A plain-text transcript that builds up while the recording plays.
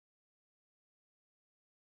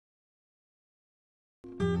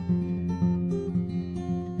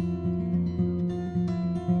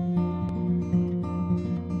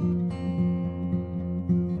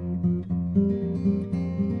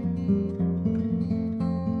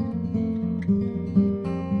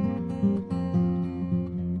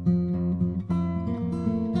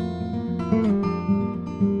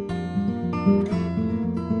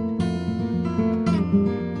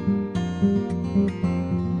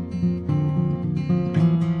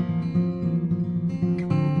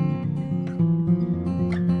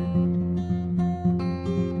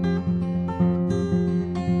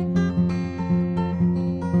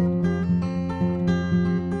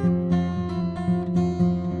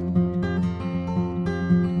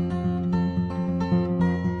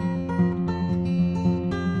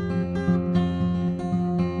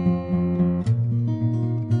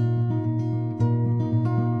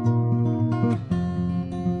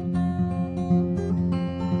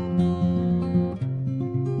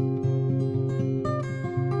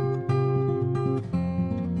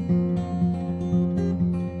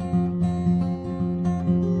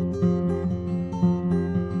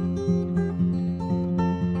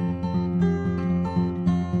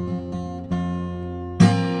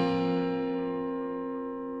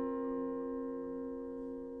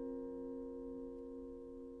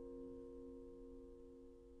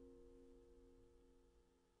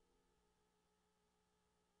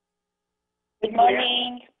Good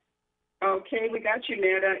morning. Okay, we got you,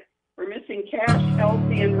 Netta. We're missing Cash,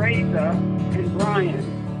 Elsie, and Reza, and Brian.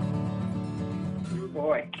 Oh,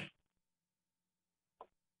 boy.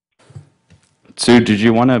 Sue, did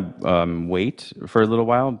you want to wait for a little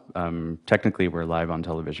while? Technically, we're live on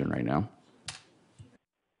television right now.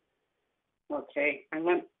 Okay,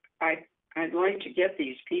 I'd like to get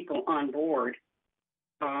these people on board.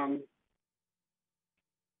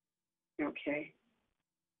 Okay.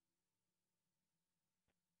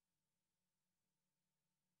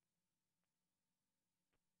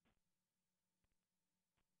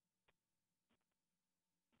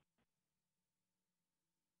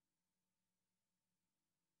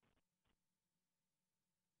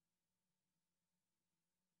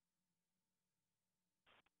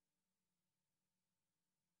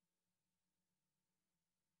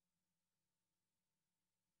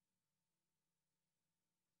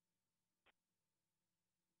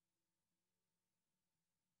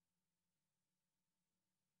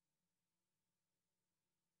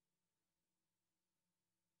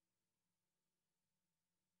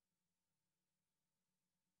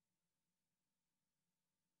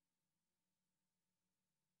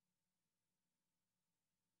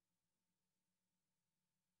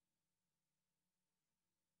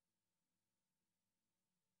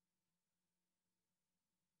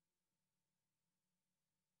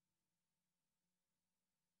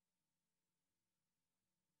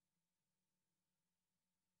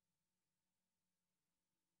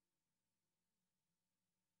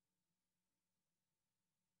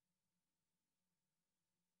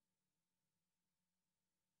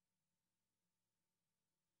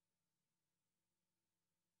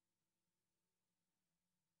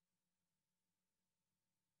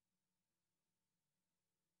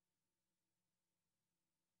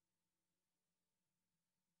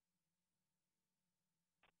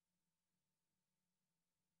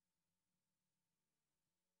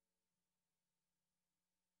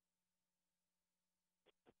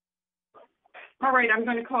 All right, I'm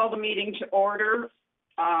going to call the meeting to order.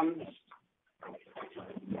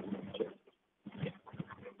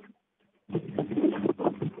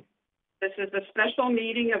 This is a special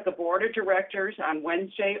meeting of the Board of Directors on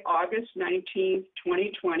Wednesday, August 19th,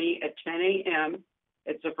 2020 at 10 a.m.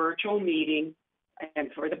 It's a virtual meeting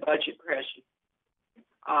and for the budget question.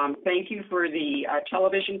 Thank you for the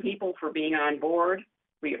television people for being on board.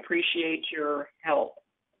 We appreciate your help.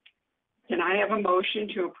 Can I have a motion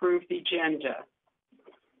to approve the agenda?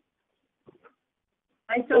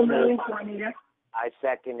 I so move, Juanita. I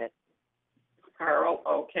second it. Carl,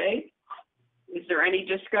 okay. Is there any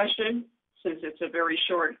discussion? Since it's a very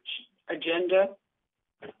short agenda,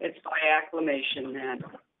 it's by acclamation then.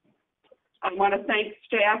 I want to thank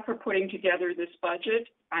staff for putting together this budget.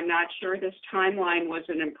 I'm not sure this timeline was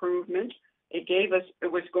an improvement.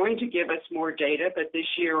 It was going to give us more data, but this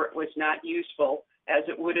year it was not useful as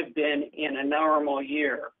it would have been in a normal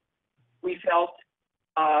year. We felt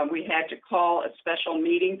we had to call a special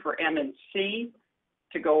meeting for M&C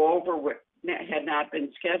to go over what had not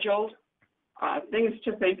been scheduled. Things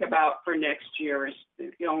to think about for next year is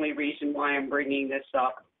the only reason why I'm bringing this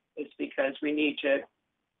up is because we need to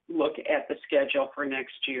look at the schedule for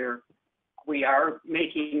next year. We are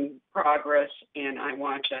making progress, and I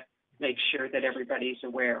want to make sure that everybody's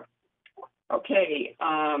aware. Okay,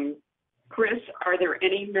 Chris, are there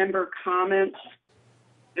any member comments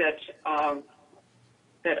that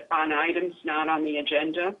on items not on the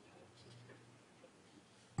agenda?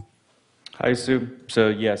 Hi, Sue. So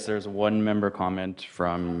yes, there's one member comment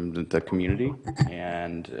from the community,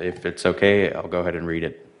 and if it's okay, I'll go ahead and read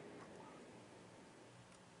it.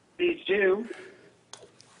 Please do.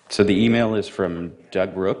 So the email is from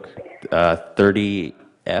Doug Rook, 30F,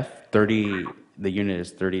 the unit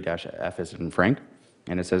is 30-F as in Frank,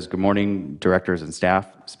 and it says, good morning, directors and staff.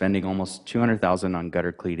 Spending almost $200,000 on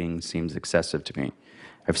gutter cleaning seems excessive to me.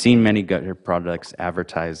 I've seen many gutter products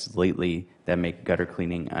advertised lately that make gutter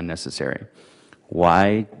cleaning unnecessary.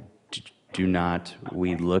 Why do not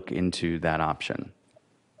we look into that option?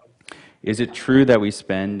 Is it true that we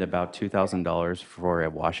spend about $2,000 for a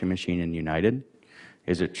washing machine in United?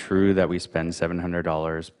 Is it true that we spend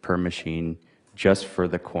 $700 per machine just for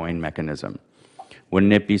the coin mechanism?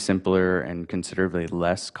 Wouldn't it be simpler and considerably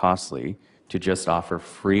less costly to just offer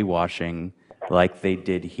free washing like they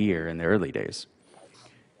did here in the early days?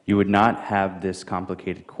 You would not have this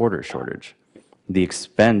complicated quarter shortage. The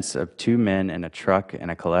expense of 2 men and a truck and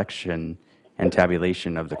a collection and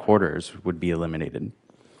tabulation of the quarters would be eliminated.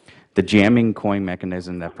 The jamming coin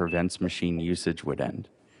mechanism that prevents machine usage would end.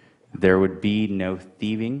 There would be no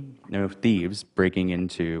thieves breaking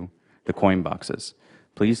into the coin boxes.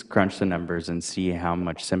 Please crunch the numbers and see how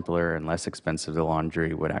much simpler and less expensive the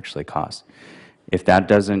laundry would actually cost. If that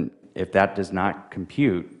does not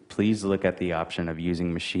compute, please look at the option of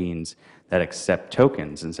using machines that accept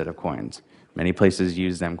tokens instead of coins. Many places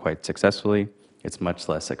use them quite successfully. It's much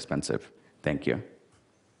less expensive. Thank you.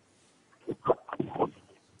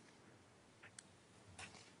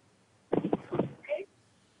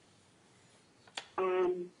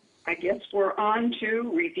 I guess we're on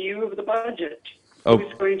to review of the budget. Oh.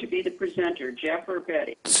 Who's going to be the presenter, Jeff or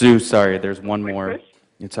Betty? Sue, sorry, there's one Wait, more. Chris?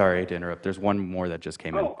 It's sorry to interrupt. There's one more that just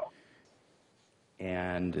came in. Oh,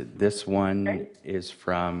 And this one Okay. is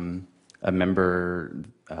from a member,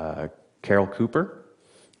 Carol Cooper.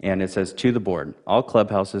 And it says, to the board, all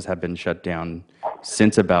clubhouses have been shut down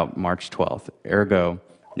since about March 12th. Ergo,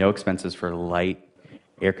 no expenses for light,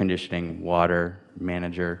 air conditioning, water,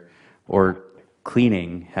 manager, or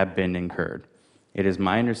cleaning have been incurred. It is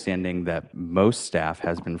my understanding that most staff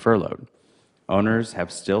has been furloughed. Owners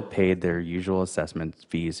have still paid their usual assessment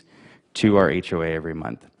fees to our HOA every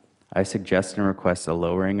month. I suggest and request a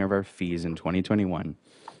lowering of our fees in 2021,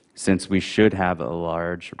 since we should have a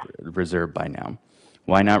large reserve by now.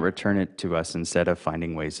 Why not return it to us instead of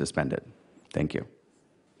finding ways to spend it? Thank you.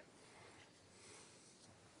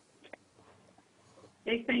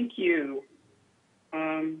 okay, thank you.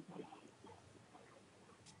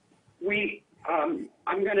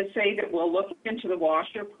 I'm going to say that we'll look into the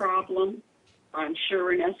washer problem. I'm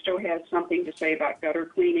sure Ernesto has something to say about gutter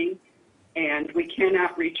cleaning, and we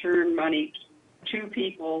cannot return money to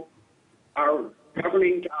people. Our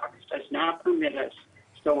governing docs does not permit us,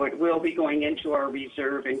 so it will be going into our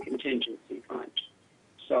reserve and contingency fund.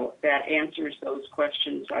 So that answers those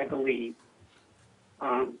questions, I believe.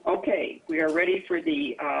 Okay, we are ready for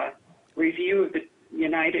the review of the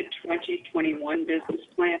United 2021 business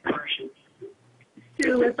plan version.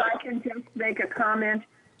 Sue, if I can just make a comment,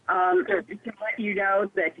 Sure. to let you know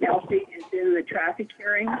that Kelsey is in the traffic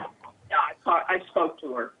hearing. Yeah, I spoke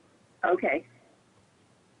to her. Okay.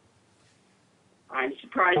 I'm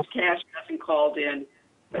surprised Cash hasn't called in,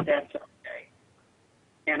 but that's okay.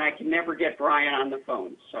 And I can never get Brian on the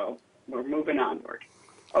phone, so we're moving onward.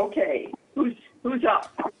 Okay, who's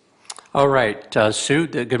up? All right, Sue,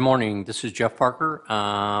 good morning. This is Jeff Parker.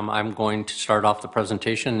 I'm going to start off the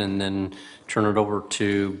presentation and then turn it over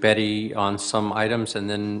to Betty on some items, and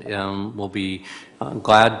then we'll be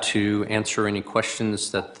glad to answer any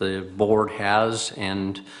questions that the board has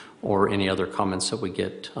and or any other comments that we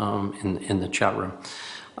get in the chat room.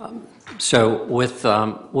 So with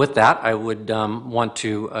that, I would want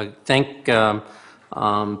to thank President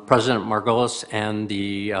Margolis and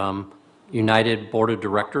the United Board of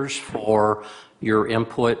Directors for your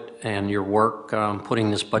input and your work putting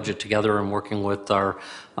this budget together and working with our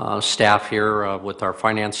staff here, with our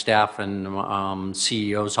finance staff and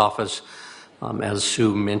CEO's office. As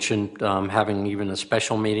Sue mentioned, having even a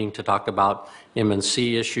special meeting to talk about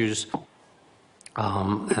M&C issues.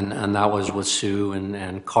 And that was with Sue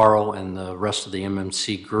and Carl and the rest of the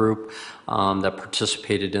MMC group that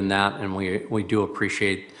participated in that, and we do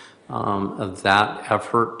appreciate of that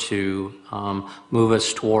effort to move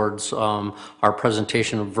us towards our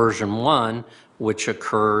presentation of version 1, which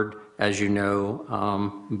occurred, as you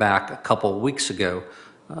know, back a couple of weeks ago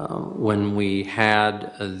when we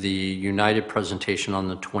had the United presentation on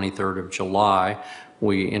the 23rd of July.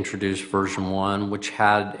 We introduced version 1, which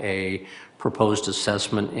had a proposed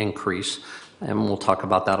assessment increase, and we'll talk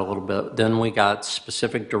about that a little bit. Then we got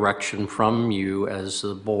specific direction from you as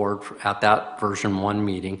the board at that version 1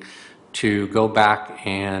 meeting to go back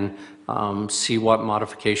and see what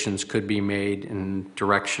modifications could be made in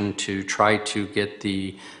direction to try to get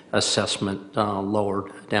the assessment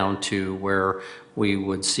lowered down to where we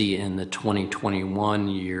would see in the 2021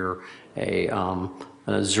 year a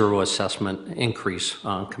zero assessment increase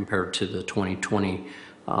compared to the 2020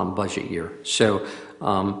 budget year. So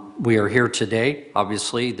we are here today.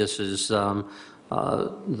 Obviously, this is the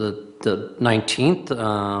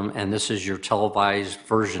 19th, and this is your televised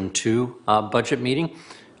version 2 budget meeting.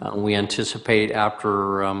 We anticipate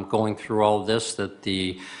after going through all of this that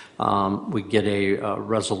we get a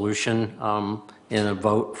resolution in a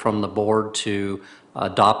vote from the board to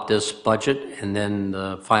adopt this budget, and then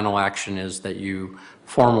the final action is that you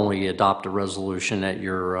formally adopt a resolution at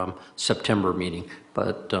your September meeting.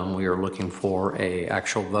 But we are looking for an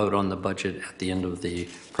actual vote on the budget at the end of the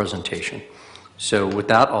presentation. So with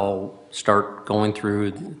that, I'll start going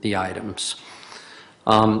through the items.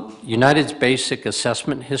 United's basic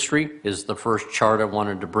assessment history is the first chart I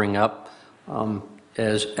wanted to bring up.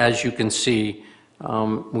 As you can see,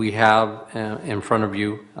 we have in front of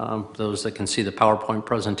you, those that can see the PowerPoint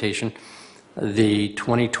presentation, The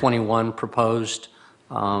 2021 proposed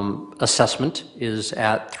assessment is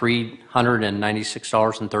at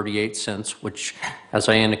 $396.38, which, as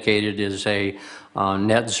I indicated, is a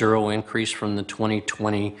net zero increase from the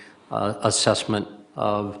 2020 assessment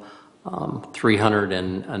of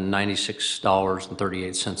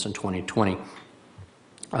 $396.38 in 2020.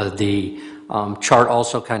 The chart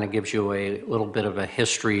also kind of gives you a little bit of a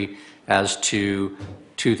history as to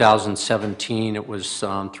 2017. It was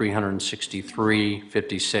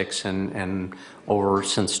 363.56, and over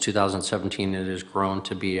since 2017 it has grown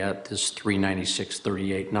to be at this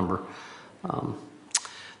 396.38 number.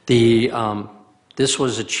 This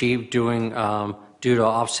was achieved due to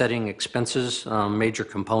offsetting expenses. Major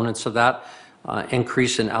components of that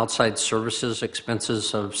increase in outside services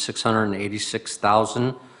expenses of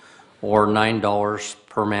 $686,000 or $9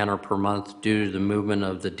 per man or per month due to the movement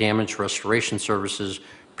of the damage restoration services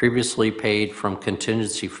previously paid from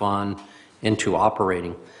contingency fund into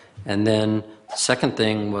operating. And then the second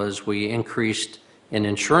thing was we increased an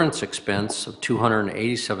insurance expense of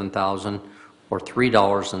 $287,000 or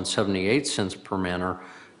 $3.78 per man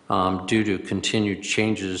due to continued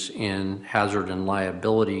changes in hazard and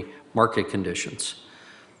liability market conditions.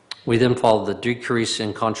 We then followed the decrease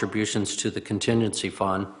in contributions to the contingency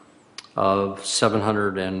fund of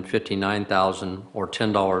 $759,000 or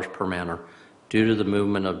 $10 per man due to the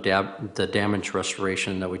movement of the damage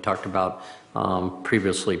restoration that we talked about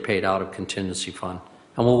previously paid out of contingency fund.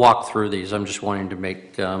 And we'll walk through these. I'm just wanting to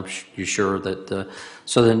make you sure that the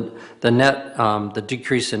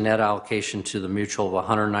decrease in net allocation to the mutual of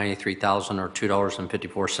 $193,000 or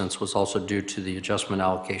 $2.54 was also due to the adjustment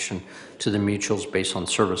allocation to the mutuals based on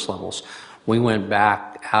service levels. We went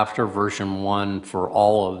back after version 1 for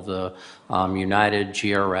all of the United,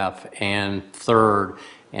 GRF, and Third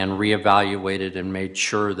and reevaluated and made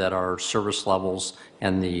sure that our service levels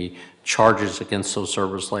and the charges against those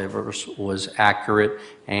service levels was accurate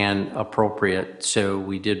and appropriate. So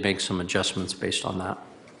we did make some adjustments based on that.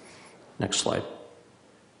 Next slide.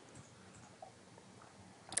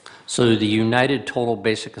 So the United total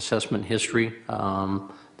basic assessment history,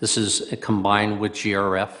 this is combined with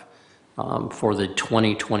GRF. For the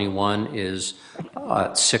 2021 is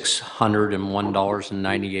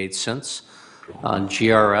 $601.98.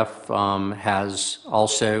 GRF has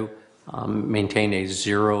also maintained a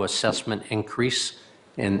zero assessment increase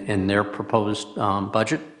in their proposed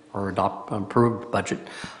budget or approved budget.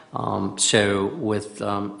 So with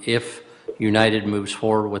if United moves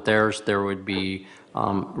forward with theirs, there would be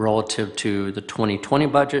relative to the 2020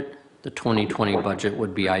 budget, the 2020 budget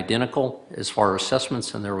would be identical as far as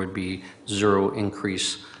assessments, and there would be zero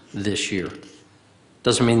increase this year.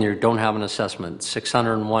 Doesn't mean you don't have an assessment.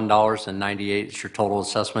 $601.98 is your total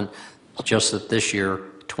assessment. It's just that this year,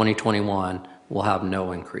 2021, will have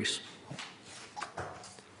no increase.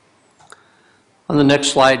 On the next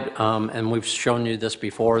slide, and we've shown you this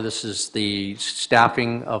before, this is the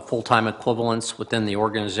staffing of full-time equivalents within the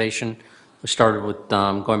organization. We started with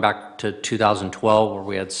going back to 2012 where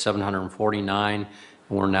we had 749, and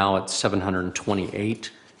we're now at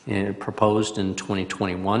 728 and proposed in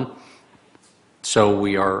 2021. So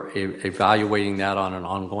we are evaluating that on an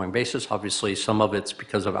ongoing basis. Obviously, some of it's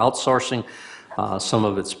because of outsourcing, some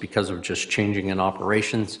of it's because of just changing in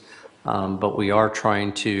operations, but we are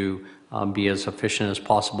trying to be as efficient as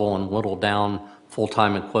possible and whittle down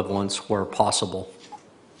full-time equivalents where possible.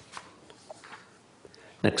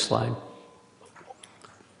 Next slide.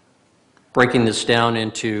 Breaking this down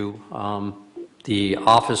into the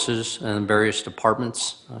offices and various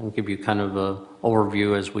departments, I'll give you kind of an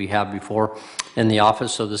overview as we have before. In the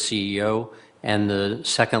office of the CEO and the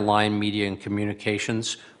second line media and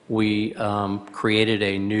communications, we created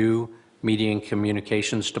a new media and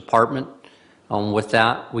communications department. With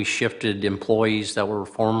that, we shifted employees that were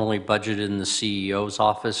formerly budgeted in the CEO's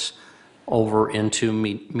office over into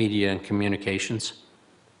media and communications.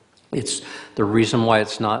 It's the reason why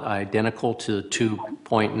it's not identical to the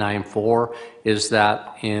 2.94 is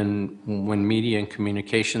that when media and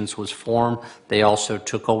communications was formed, they also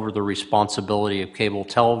took over the responsibility of cable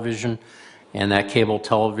television, and that cable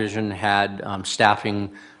television had staffing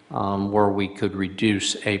where we could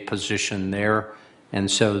reduce a position there. And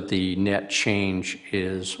so the net change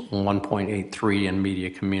is 1.83 in media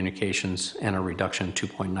communications and a reduction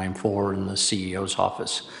 2.94 in the CEO's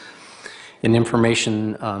office. In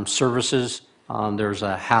information services, there's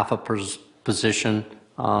a half a position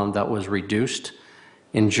that was reduced.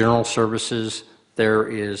 In general services, there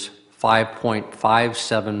is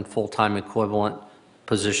 5.57 full-time equivalent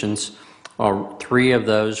positions. 3 of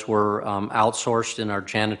those were outsourced in our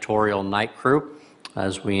janitorial night crew.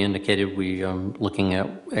 As we indicated, we looking at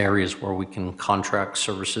areas where we can contract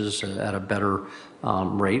services at a better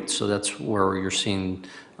rate. So that's where you're seeing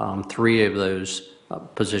 3 of those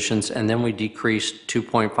positions. And then we decreased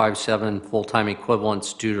 2.57 full-time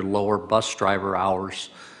equivalents due to lower bus driver hours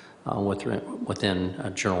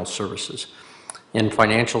within general services. In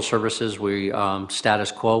financial services, we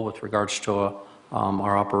status quo with regards to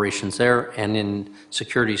our operations there. And in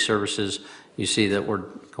security services, you see that we're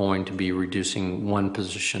going to be reducing 1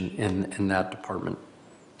 position in that department.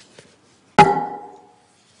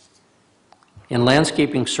 In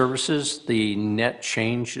landscaping services, the net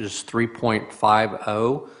change is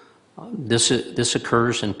 3.50. This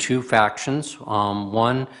occurs in 2 factions.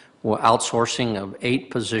 One, outsourcing of 8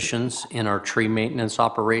 positions in our tree maintenance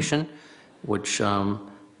operation, which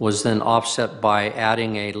was then offset by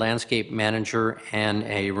adding a landscape manager and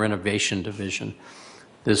a renovation division.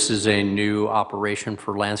 This is a new operation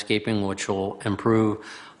for landscaping, which will improve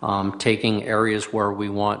taking areas where we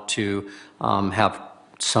want to have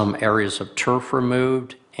some areas of turf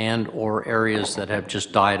removed and or areas that have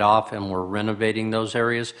just died off, and we're renovating those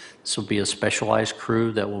areas. This will be a specialized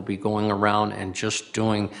crew that will be going around and just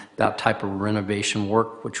doing that type of renovation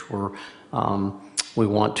work, which we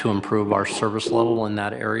want to improve our service level in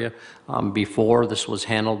that area. Before, this was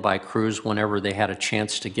handled by crews whenever they had a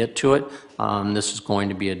chance to get to it. This is going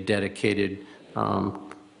to be a dedicated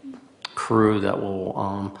crew that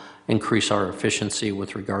will increase our efficiency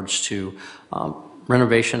with regards to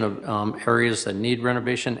renovation of areas that need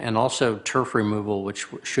renovation, and also turf removal, which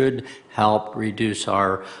should help reduce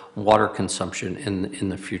our water consumption in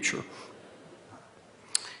the future.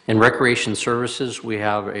 In recreation services, we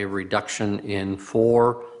have a reduction in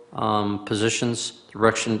 4 positions,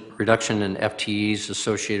 reduction in FTEs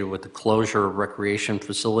associated with the closure of recreation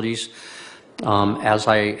facilities. As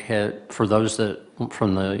I had, for those that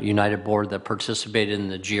from the United Board that participated in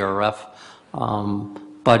the GRF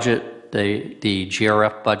budget, the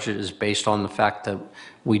GRF budget is based on the fact that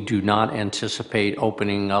we do not anticipate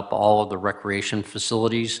opening up all of the recreation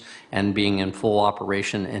facilities and being in full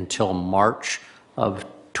operation until March of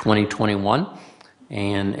 2021,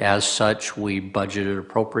 and as such we budgeted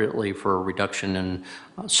appropriately for a reduction in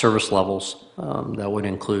service levels that would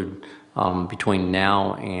include between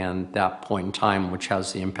now and that point in time, which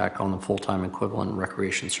has the impact on the full-time equivalent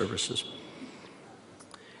recreation services.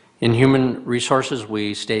 In human resources,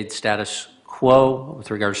 we stayed status quo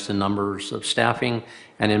with regards to numbers of staffing,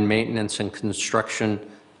 and in maintenance and construction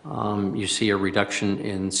you see a reduction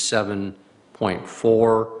in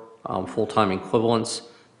 7.4 full-time equivalents.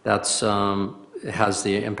 That's has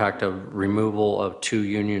the impact of removal of 2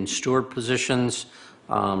 union steward positions,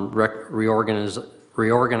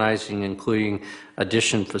 reorganizing, including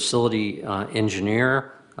addition facility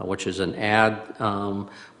engineer, which is an add.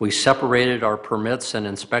 We separated our permits and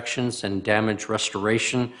inspections and damage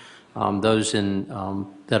restoration. Those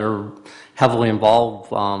that are heavily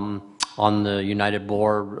involved on the United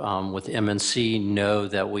Board with MNC know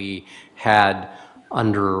that we had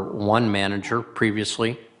under 1 manager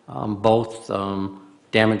previously both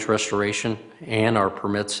damage restoration and our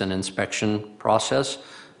permits and inspection process.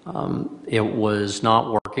 It was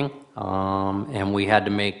not working, and we had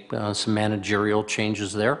to make some managerial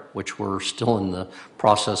changes there, which we're still in the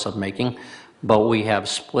process of making. But we have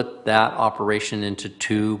split that operation into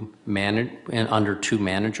under 2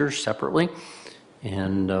 managers separately,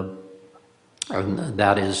 and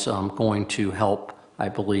that is going to help, I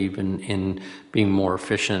believe, in being more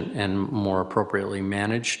efficient and more appropriately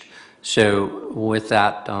managed. So with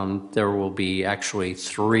that, there will be actually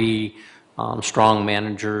 3 strong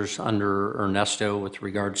managers under Ernesto with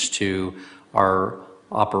regards to our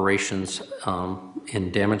operations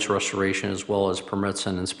in damage restoration, as well as permits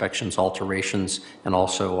and inspections, alterations, and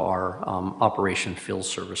also our operation field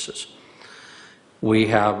services. We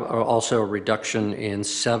have also a reduction in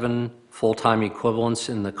 7 full-time equivalents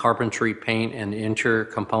in the carpentry, paint, and interior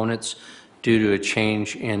components due to a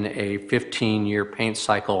change in a 15-year paint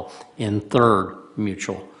cycle in Third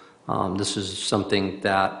Mutual. This is something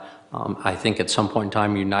that I think at some point in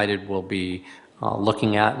time United will be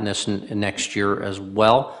looking at in this next year as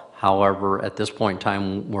well. However, at this point in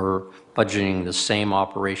time, we're budgeting the same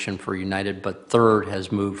operation for United, but Third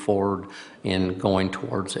has moved forward in going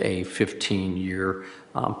towards a 15-year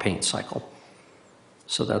paint cycle.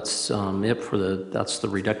 So that's it for that's the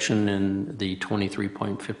reduction in the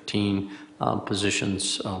 23.15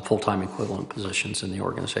 positions, full-time equivalent positions in the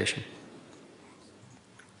organization.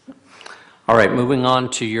 All right, moving on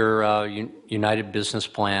to your United business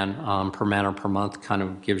plan per man or per month, kind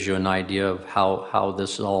of gives you an idea of how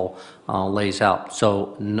this all lays out.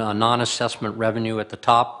 So non-assessment revenue at the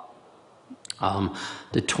top,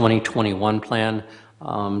 The 2021 plan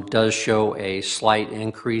does show a slight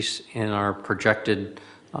increase in our projected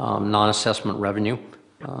non-assessment revenue.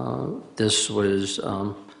 This was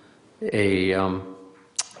a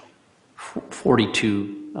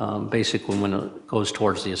 42, basically when it goes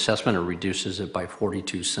towards the assessment, it reduces it by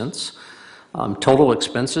 42 cents. Total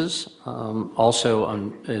expenses also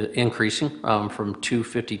increasing from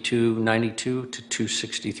 $252.92 to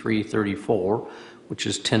 $263.34, which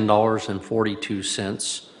is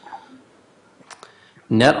 $10.42.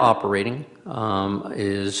 Net operating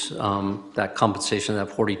is that compensation, that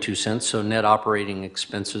 42 cents. So net operating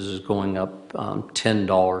expenses is going up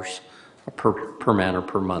 $10 per man or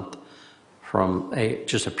per month from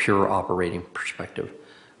just a pure operating perspective.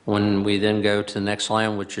 When we then go to the next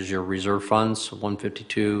line, which is your reserve funds,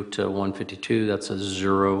 152 to 152, that's a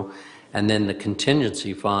zero. And then the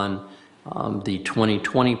contingency fund, the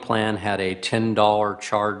 2020 plan had a $10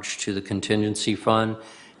 charge to the contingency fund,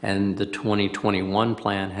 and the 2021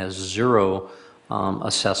 plan has zero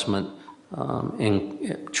assessment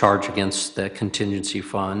in charge against the contingency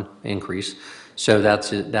fund increase. So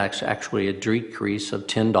that's actually a decrease of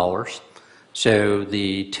 $10. So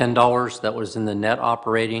the $10 that was in the net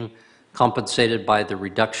operating, compensated by the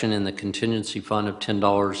reduction in the contingency fund of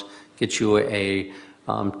 $10, gets you a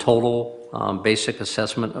total basic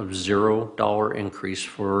assessment of $0 increase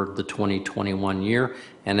for the 2021 year.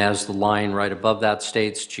 And as the line right above that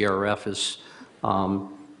states, GRF has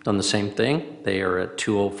done the same thing. They are at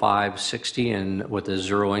 205.60 and with a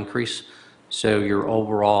zero increase. So your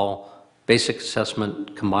overall basic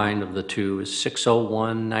assessment combined of the two is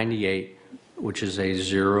 601.98, which is a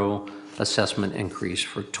zero assessment increase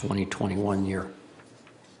for 2021 year.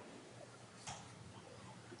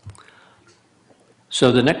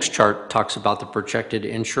 So the next chart talks about the projected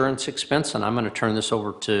insurance expense, and I'm going to turn this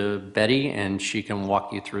over to Betty, and she can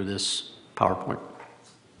walk you through this PowerPoint.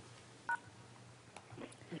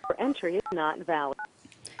 Your entry is not valid.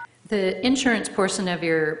 The insurance portion of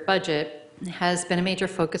your budget has been a major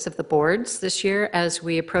focus of the boards this year as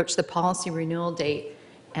we approach the policy renewal date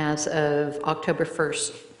as of October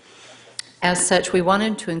 1st. As such, we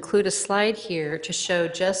wanted to include a slide here to show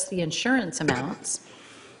just the insurance amounts,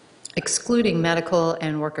 excluding medical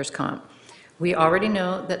and workers' comp. We already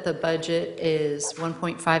know that the budget is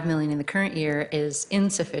 $1.5 million in the current year is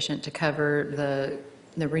insufficient to cover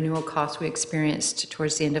the renewal costs we experienced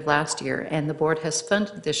towards the end of last year, and the board has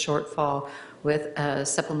funded this shortfall with a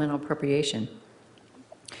supplemental appropriation.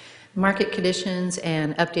 Market conditions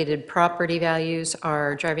and updated property values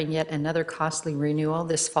are driving yet another costly renewal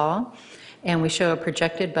this fall, and we show a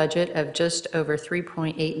projected budget of just over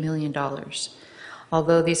 $3.8 million.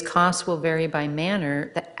 Although these costs will vary by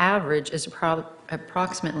manner, the average is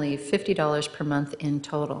approximately $50 per month in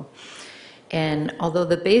total. And although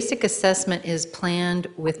the basic assessment is planned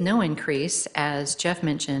with no increase, as Jeff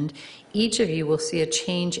mentioned, each of you will see a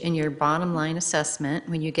change in your bottom line assessment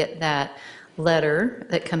when you get that letter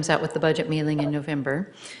that comes out with the budget mailing in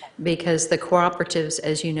November, because the cooperatives,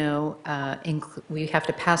 as you know, we have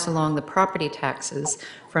to pass along the property taxes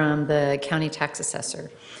from the county tax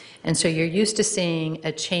assessor. And so you're used to seeing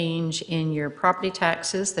a change in your property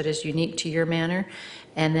taxes that is unique to your manor.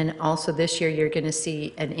 And then also this year, you're going to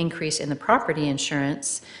see an increase in the property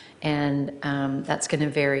insurance, and that's going to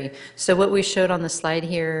vary. So what we showed on the slide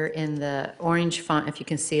here in the orange font, if you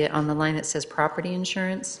can see it, on the line that says property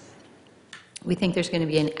insurance, we think there's going to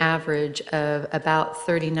be an average of about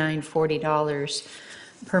 $39, $40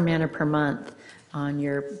 per manor per month on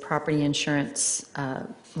your property insurance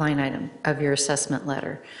line item of your assessment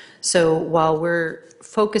letter. So while we're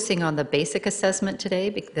focusing on the basic assessment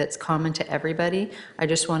today, that's common to everybody, I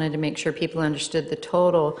just wanted to make sure people understood the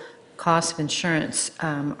total cost of insurance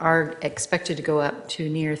are expected to go up to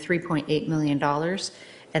near $3.8 million,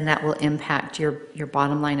 and that will impact your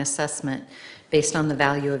bottom line assessment based on the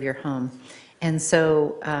value of your home. And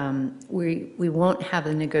so we won't have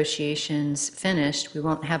the negotiations finished. We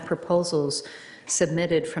won't have proposals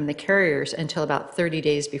submitted from the carriers until about 30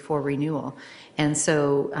 days before renewal. And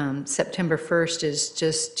so September 1st is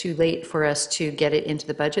just too late for us to get it into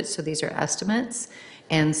the budget, so these are estimates.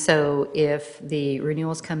 And so if the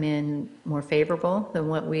renewals come in more favorable than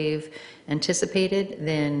what we've anticipated,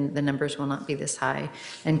 then the numbers will not be this high.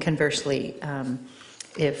 And conversely,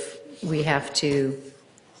 if we have to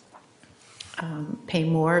pay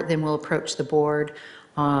more, then we'll approach the board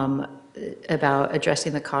about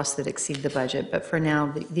addressing the costs that exceed the budget. But for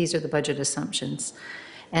now, these are the budget assumptions.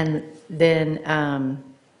 And then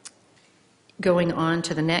going on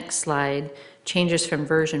to the next slide, changes from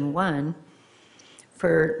version 1.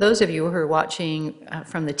 For those of you who are watching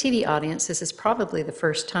from the TV audience, this is probably the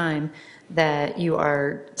first time that you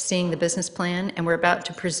are seeing the business plan, and we're about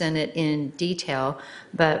to present it in detail.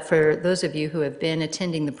 But for those of you who have been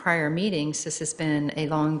attending the prior meetings, this has been a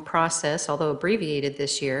long process, although abbreviated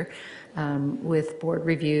this year, with board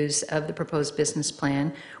reviews of the proposed business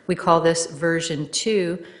plan. We call this version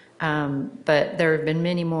 2, but there have been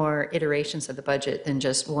many more iterations of the budget than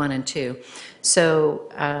just 1 and 2. So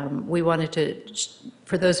we wanted to,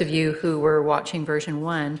 for those of you who were watching version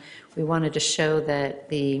 1, we wanted to show that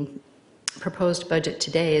the proposed budget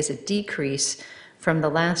today is a decrease from the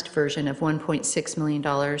last version of $1.6 million,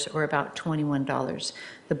 or about $21.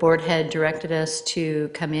 The board had directed us to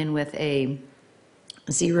come in with a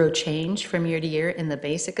zero change from year to year in the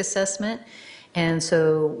basic assessment, and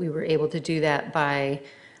so we were able to do that by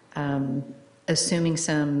assuming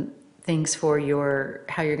some things for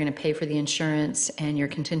how you're going to pay for the insurance and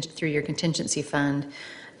through your contingency fund,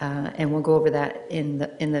 and we'll go over that in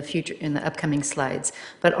the upcoming slides.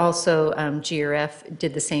 But also GRF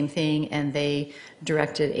did the same thing, and they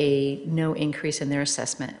directed a no increase in their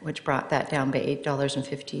assessment, which brought that down by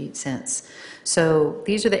 $8.50. So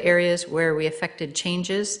these are the areas where we affected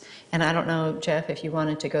changes, and I don't know, Jeff, if you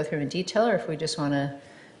wanted to go through in detail or if we just want to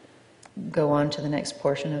go on to the next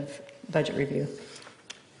portion of budget review.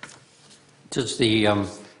 Does the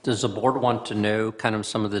board want to know kind of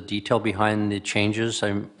some of the detail behind the changes?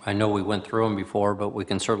 I know we went through them before, but we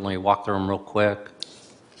can certainly walk through them real quick.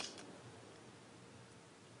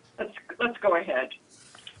 Let's go ahead.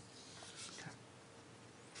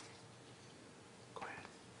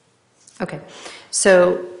 Okay,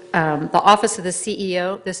 so the Office of the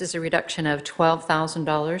CEO, this is a reduction of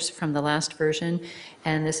 $12,000 from the last version,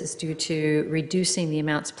 and this is due to reducing the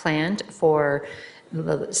amounts planned for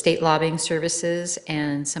the state lobbying services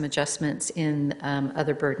and some adjustments in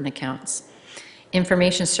other burden accounts.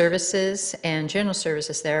 Information services and general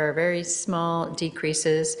services, there are very small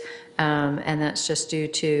decreases, and that's just due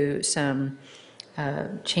to some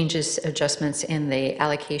changes, adjustments in the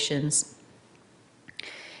allocations.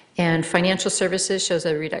 And financial services shows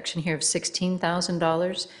a reduction here of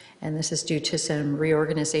 $16,000, and this is due to some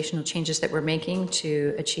reorganizational changes that we're making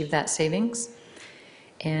to achieve that savings.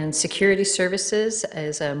 And security services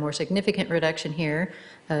is a more significant reduction here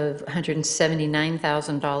of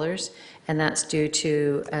 $179,000, and that's due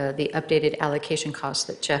to the updated allocation costs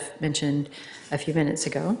that Jeff mentioned a few minutes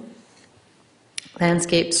ago.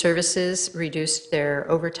 Landscape services reduced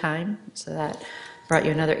their overtime, so that brought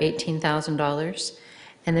you another $18,000.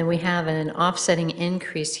 And then we have an offsetting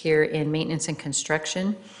increase here in maintenance and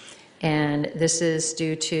construction, and this is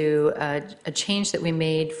due to a change that we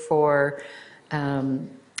made for the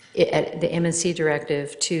M&C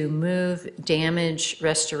directive to move damage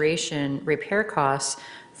restoration repair costs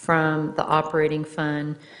from the operating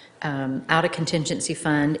fund out of contingency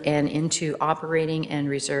fund and into operating and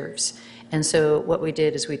reserves. And so what we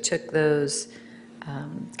did is we took those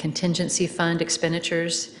contingency fund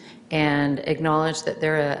expenditures and acknowledged that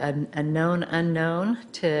they're a known unknown,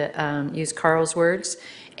 to use Carl's words.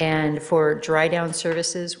 And for dry down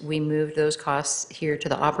services, we moved those costs here to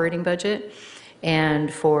the operating budget. And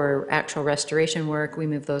for actual restoration work, we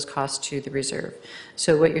moved those costs to the reserve.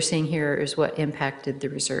 So what you're seeing here is what impacted the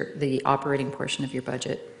reserve, the operating portion of your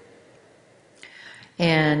budget.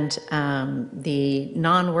 And the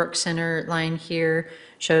non-work center line here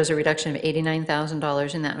shows a reduction of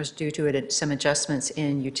 $89,000, and that was due to some adjustments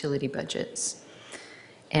in utility budgets.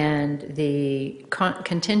 And the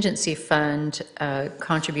contingency fund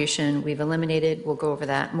contribution we've eliminated. We'll go over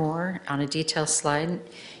that more on a detailed slide.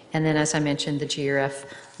 And then, as I mentioned, the GRF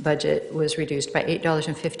budget was reduced by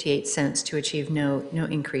 $8.58 to achieve no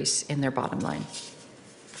increase in their bottom line.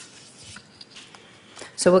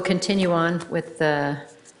 So we'll continue on with the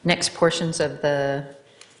next portions of the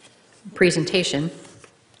presentation.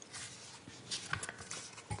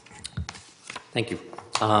 Thank you.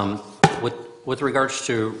 With regards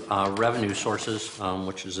to revenue sources,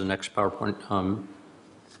 which is the next PowerPoint,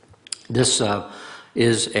 this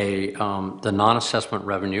is the non-assessment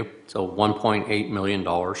revenue, so $1.8 million.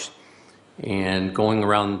 And going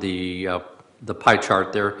around the pie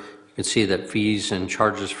chart there, you can see that fees and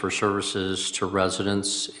charges for services to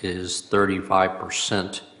residents is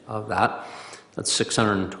 35% of that. That's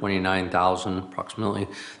 $629,000 approximately.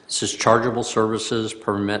 This is chargeable services,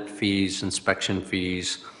 permit fees, inspection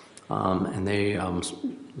fees, and they are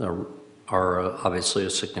obviously a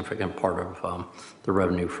significant part of the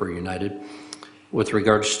revenue for United. With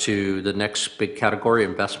regards to the next big category,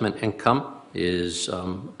 investment income is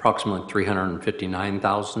approximately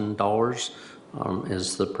 $359,000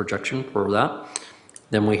 is the projection for that.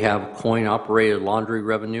 Then we have coin-operated laundry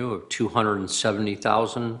revenue of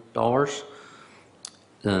 $270,000.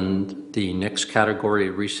 Then the next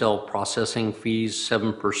category, resale processing fees,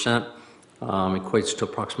 7%, equates to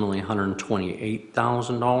approximately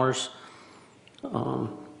 $128,000.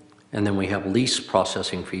 And then we have lease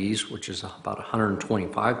processing fees, which is about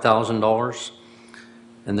 $125,000.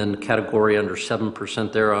 And then the category under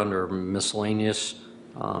 7% there, under miscellaneous,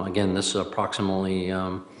 again, this is approximately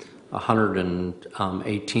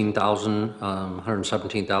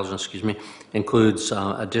 $117,000, excuse me, includes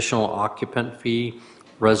additional occupant fee,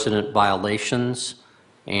 resident violations,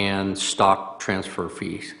 and stock transfer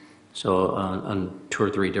fees. So 2 or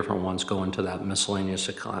 3 different ones go into that miscellaneous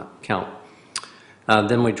account.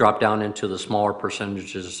 Then we drop down into the smaller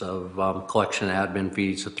percentages of collection admin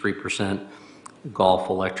fees of 3%, golf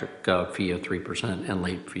electric fee of 3%, and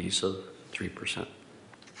late fees of 3%.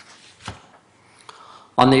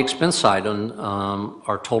 On the expense side,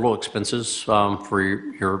 our total expenses for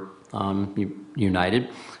your United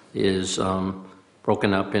is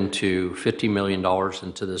broken up into $50 million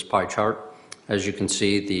into this pie chart. As you can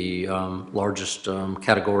see, the largest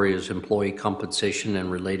category is employee compensation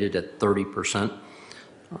and related at 30%.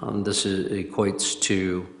 This equates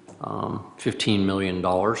to $15 million.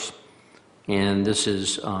 And this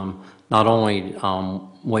is not only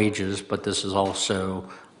wages, but this is also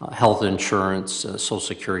health insurance, Social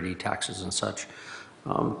Security taxes and such.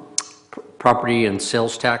 Property and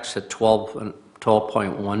sales tax at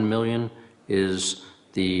 12.1 million is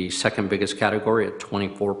the second biggest category at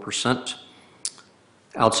 24%.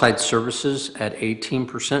 Outside services at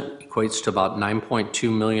 18% equates to about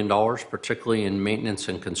 $9.2 million, particularly in maintenance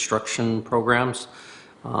and construction programs,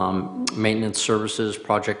 maintenance services,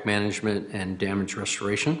 project management, and damage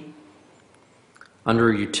restoration.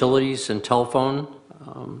 Under utilities and telephone,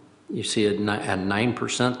 you see it at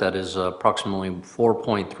 9%, that is approximately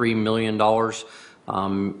 $4.3 million.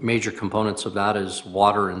 Major components of that is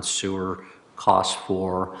water and sewer costs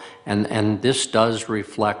for, and this does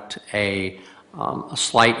reflect a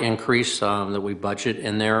slight increase that we budget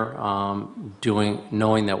in there,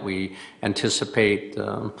 knowing that we anticipate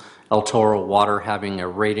El Toro Water having a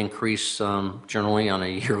rate increase generally on a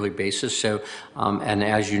yearly basis. So, and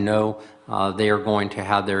as you know, they are going to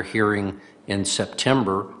have their hearing in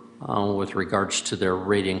September with regards to their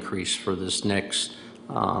rate increase for this next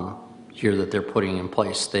year that they're putting in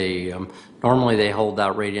place. They normally they hold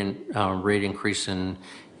that rate increase in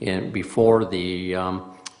before the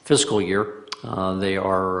fiscal year. They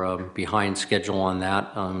are behind schedule on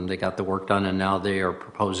that. They got the work done, and now they are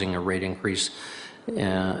proposing a rate increase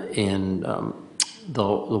in the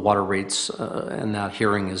water rates, and that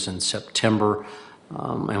hearing is in September,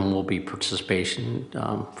 and will be participation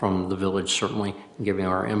from the village, certainly giving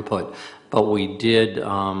our input. But we did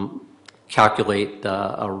calculate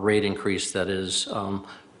a rate increase that is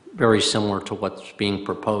very similar to what's being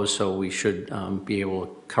proposed, so we should be able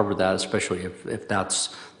to cover that, especially if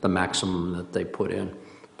that's the maximum that they put in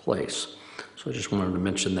place. So I just wanted to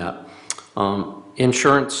mention that.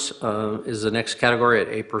 Insurance is the next category at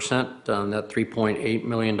 8%. That $3.8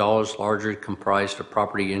 million largely comprised of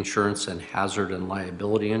property insurance and hazard and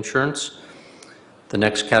liability insurance. The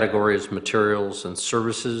next category is materials and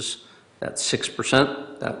services at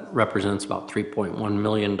 6%. That represents about $3.1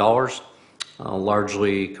 million.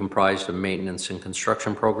 Largely comprised of maintenance and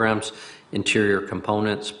construction programs, interior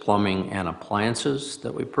components, plumbing, and appliances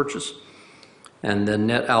that we purchase. And the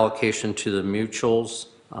net allocation to the mutuals,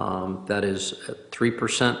 that is at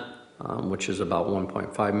 3%, which is about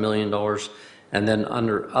 $1.5 million. And then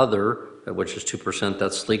under other, which is 2%,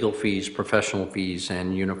 that's legal fees, professional fees,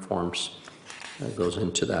 and uniforms. That goes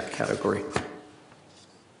into that category.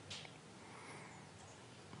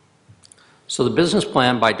 So the business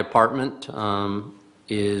plan by department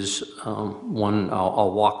is one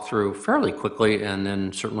I'll walk through fairly quickly, and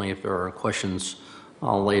then certainly if there are questions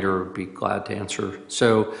I'll later be glad to answer.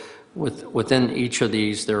 So within each of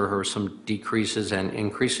these, there are some decreases and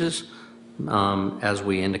increases. As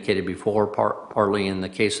we indicated before, partly in the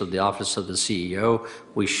case of the Office of the CEO,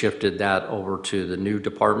 we shifted that over to the new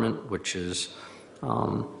department, which is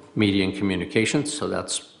Media and Communications. So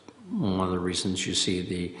that's one of the reasons you see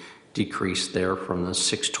the decrease there from the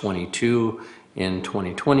 622 in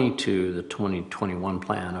 2020 to the 2021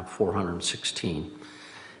 plan of 416.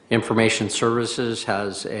 Information Services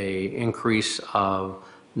has a increase of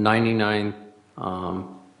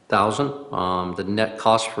 99,000. The net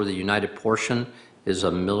cost for the United portion is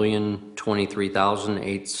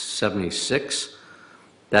 $1,023,876.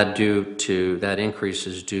 That increase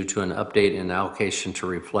is due to an update in allocation to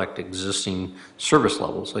reflect existing service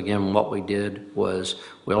levels. Again, what we did was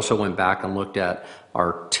we also went back and looked at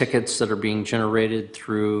our tickets that are being generated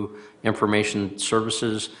through information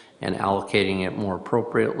services and allocating it more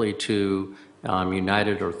appropriately to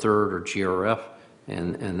United or Third or GRF,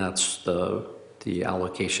 and that's the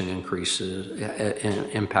allocation increases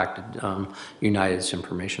impacted United's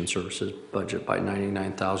information services budget by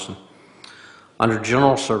 $99,000. Under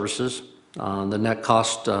general services, the net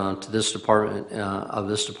cost to this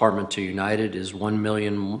department to United is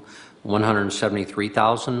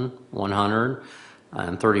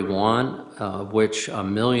 $1,173,131, of which $1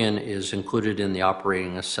 million is included in the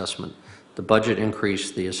operating assessment. The budget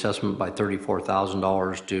increased the assessment by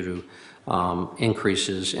 $34,000 due to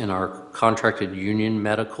increases in our contracted union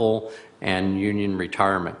medical and union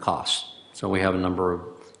retirement costs. So we have a number of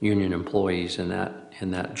union employees in that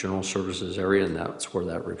general services area, and that's where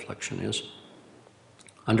that reflection is.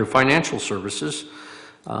 Under financial services,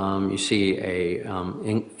 you see a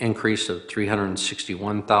increase of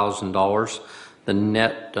 $361,000. The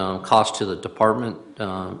net cost to the department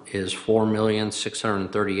is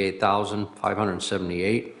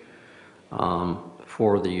 $4,638,578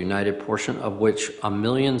 for the United portion, of which $1.6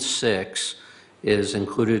 million is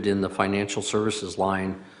included in the financial services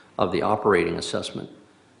line of the operating assessment.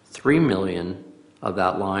 $3 million of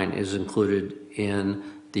that line is included in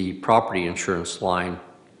the property insurance line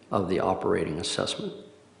of the operating assessment.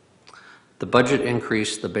 The budget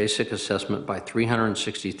increased the basic assessment by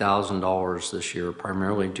 $360,000 this year,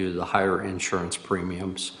 primarily due to the higher insurance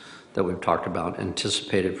premiums that we've talked about,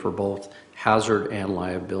 anticipated for both hazard and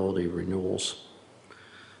liability renewals.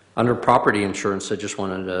 Under property insurance, I just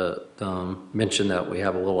wanted to mention that we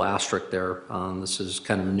have a little asterisk there. This is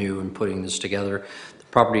kind of new in putting this together. The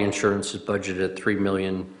property insurance is budgeted at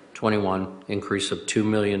 $3,021,000, increase of $2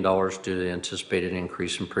 million due to the anticipated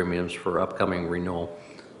increase in premiums for upcoming renewal.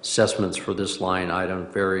 Assessments for this line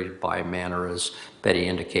item vary by manner, as Betty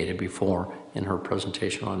indicated before in her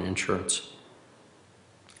presentation on insurance.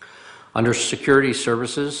 Under security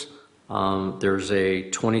services, there's a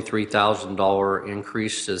 $23,000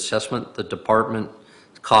 increase to assessment. The department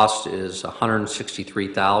cost is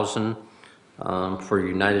 $163,000 for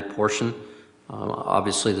United portion.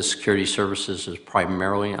 Obviously, the security services is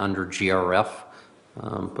primarily under GRF,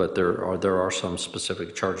 but there are some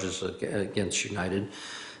specific charges against United.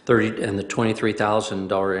 And the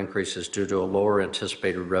 $23,000 increase is due to a lower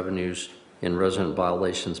anticipated revenues in resident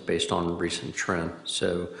violations based on recent trend.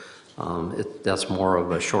 So that's more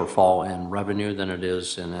of a shortfall in revenue than it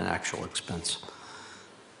is in an actual expense.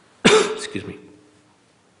 Excuse me.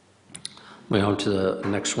 Moving on to the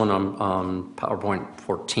next one on PowerPoint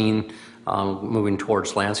 14, moving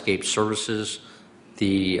towards landscape services.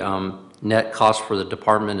 The net cost for the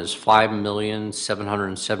department is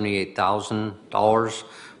 $5,778,000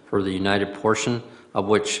 for the United portion, of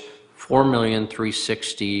which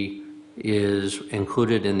 $4,360,000 is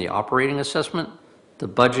included in the operating assessment. The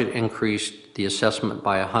budget increased the assessment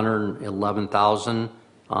by $111,000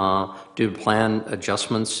 due to plan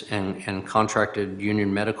adjustments and contracted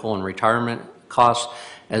union medical and retirement costs,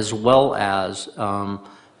 as well as,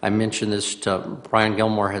 I mentioned this to Brian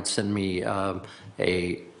Gilmore had sent me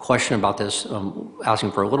a question about this,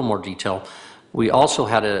 asking for a little more detail. We also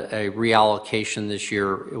had a reallocation this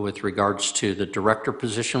year with regards to the director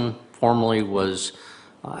position. Formerly was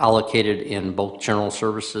allocated in both general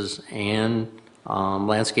services and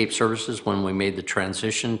landscape services when we made the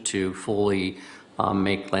transition to fully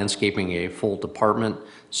make landscaping a full department.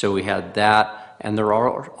 So we had that, and there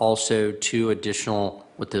are also two additional,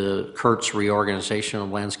 with the Kurtz reorganization of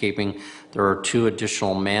landscaping, there are two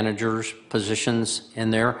additional managers positions in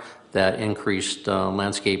there that increased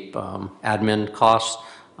landscape admin costs,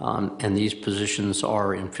 and these positions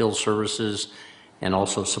are in field services and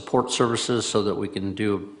also support services, so that we can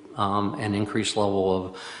do an increased level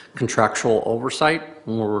of contractual oversight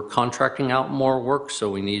when we're contracting out more work. So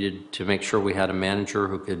we needed to make sure we had a manager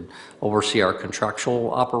who could oversee our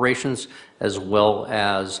contractual operations, as well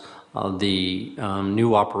as the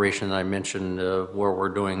new operation that I mentioned where we're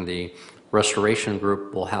doing the restoration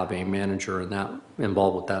group will have a manager in that,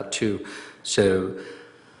 involved with that too. So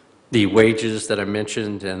the wages that I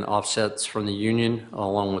mentioned and offsets from the union,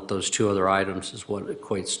 along with those two other items, is what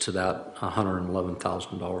equates to that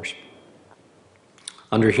 $111,000.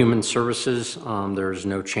 Under human services, there is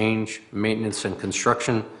no change. Maintenance and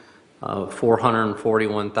construction,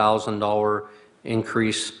 $441,000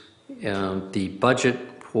 increase. The budget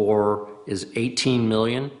is $18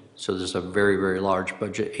 million. So there's a very, very large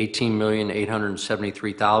budget,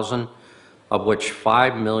 $18,873,000. of which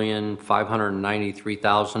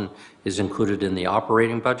 $5,593,000 is included in the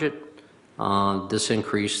operating budget. This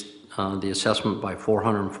increased the assessment by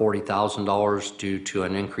 $440,000 due to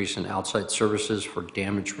an increase in outside services for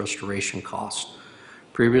damage restoration costs,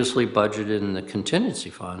 previously budgeted in the contingency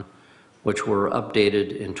fund, which were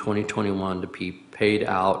updated in 2021 to be paid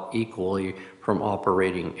out equally from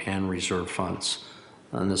operating and reserve funds.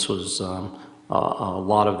 And this was a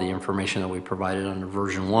lot of the information that we provided under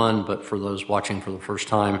version 1, but for those watching for the first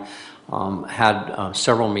time, had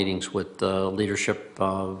several meetings with the leadership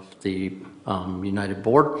of the United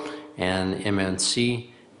Board and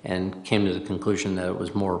MNC, and came to the conclusion that it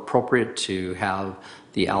was more appropriate to have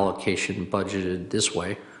the allocation budgeted this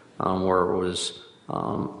way, where it was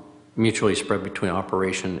mutually spread between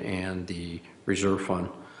operation and the reserve fund.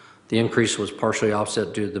 The increase was partially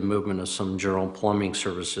offset due to the movement of some general plumbing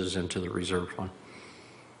services into the reserve fund.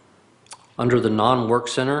 Under the non-work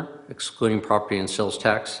center, excluding property and sales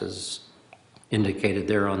tax, as indicated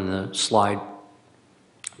there on the slide,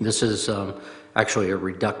 this is actually a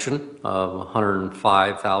reduction of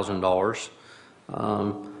 $105,000.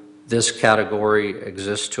 This category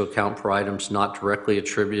exists to account for items not directly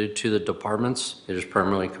attributed to the departments. It is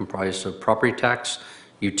primarily comprised of property tax,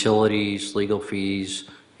 utilities, legal fees,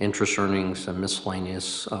 interest earnings, and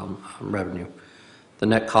miscellaneous revenue. The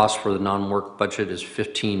net cost for the non-work budget is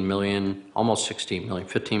 $15 million, almost $16 million,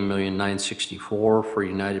 $15,964,000 for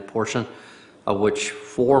United portion, of which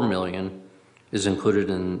 $4 million is included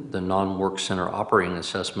in the non-work center operating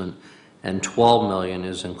assessment, and $12 million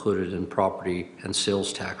is included in property and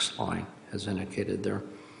sales tax line, as indicated there.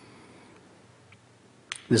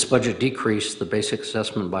 This budget decreased the basic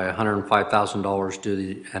assessment by $105,000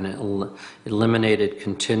 due to an eliminated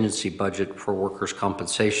contingency budget for workers'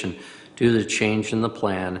 compensation due to the change in the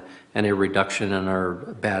plan and a reduction in our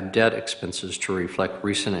bad debt expenses to reflect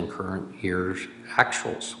recent and current year's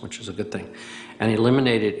actuals, which is a good thing, and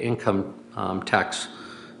eliminated income tax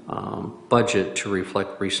budget to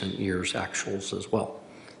reflect recent year's actuals as well.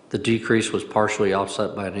 The decrease was partially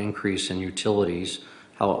offset by an increase in utilities,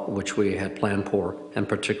 which we had planned for, and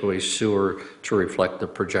particularly sewer, to reflect the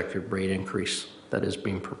projected rate increase that is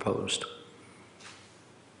being proposed.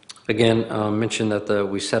 Again, mention that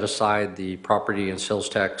we set aside the property and sales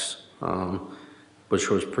tax, which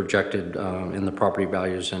was projected in the property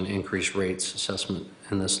values, and increased rates assessment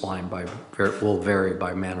in this line will vary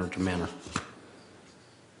by manner to manner.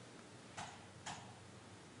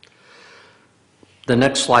 The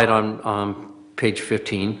next slide on page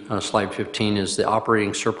 15, slide 15, is the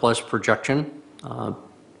operating surplus projection.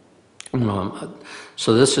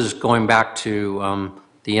 So this is going back to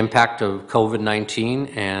the impact of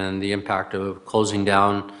COVID-19 and the impact of closing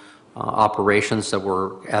down operations that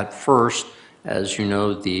were at first. As you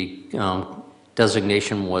know, the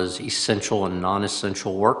designation was essential and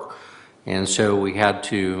non-essential work. And so we had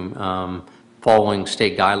to, following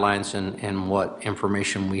state guidelines and what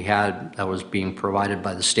information we had that was being provided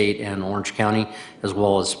by the state and Orange County, as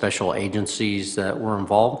well as special agencies that were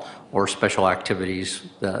involved or special activities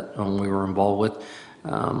that we were involved with,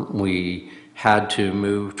 we had to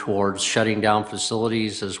move towards shutting down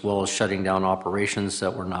facilities as well as shutting down operations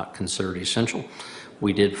that were not considered essential.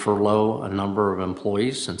 We did furlough a number of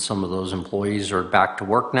employees, and some of those employees are back to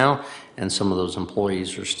work now, and some of those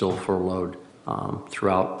employees are still furloughed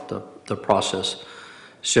throughout the process.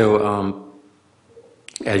 So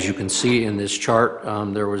as you can see in this chart,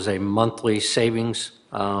 there was a monthly savings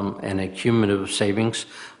and a cumulative savings.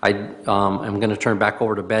 I'm going to turn back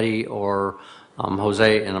over to Betty or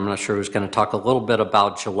Jose, and I'm not sure who's going to talk a little bit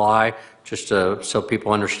about July, just so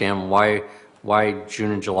people understand why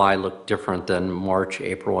June and July look different than March,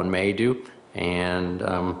 April, and May do. And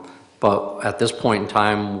but at this point in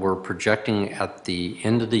time, we're projecting at the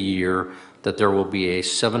end of the year that there will be a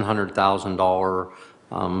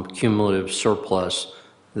 $700,000 cumulative surplus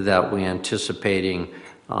that we're anticipating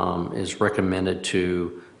is recommended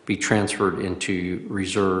to be transferred into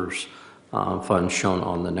reserves funds shown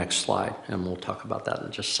on the next slide, and we'll talk about that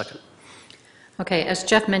in just a second. Okay, as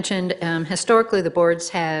Jeff mentioned, historically the boards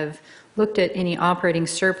have looked at any operating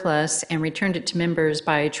surplus and returned it to members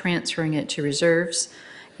by transferring it to reserves,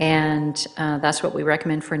 and that's what we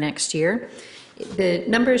recommend for next year. The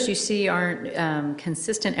numbers you see aren't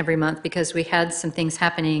consistent every month because we had some things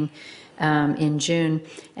happening in June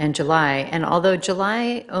and July, and although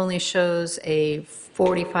July only shows a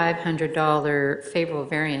 $4,500 favorable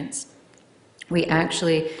variance, we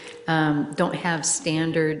actually don't have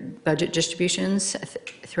standard budget distributions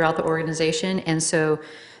throughout the organization, and so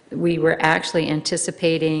we were actually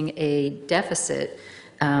anticipating a deficit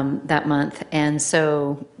that month. And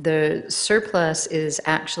so the surplus is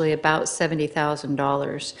actually about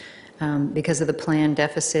 $70,000 because of the planned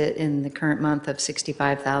deficit in the current month of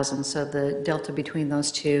 $65,000. So the delta between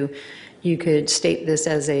those two, you could state this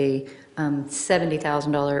as a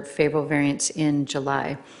 $70,000 favorable variance in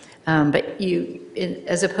July. But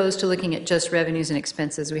as opposed to looking at just revenues and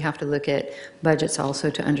expenses, we have to look at budgets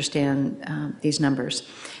also to understand these numbers.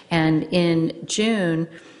 And in June,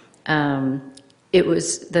 it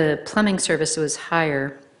was the plumbing service was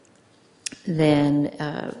higher than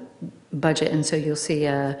budget, and so you'll see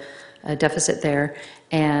a deficit there.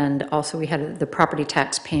 And also we had the property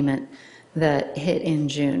tax payment that hit in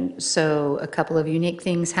June. So a couple of unique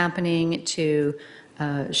things happening to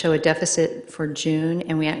show a deficit for June,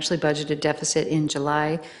 and we actually budgeted deficit in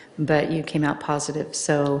July, but you came out positive.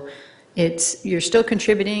 So you're still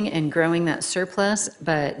contributing and growing that surplus,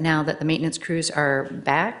 but now that the maintenance crews are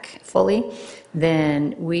back fully,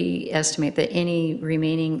 then we estimate that any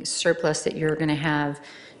remaining surplus that you're going to have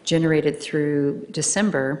generated through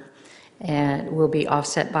December will be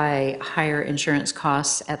offset by higher insurance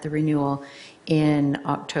costs at the renewal in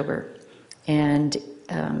October. And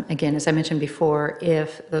again, as I mentioned before,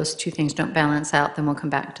 if those two things don't balance out, then we'll come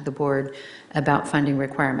back to the board about funding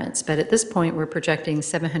requirements. But at this point, we're projecting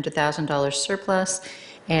 $700,000 surplus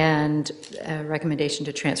and a recommendation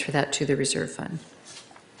to transfer that to the reserve fund.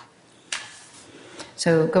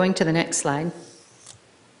 So going to the next slide.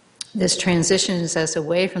 This transitions us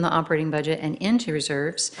away from the operating budget and into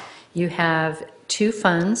reserves. You have two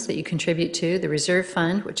funds that you contribute to, the reserve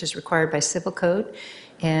fund, which is required by civil code,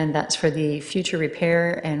 and that's for the future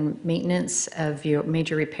repair and maintenance of your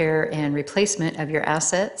major repair and replacement of your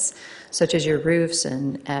assets, such as your roofs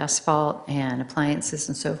and asphalt and appliances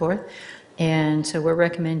and so forth. And so we're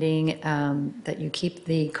recommending that you keep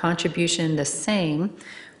the contribution the same,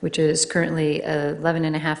 which is currently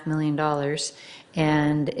 $11.5 million,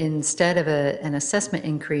 and instead of an assessment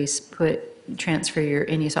increase, transfer your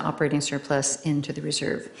NESA operating surplus into the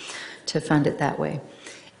reserve to fund it that way.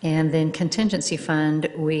 And then contingency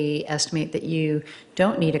fund, we estimate that you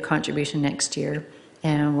don't need a contribution next year,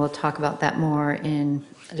 and we'll talk about that more in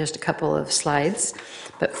just a couple of slides.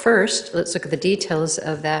 But first, let's look at the details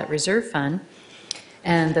of that reserve fund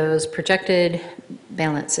and those projected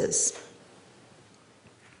balances.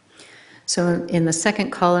 So in the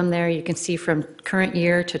second column there, you can see from current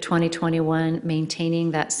year to 2021,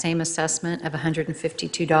 maintaining that same assessment of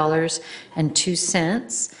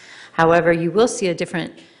 $152.02. However, you will see a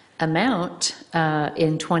different amount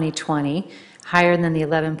in 2020, higher than the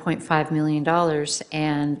 $11.5 million,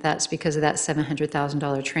 and that's because of that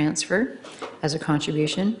 $700,000 transfer as a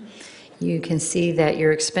contribution. You can see that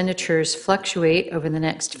your expenditures fluctuate over the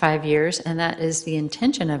next 5 years, and that is the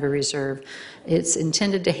intention of a reserve. It's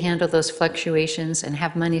intended to handle those fluctuations and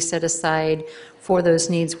have money set aside for those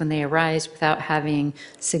needs when they arise without having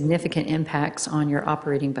significant impacts on your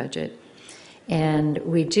operating budget. And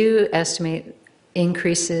we do estimate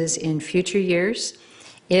increases in future years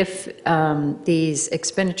if these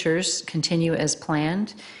expenditures continue as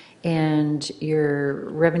planned and your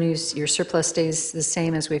revenues, your surplus stays the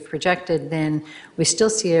same as we've projected, then we still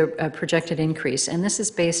see a projected increase. And this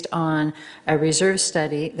is based on a reserve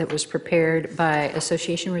study that was prepared by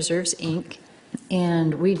Association Reserves, Inc.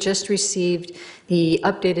 And we just received the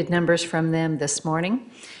updated numbers from them this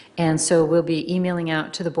morning. And so we'll be emailing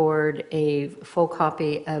out to the board a full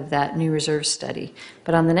copy of that new reserve study.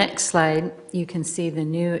 But on the next slide, you can see the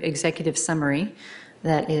new executive summary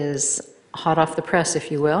that is hot off the press, if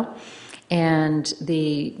you will. And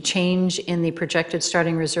the change in the projected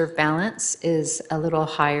starting reserve balance is a little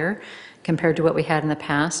higher compared to what we had in the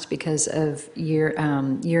past because of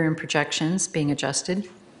year-end projections being adjusted.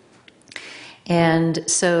 And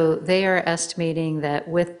so they are estimating that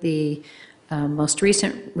with the most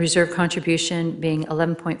recent reserve contribution being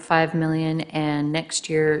 $11.5 million and next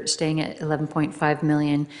year staying at $11.5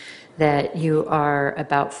 million, that you are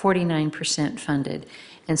about 49% funded.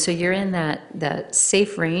 And so you're in that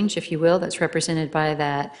safe range, if you will, that's represented by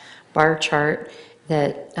that bar chart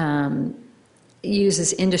that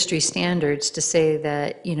uses industry standards to say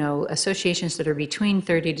that, you know, associations that are between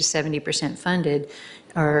 30 to 70% funded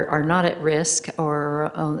are not at risk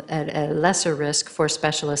or at a lesser risk for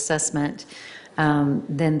special assessment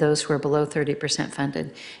than those who are below 30%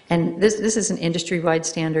 funded. And this is an industry-wide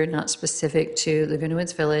standard, not specific to Laguna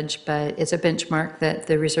Woods Village, but it's a benchmark that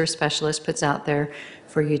the reserve specialist puts out there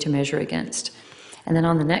for you to measure against. And then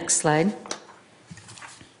on the next slide,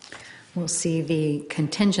 we'll see the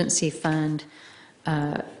contingency fund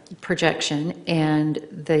projection, and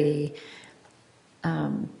the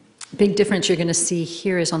big difference you're going to see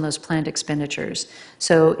here is on those planned expenditures.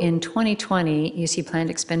 So in 2020, you see planned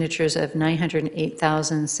expenditures of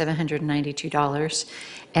 $908,792,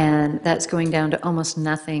 and that's going down to almost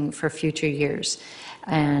nothing for future years.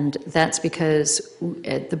 And that's because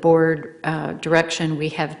at the board direction, we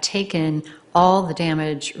have taken all the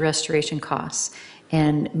damage restoration costs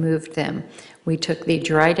and moved them. We took the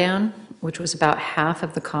dry down, which was about half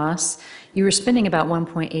of the costs. You were spending about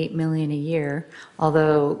 $1.8 million a year,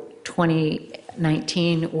 although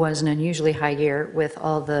 2019 was an unusually high year with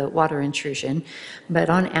all the water intrusion. But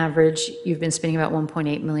on average, you've been spending about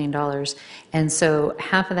 $1.8 million. And so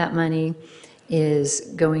half of that money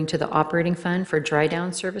is going to the operating fund for dry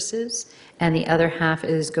down services, and the other half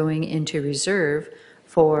is going into reserve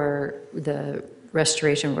for the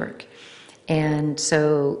restoration work. And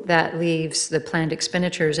so that leaves the planned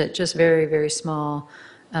expenditures at just very, very small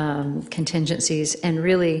contingencies. And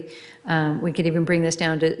really, we could even bring this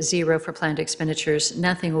down to zero for planned expenditures.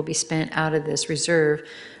 Nothing will be spent out of this reserve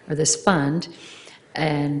or this fund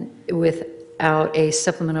and without a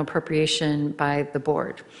supplemental appropriation by the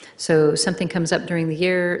board. So something comes up during the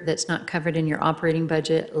year that's not covered in your operating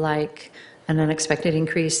budget, like an unexpected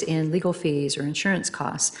increase in legal fees or insurance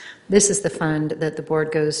costs. This is the fund that the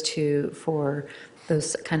board goes to for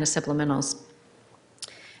those kind of supplementals.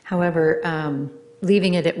 However,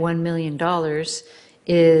 leaving it at $1 million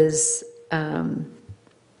is, I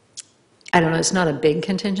don't know, it's not a big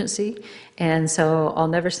contingency, and so I'll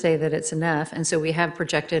never say that it's enough. And so we have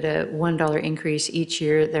projected a $1 increase each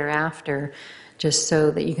year thereafter, just so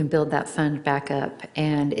that you can build that fund back up.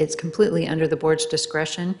 And it's completely under the board's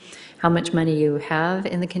discretion how much money you have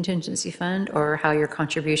in the contingency fund or how your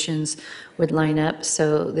contributions would line up.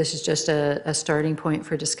 So this is just a starting point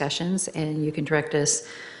for discussions, and you can direct us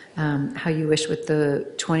how you wish with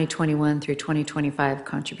the 2021 through 2025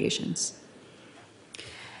 contributions.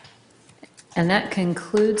 And that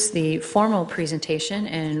concludes the formal presentation,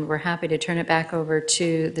 and we're happy to turn it back over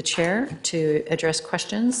to the chair to address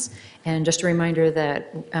questions. And just a reminder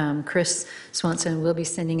that Chris Swanson will be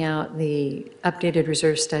sending out the updated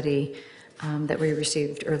reserve study that we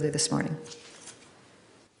received early this morning.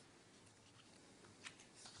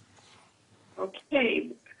 Okay,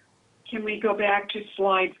 can we go back to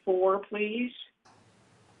slide 4, please?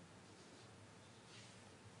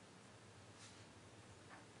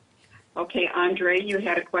 Okay, Andre, you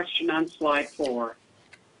had a question on slide 4.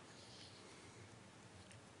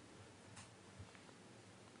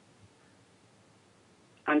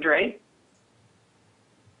 Andre?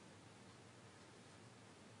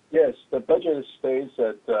 Yes, the budget stays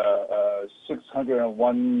at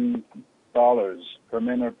 $601 per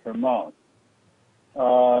minute per month.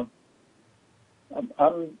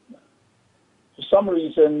 For some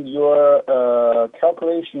reason, your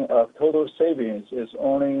calculation of total savings is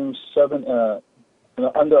only under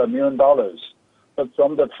 $1 million. But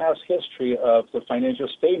from the past history of the financial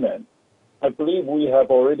statement, I believe we have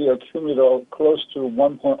already accumulated close to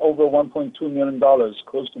over $1.2 million,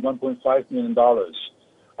 close to $1.5 million. Are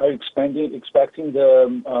you expecting the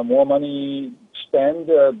more money spent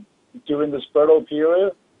during this furlough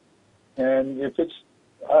period? And if it's,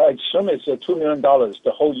 I assume it's $2 million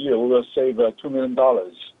the whole year. We will save $2 million.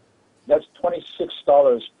 That's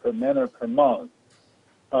 $26 per minute per month.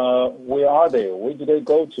 Where are they? Where do they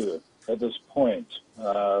go to at this point?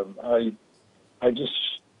 I just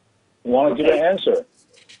want to get an answer.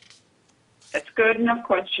 That's good enough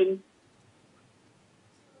question.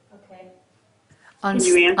 Okay. Can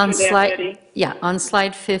you answer that, Betty? Yeah, on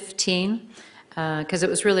slide 15, because it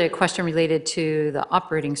was really a question related to the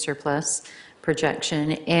operating surplus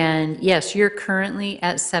projection. And yes, you're currently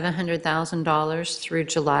at $700,000 through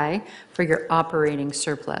July for your operating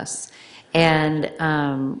surplus. And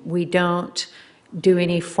we don't do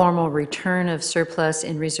any formal return of surplus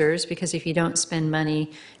in reserves, because if you don't spend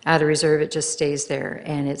money out of reserve, it just stays there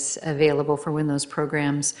and it's available for when those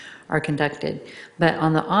programs are conducted. But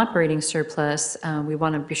on the operating surplus, we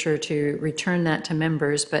want to be sure to return that to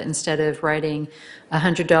members, but instead of writing a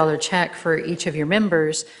 $100 check for each of your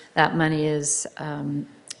members, that money is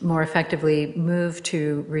more effectively moved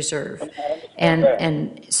to reserve.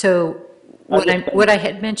 And so what I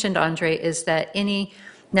had mentioned, Andre, is that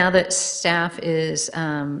now that staff is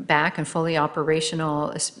back and fully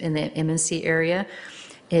operational in the MNC area,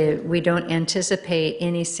 we don't anticipate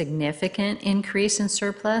any significant increase in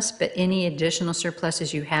surplus, but any additional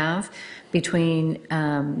surpluses you have between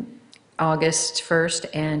August 1st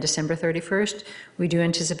and December 31st, we do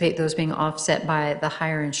anticipate those being offset by the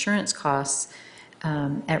higher insurance costs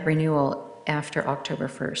at renewal after October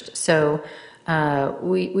 1st. So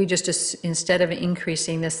We just, instead of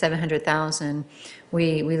increasing the 700,000,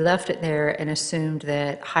 we left it there and assumed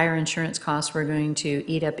that higher insurance costs were going to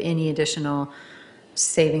eat up any additional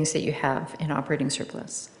savings that you have in operating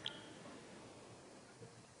surplus.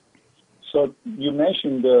 So you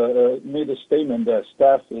mentioned, made a statement that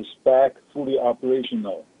staff is back fully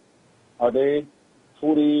operational. Are they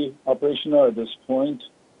fully operational at this point?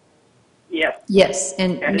 Yes, Yes,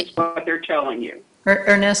 and that is what they're telling you.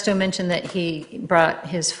 Ernesto mentioned that he brought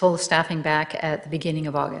his full staffing back at the beginning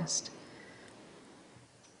of August.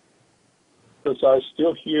 Because I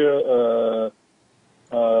still hear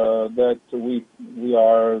that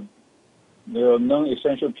there are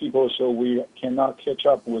non-essential people, so we cannot catch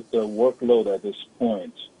up with the workload at this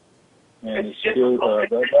point. And It's still, difficult,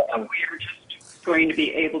 but we are just going to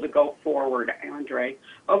be able to go forward, Andre.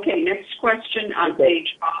 Okay, next question on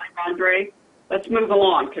page 5, Andre. Let's move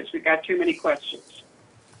along because we've got too many questions.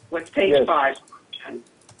 What's page Yes. 5?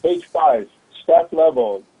 Page 5, staff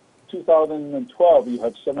level, 2012, you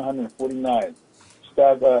have 749.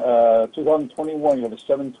 Staff, 2021, you have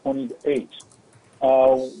 728.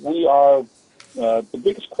 The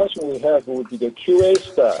biggest question we have would be the QA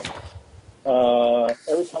staff.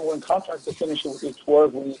 Every time when contractor finishes its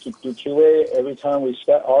work, we need to do QA. Every time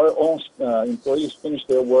our own employees finish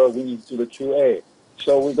their work, we need to do the QA.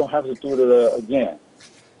 So we don't have to do it again.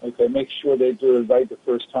 Okay, make sure they do it right the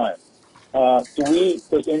first time.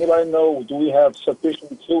 Does anybody know, do we have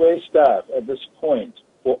sufficient QA staff at this point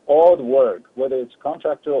for all the work, whether it's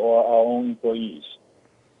contractor or our own employees?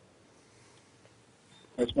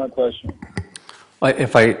 That's my question.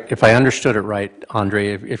 If I understood it right,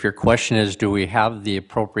 Andre, if your question is, do we have the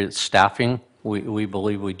appropriate staffing? We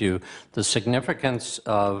believe we do. The significance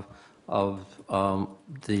of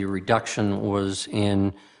the reduction was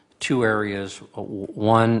in two areas.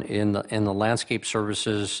 One in the landscape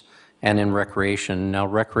services and in recreation. Now,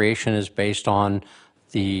 recreation is based on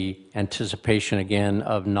the anticipation again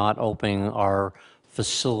of not opening our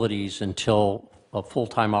facilities until a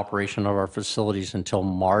full-time operation of our facilities until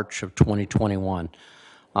March of 2021.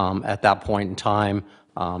 At that point in time,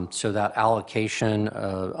 so that allocation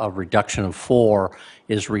of reduction of 4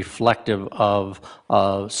 is reflective of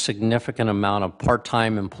a significant amount of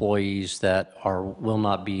part-time employees that will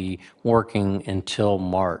not be working until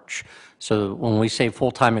March. So when we say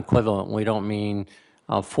full-time equivalent, we don't mean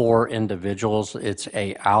 4 individuals. It's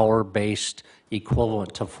a hour-based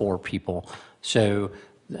equivalent to 4 people. So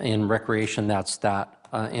in recreation, that's that.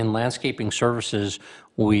 In landscaping services,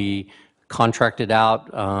 we contracted out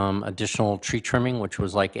additional tree trimming, which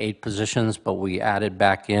was like 8 positions, but we added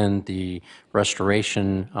back in the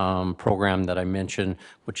restoration program that I mentioned,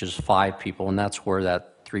 which is 5 people, and that's where that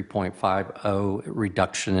 3.50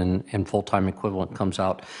 reduction in full-time equivalent comes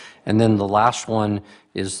out. And then the last one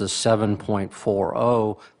is the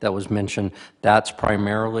 7.40 that was mentioned. That's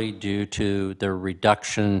primarily due to the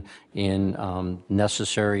reduction in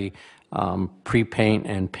necessary pre-paint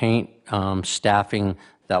and paint staffing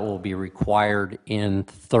that will be required in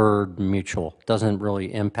Third Mutual. Doesn't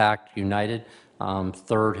really impact United.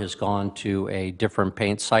 Third has gone to a different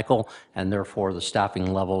paint cycle, and therefore the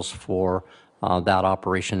staffing levels for that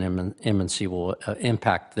operation M&C will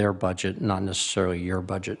impact their budget, not necessarily your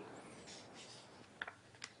budget.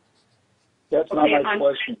 That's not my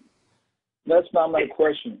question. That's not my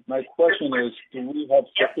question. My question is, do we have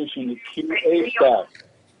sufficient QA staff?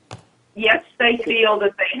 Yes, they feel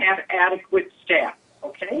that they have adequate staff.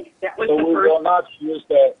 Okay, that was So the we first. will not use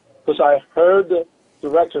that, because I heard the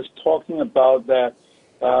directors talking about that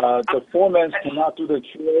the foremen cannot do the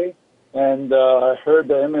QA, and I heard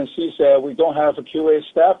the MNC say we don't have a QA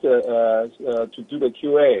staff to do the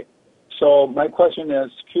QA. So my question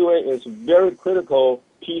is, QA is a very critical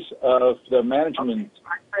piece of the management,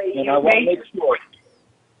 and I want to make sure.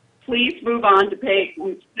 Please move on to page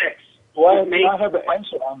 6. Do I have an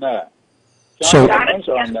answer on that? So,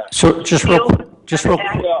 So just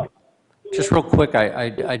real quick,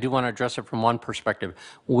 I do want to address it from one perspective.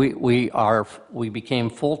 We became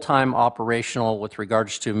full-time operational with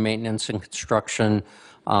regards to maintenance and construction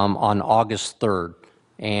on August 3rd,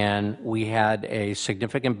 and we had a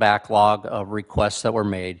significant backlog of requests that were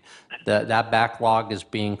made. That backlog is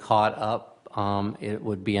being caught up. It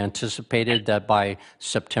would be anticipated that by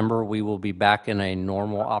September we will be back in a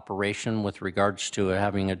normal operation with regards to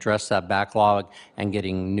having addressed that backlog and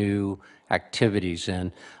getting new activities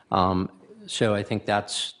in. So I think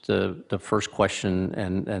that's the first question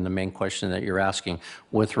and the main question that you're asking.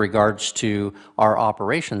 With regards to our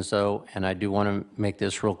operations, though, and I do want to make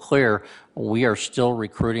this real clear, we are still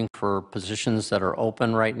recruiting for positions that are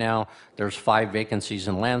open right now. There's 5 vacancies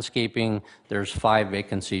in landscaping. There's 5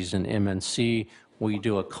 vacancies in MNC. We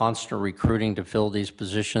do a constant recruiting to fill these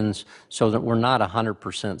positions so that we're not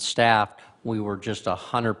 100% staffed. We were just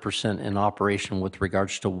 100% in operation with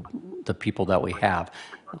regards to the people that we have.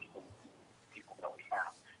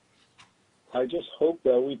 I just hope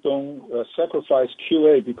that we don't sacrifice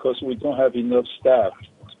QA because we don't have enough staff.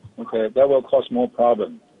 Okay, that will cause more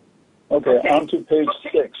problem. Okay, on to page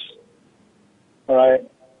 6. All right,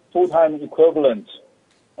 full-time equivalent.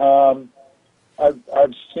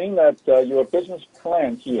 I've seen that your business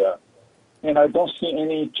plan here, and I don't see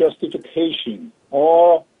any justification.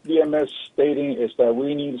 All VMS stating is that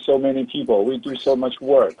we need so many people. We do so much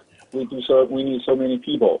work. We need so many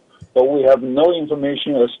people. But we have no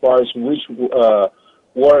information as far as which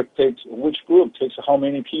which group takes how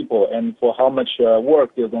many people and for how much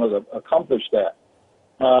work they're going to accomplish that.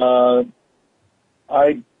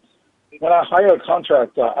 When I hire a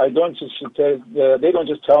contractor, I don't just they don't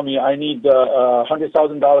just tell me I need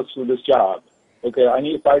 $100,000 to do this job. Okay, I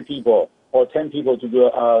need 5 people or 10 people to do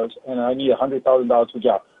and I need $100,000 to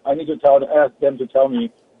job. I need to ask them to tell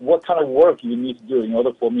me what kind of work you need to do in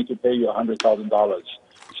order for me to pay you $100,000.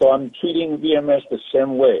 So I'm treating VMS the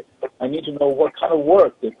same way. I need to know what kind of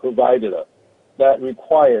work they provided that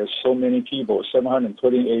requires so many people,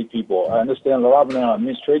 728 people. I understand a lot of them are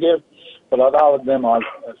administrative, but a lot of them are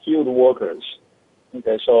field workers.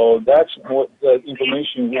 Okay, so that's what the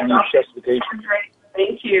information we need justification.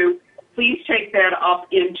 Thank you. Please take that up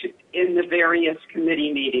in the various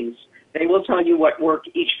committee meetings. They will tell you what work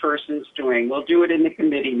each person's doing. We'll do it in the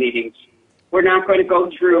committee meetings. We're not going to go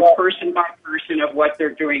through person by person of what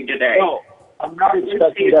they're doing today. No, I'm not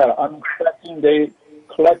expecting that. I'm expecting they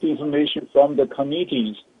collect information from the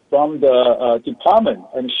committees, from the department,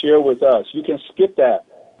 and share with us. You can skip that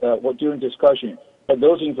during discussion, but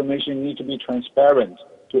those information need to be transparent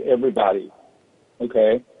to everybody.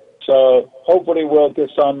 Okay, so hopefully we'll get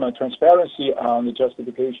some transparency on the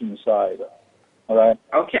justification side. All right.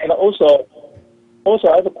 Okay. And also,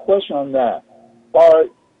 I have a question on that. Our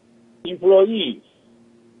employee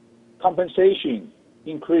compensation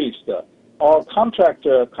increased. Our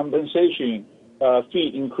contractor compensation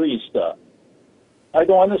fee increased. I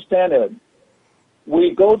don't understand it.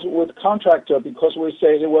 We go with contractor because we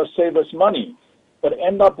say it will save us money, but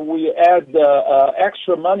end up we add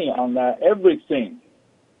extra money on that, everything.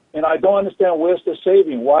 And I don't understand where's the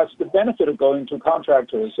saving. What's the benefit of going to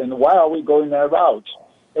contractors, and why are we going that route?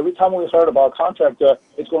 Every time we heard about contractor,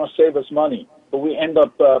 it's going to save us money, but we end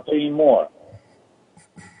up paying more.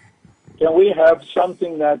 Can we have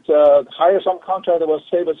something that hire some contractor will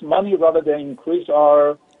save us money rather than increase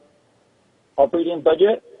our operating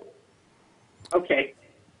budget? Okay.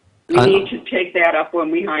 We need to take that up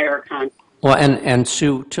when we hire a contractor. Well, and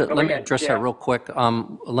Sue, let me address yeah. that real quick.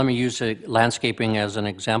 Let me use landscaping as an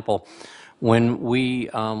example. When we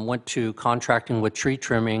went to contracting with tree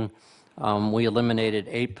trimming, we eliminated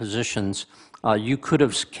 8 positions. You could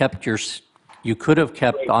have kept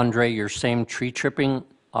Andre your same tree trimming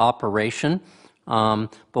operation,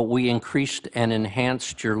 but we increased and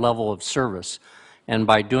enhanced your level of service. And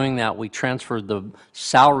by doing that, we transferred the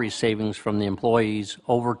salary savings from the employees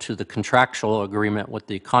over to the contractual agreement with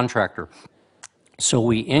the contractor. So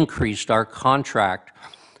we increased our contract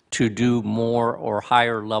to do more or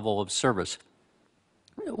higher level of service.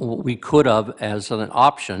 We could have, as an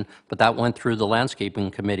option, but that went through the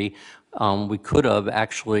landscaping committee, we could have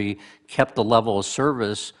actually kept the level of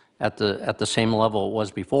service at the same level it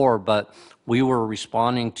was before, but we were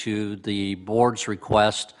responding to the board's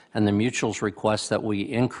request and the mutual's request that we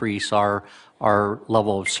increase our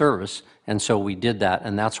level of service, and so we did that,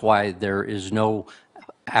 and that's why there is no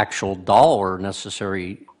actual dollar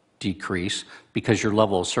necessary decrease, because your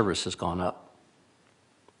level of service has gone up.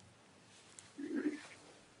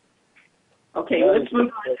 Okay, let's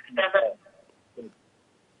move on to 7.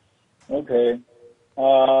 Okay.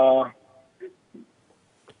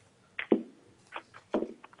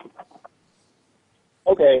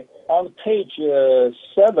 Okay, on page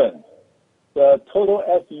 7, the total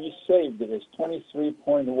FE saved is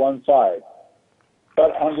 23.15.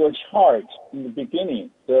 But on your chart in the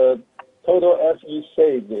beginning, the total FE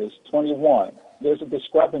saved is 21. There's a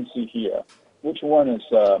discrepancy here. Which one is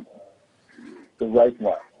the right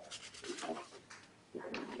one?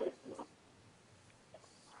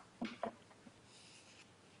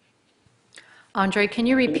 Andre, can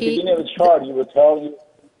you In the repeat? beginning of the chart, you were telling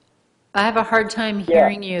I have a hard time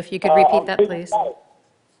hearing you. If you could repeat on that, page please. 5.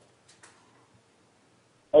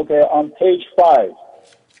 Okay, on page 5.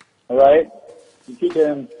 All right? If you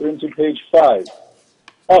can bring to page 5.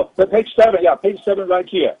 Oh, the page 7, yeah, page 7 right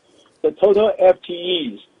here. The total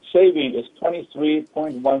FTEs saving is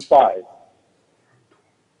 23.15.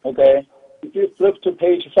 Okay? If you flip to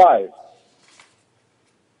page 5.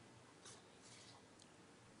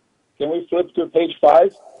 Can we flip to page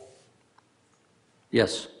 5?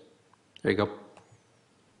 Yes. There you go.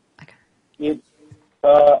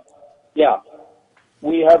 Yeah.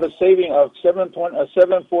 We have a saving of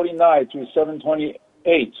 749 to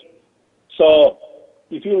 728. So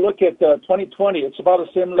if you look at 2020, it's about the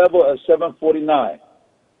same level as 749.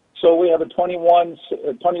 So we have a 21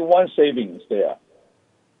 savings there.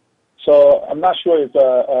 So I'm not sure if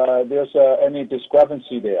there's any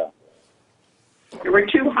discrepancy there. There were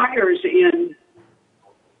 2 hires in,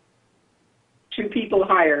 2 people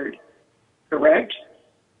hired, correct?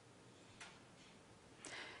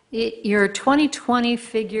 Your 2020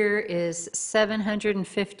 figure is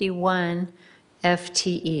 751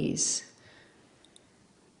 FTEs,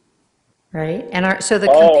 right? And so the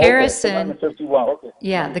comparison, Okay, 751, okay.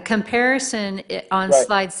 yeah, the comparison on Right.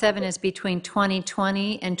 slide 7 is between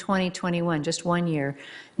 2020 and 2021, just 1 year,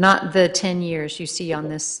 not the 10 years you see on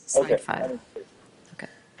this slide Okay. 5. Okay.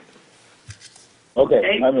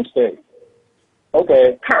 Okay, my mistake.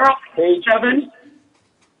 Okay. Carl, Page 7,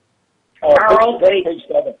 Oh, Carl, page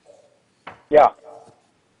 7. Yeah.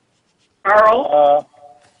 Carl,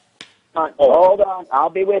 Hold on, I'll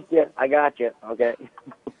be with you. I got you. Okay.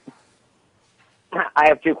 I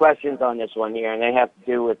have 2 questions on this one here, and they have to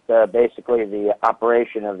do with basically the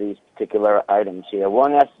operation of these particular items here.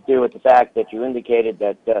 One has to do with the fact that you indicated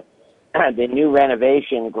that the new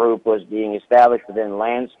renovation group was being established within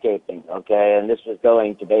landscaping, okay, and this was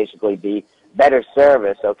going to basically be better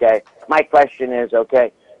service, okay. My question is,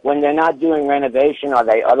 okay, when they're not doing renovation, are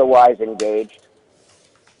they otherwise engaged?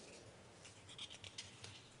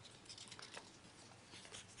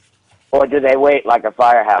 Or do they wait like a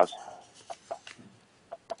firehouse?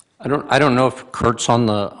 I don't know if Kurt's on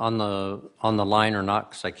the line or not,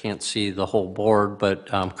 because I can't see the whole board, but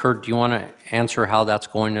Kurt, do you want to answer how that's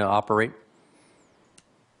going to operate?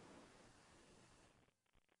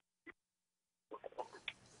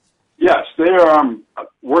 Yes, they are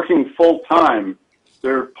working full-time.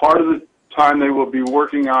 They're part of the time they will be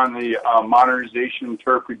working on the modernization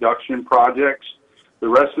turf reduction projects. The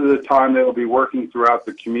rest of the time they will be working throughout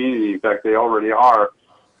the community. In fact, they already are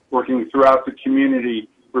working throughout the community,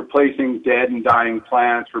 replacing dead and dying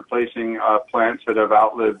plants, replacing plants that have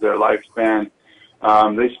outlived their lifespan.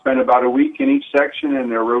 They spend about a week in each section,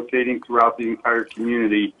 and they're rotating throughout the entire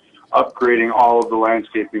community, upgrading all of the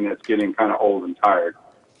landscaping that's getting kind of old and tired.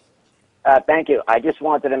 Thank you. I just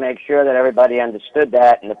wanted to make sure that everybody understood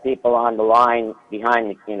that, and the people on the line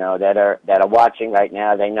behind, that are watching right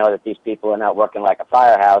now, they know that these people are not working like a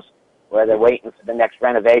firehouse, where they're waiting for the next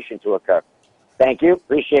renovation to occur. Thank you.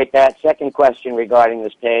 Appreciate that. Second question regarding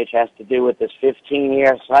this page has to do with this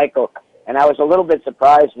 15-year cycle, and I was a little bit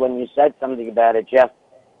surprised when you said something about it, Jeff,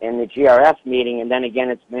 in the GRF meeting, and then again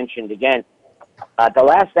it's mentioned again. At the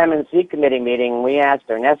last MNC committee meeting, we asked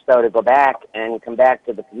Ernesto to go back and come back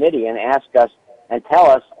to the committee and ask us and tell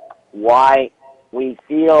us why we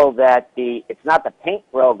feel that it's not the paint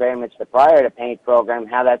program, it's the prior to paint program,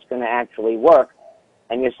 how that's going to actually work.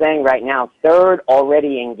 And you're saying right now, Third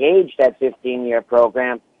already engaged that 15-year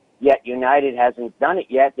program, yet United hasn't done it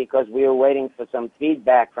yet because we were waiting for some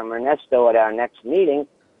feedback from Ernesto at our next meeting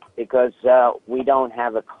because we don't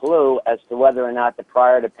have a clue as to whether or not the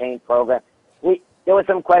prior to paint program. There were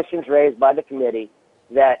some questions raised by the committee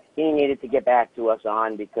that he needed to get back to us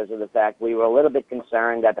on because of the fact we were a little bit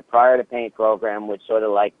concerned that the prior to paint program would sort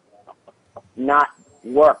of like not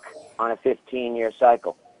work on a 15-year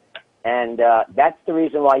cycle. And that's the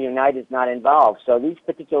reason why United's not involved. So these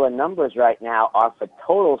particular numbers right now are for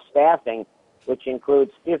total staffing, which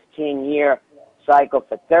includes 15-year cycle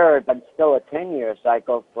for Third, but still a 10-year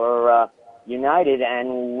cycle for United,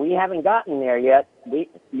 and we haven't gotten there yet.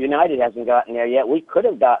 United hasn't gotten there yet. We could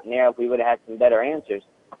have gotten there if we would have had some better answers,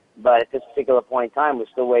 but at this particular point in time, we're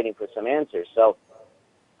still waiting for some answers. So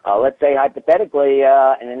let's say hypothetically,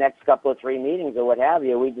 in the next couple of 3 meetings or what have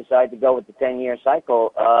you, we decide to go with the 10-year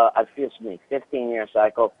cycle, 15-year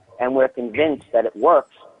cycle, and we're convinced that it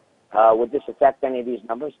works. Would this affect any of these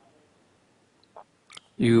numbers?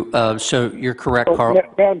 So you're correct, Carl.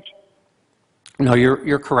 No,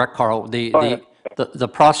 you're correct, Carl. The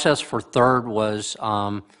process for Third was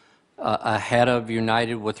ahead of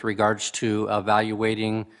United with regards to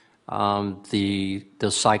evaluating the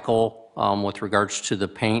cycle with regards to the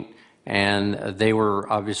paint, and they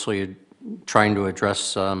were obviously trying to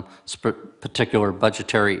address particular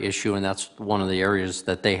budgetary issue, and that's one of the areas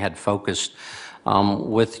that they had focused.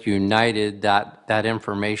 With United, that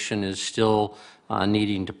information is still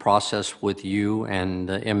needing to process with you and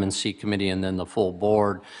the M&C committee and then the full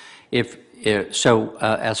board.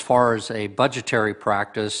 As far as a budgetary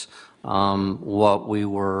practice, what we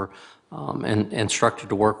were instructed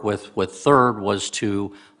to work with Third was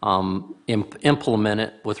to implement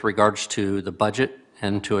it with regards to the budget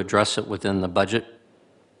and to address it within the budget.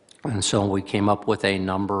 And so we came up with a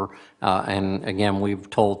number, and again, we've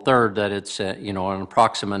told Third that it's an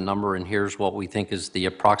approximate number, and here's what we think is the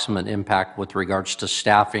approximate impact with regards to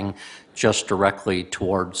staffing just directly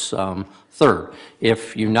towards Third.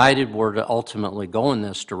 If United were to ultimately go in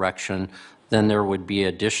this direction, then there would be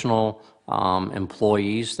additional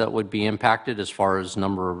employees that would be impacted as far as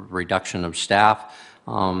number of reduction of staff.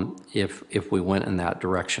 If we went in that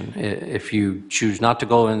direction. If you choose not to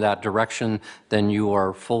go in that direction, then you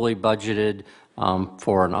are fully budgeted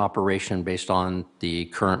for an operation based on the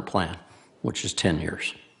current plan, which is 10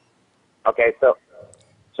 years. Okay, so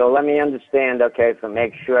let me understand, okay, to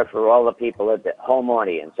make sure for all the people at the home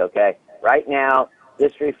audience, okay? Right now,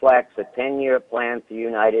 this reflects a 10-year plan for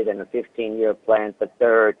United and a 15-year plan for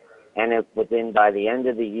Third, and if by the end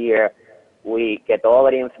of the year, we get all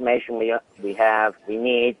of the information we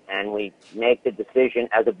need, and we make the decision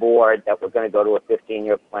as a board that we're going to go to a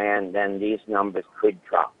 15-year plan, then these numbers could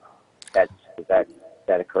drop. Is that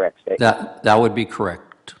a correct statement? That would be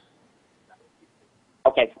correct.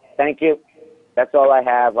 Okay, thank you. That's all I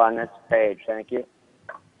have on this page. Thank you.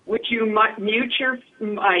 Would you mute your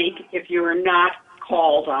mic if you are not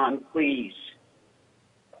called on, please?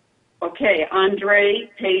 Okay, Andre,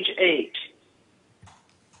 page 8.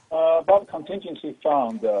 About contingency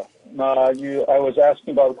fund, I was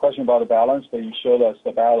asking about a question about the balance, but you showed us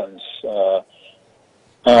the balance.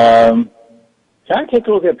 Can I take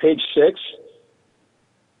a look at page 6?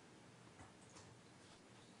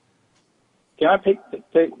 Can I take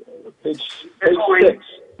page 6?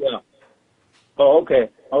 Yeah. Oh, okay.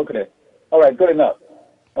 All right, good enough.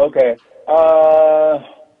 Okay.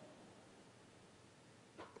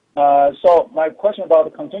 So my question about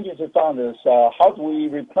the contingency fund is, how do we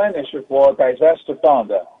replenish it for disaster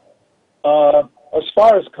fund? As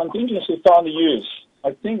far as contingency fund use,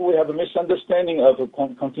 I think we have a misunderstanding of a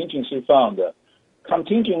contingency fund.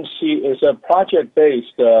 Contingency is a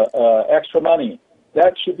project-based extra money.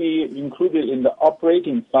 That should be included in the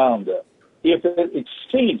operating fund. If it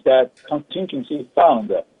exceeds that contingency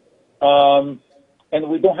fund, and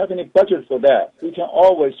we don't have any budget for that, we can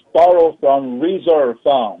always borrow from reserve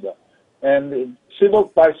fund. And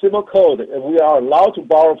by civil code, we are allowed to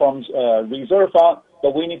borrow from reserve fund,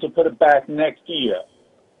 but we need to put it back next year.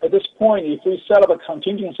 At this point, if we set up a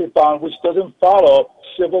contingency fund which doesn't follow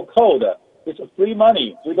civil code, it's free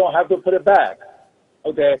money. We don't have to put it back.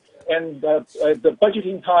 Okay, and the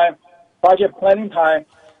budgeting time, project planning time,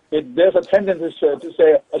 there's a tendency to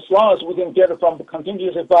say, as long as we can get it from the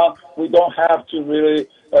contingency fund, we don't have to really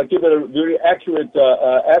give it a really accurate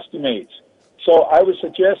estimate. So I would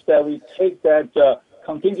suggest that we take that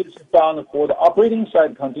contingency fund for the operating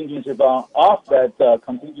side contingency fund off that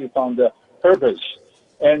contingency fund purpose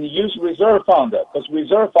and use reserve fund, because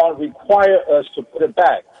reserve fund require us to put it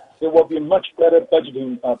back. It will be a much better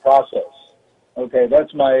budgeting process. Okay,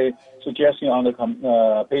 that's my suggestion on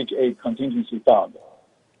the page 8 contingency fund.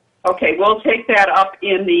 Okay, we'll take that up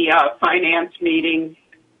in the finance meeting.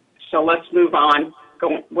 So let's move on.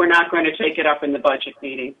 We're not going to take it up in the budget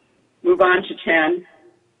meeting. Move on to 10.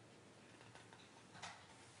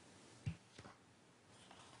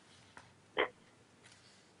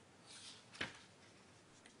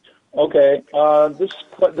 Okay,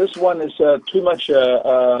 this one is too much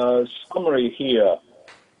summary here.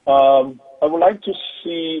 I would like to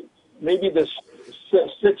see maybe this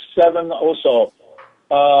 6, 7 also.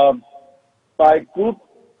 By group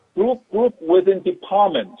within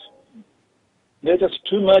department, there's just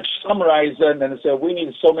too much summarized and say we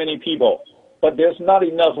need so many people, but there's not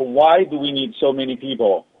enough. Why do we need so many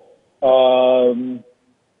people?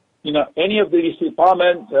 Any of these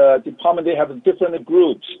department they have different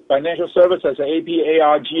groups. Financial services, AP,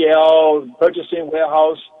 AR, GL, purchasing,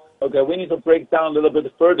 warehouse. Okay, we need to break down a little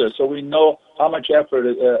bit further so we know how much effort,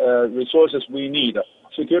 resources we need.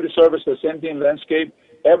 Security services, same thing, landscape,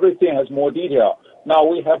 everything has more detail. Now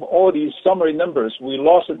we have all these summary numbers. We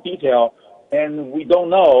lost the detail, and we don't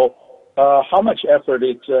know how much effort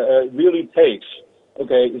it really takes.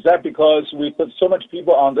 Okay, is that because we put so much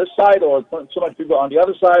people on this side or so much people on the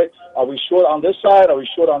other side? Are we short on this side? Are we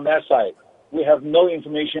short on that side? We have no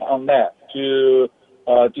information on that to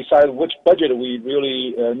decide which budget we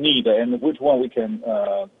really need and which one we can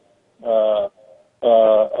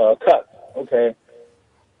cut. Okay.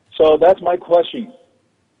 So that's my question.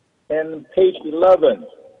 And page 11.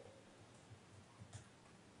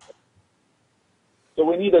 So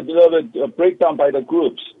we need a little bit breakdown by the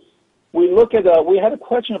groups. We look at we had a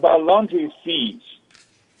question about laundry fees.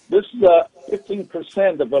 This is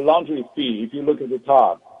 15% of a laundry fee if you look at the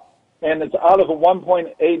top. And it's out of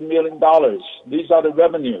 $1.8 million. These are the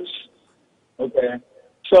revenues. Okay.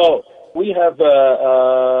 So we have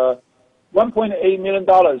 $1.8 million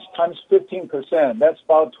times 15%. That's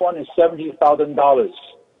about $270,000.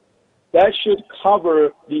 That should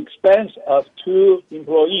cover the expense of 2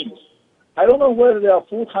 employees. I don't know whether they are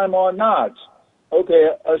full-time or not. Okay,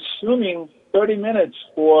 assuming 30 minutes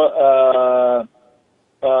for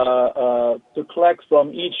to collect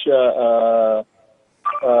from each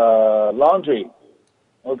laundry.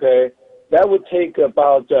 Okay, that would take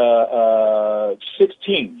about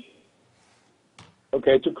 16.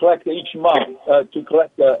 Okay, to collect each month, to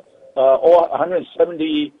collect all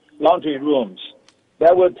 170 laundry rooms.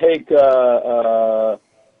 That would take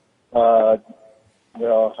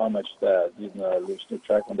well, how much that? You know, lose the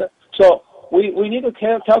track on that. So we need to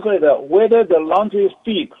calculate whether the laundry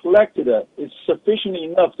fee collected is sufficient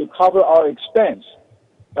enough to cover our expense.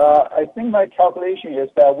 I think my calculation is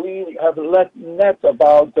that we have net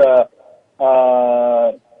about,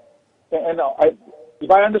 if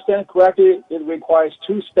I understand correctly, it requires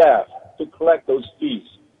 2 staff to collect those fees,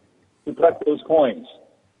 to collect those coins.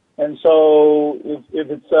 And so if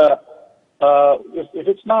it's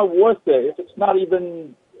not worth it, if it's not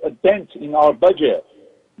even a dent in our budget,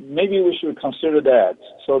 maybe we should consider that.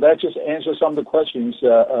 So that just answers some of the questions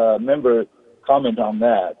member comment on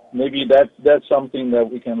that. Maybe that's something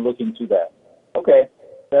that we can look into that. Okay,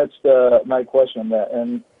 that's my question on that.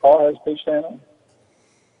 And Paul has page 10 on?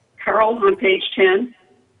 Carl on page 10.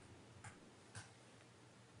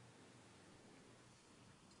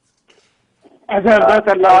 As I'm not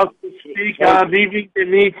allowed to speak, I'm leaving the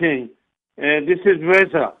meeting. This is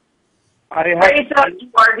Reza. Reza, you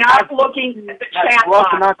are not looking at the chat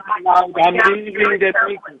box. Not allowed. I'm leaving the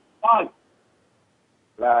meeting.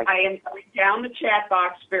 I am going down the chat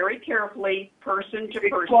box very carefully, person to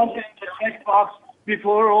person. The chat box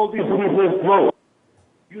before all this vote.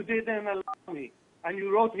 You didn't allow me. And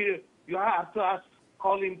you wrote here, you have to ask,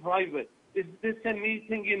 call in private. Is this a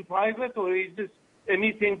meeting in private or is this a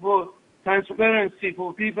meeting for transparency,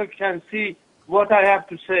 for people can see what I have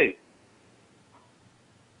to say?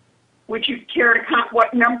 Would you care to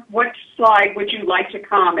what slide would you like to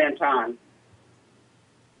comment on?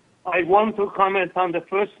 I want to comment on the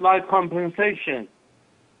first slide, compensation.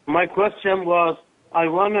 My question was, I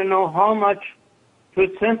want to know how much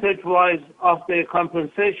percentage-wise of the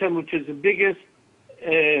compensation, which is the biggest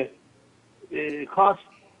cost,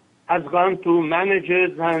 has gone to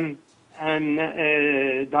managers and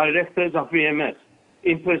directors of EMS,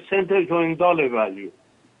 in percentage or in dollar value.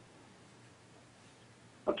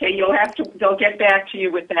 Okay, they'll get back to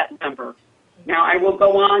you with that number. Now I will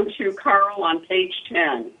go on to Carl on page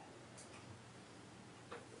 10.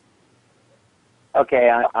 Okay,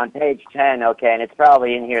 on page 10, okay, and it's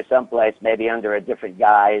probably in here someplace, maybe under a different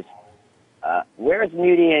guise. Where's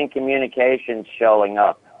media and communications showing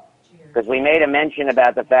up? Because we made a mention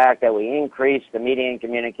about the fact that we increased the media and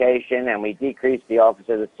communication and we decreased the office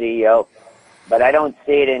of the CEO, but I don't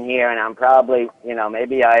see it in here, and I'm probably,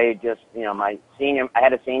 maybe I just, I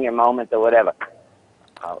had a senior moment or whatever.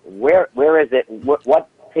 Where is it? What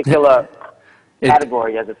particular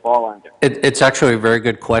category does it fall under? It's actually a very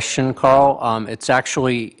good question, Carl. It's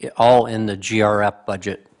actually all in the GRF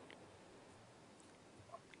budget.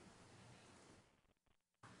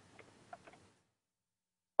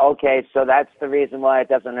 Okay, so that's the reason why it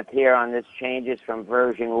doesn't appear on this changes from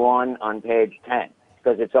version 1 on page 10,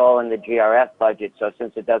 because it's all in the GRF budget, so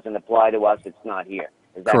since it doesn't apply to us, it's not here.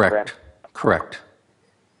 Is that correct? Correct.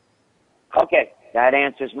 Okay, that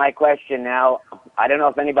answers my question now. I don't know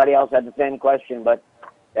if anybody else had the same question, but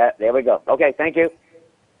there we go. Okay, thank you.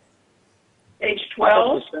 Page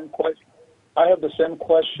 12. I have the same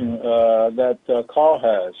question that Carl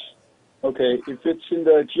has. Okay, if it's in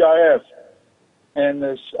the GRF, and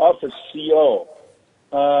this office CEO,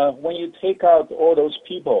 when you take out all those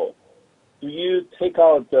people, do you take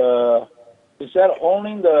out is that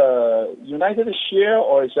only the United share,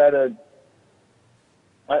 or is that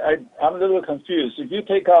I'm a little confused. If you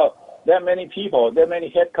take out that many people, that many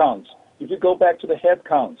head counts, if you go back to the head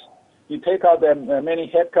counts, you take out that many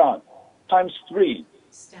head count times 3,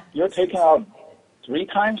 you're taking out 3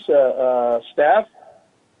 times staff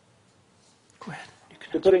Go ahead.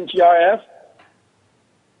 to put in GRF?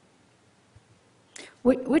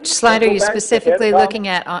 Which slide are Go you back to the specifically headcount. looking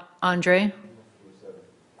at, Andre?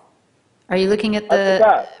 Are you looking at I the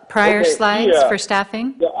forgot. prior Okay, slides here, for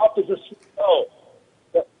staffing? the office of CEO,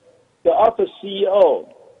 the office CEO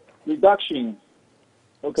reduction.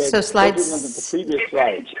 Okay, So slide go to the previous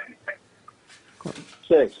slide.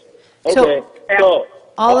 6. So Okay, so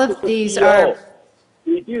all office of these CEO are,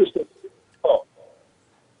 reduced. Oh,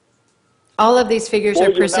 all of these figures for are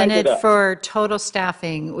United presented Us. for total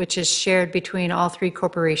staffing, which is shared between all three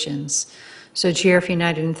corporations. So GRF,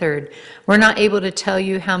 United, and Third. We're not able to tell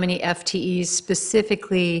you how many FTEs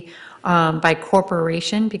specifically by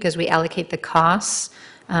corporation because we allocate the costs,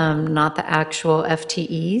 not the actual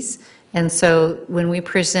FTEs. And so when we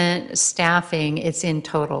present staffing, it's in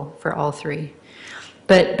total for all three.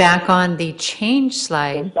 But back on the change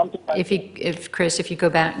slide, if Chris, if you go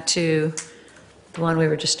back to the one we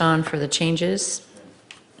were just on for the changes,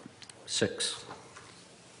 6.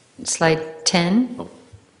 slide 10.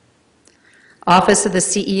 Office of the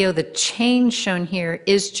CEO, the change shown here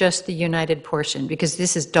is just the United portion because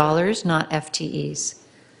this is dollars, not FTEs.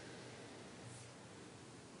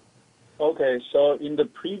 Okay, so in the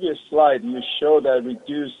previous slide, you showed a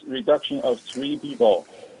reduction of 3 people,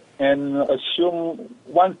 and assume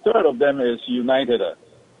 1/3 of them is United.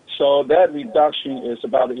 So that reduction is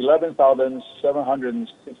about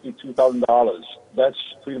 $11,762,000. That's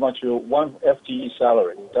pretty much your 1 FTE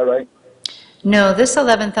salary. Is that right? No, this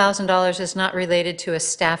 $11,000 is not related to a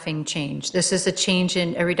staffing change. This is a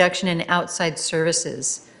reduction in outside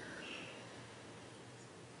services.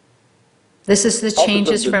 This is the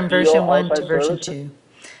changes from version 1 to version 2.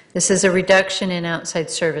 This is a reduction in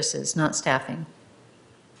outside services, not staffing.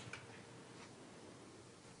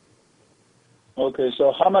 Okay,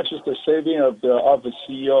 so how much is the saving of the office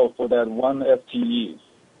CEO for that 1 FTE?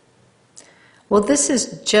 Well, this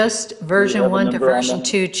is just version have a 1 to number on version that?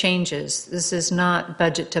 2 changes. This is not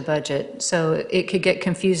budget to budget, so it could get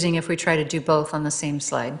confusing if we try to do both on the same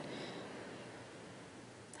slide.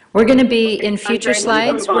 We're going to be, in future Andre, let's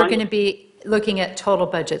slides, move we're on. going to be looking at total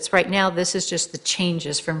budgets. Right now, this is just the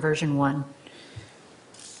changes from version 1.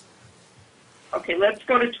 Okay, let's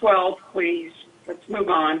go to 12, please. Let's move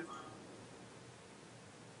on.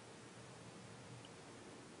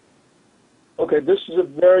 Okay, this is a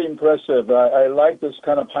very impressive. I like this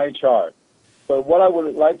kind of pie chart. But what I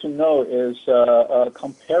would like to know is a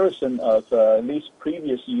comparison of at least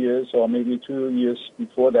previous years or maybe 2 years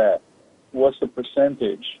before that. What's the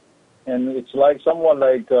percentage? And it's like somewhat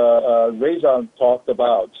like Reza talked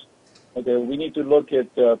about. Okay, we need to look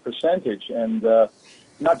at percentage and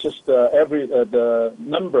not just the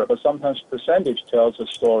number, but sometimes percentage tells a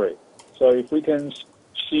story. So if we can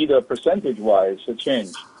see the percentage-wise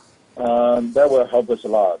change, that will help us a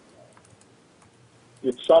lot.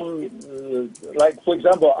 If some, like for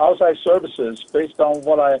example, outside services, based on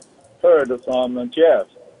what I heard from Jeff,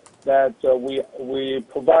 that we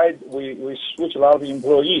switch a lot of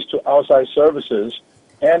employees to outside services,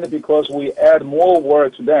 and because we add more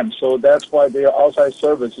work to them, so that's why their outside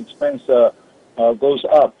service expense goes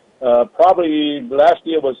up. Probably last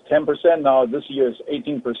year was 10%, now this year is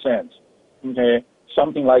 18%. Okay,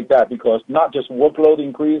 something like that, because not just workload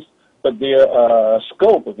increased, but their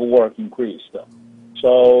scope of work increased.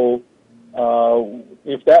 So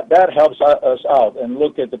if that helps us out and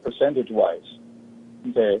look at the percentage-wise,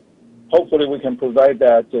 okay, hopefully we can provide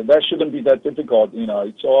that. That shouldn't be that difficult. You know,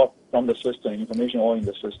 it's all from the system, information all in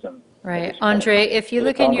the system. Right. Andre, if you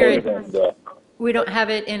look in your, we don't have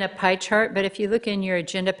it in a pie chart, but if you look in your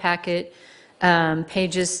agenda packet,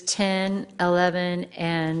 pages 10, 11,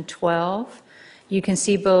 and 12, you can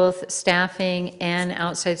see both staffing and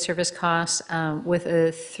outside service costs with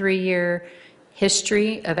a 3-year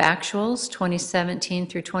history of actuals, 2017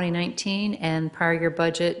 through 2019, and prior year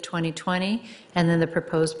budget 2020, and then the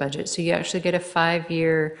proposed budget. So you actually get a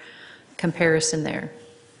 5-year comparison there.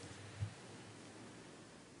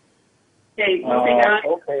 Okay, moving on.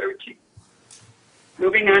 Okay. 13.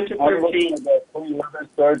 Moving on to I'm looking 13. at 2011,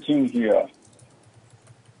 13 here.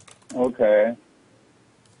 Okay.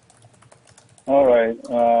 All right.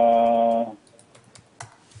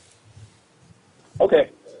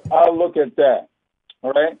 Okay, I'll look at that.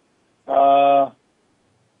 All right.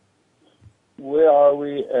 Where are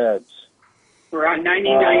we at? We're on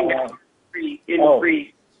 99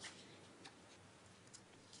 increase.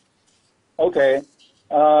 Okay.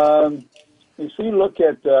 If we look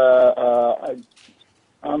at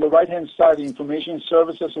on the right-hand side, information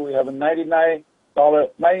services, we have a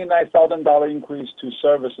 $99,000 increase to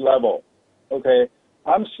service level. Okay.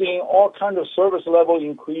 I'm seeing all kinds of service level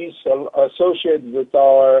increase associated with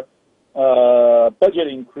our budget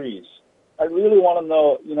increase. I really want to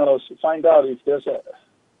know, find out if there's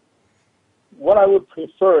what I would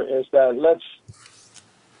prefer is that let's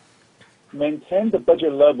maintain the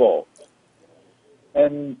budget level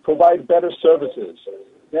and provide better services.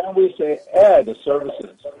 Then we say add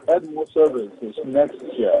more services next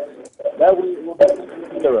year. That will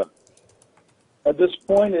be clearer. At this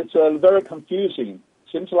point, it's very confusing.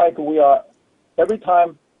 Seems like every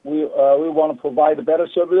time we want to provide a better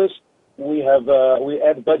service, we add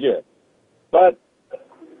budget, but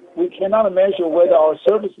we cannot measure whether our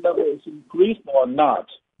service level is increased or not.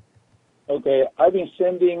 Okay, I've been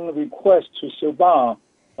sending requests to Subang,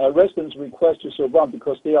 residents' requests to Subang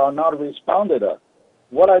because they are not responded.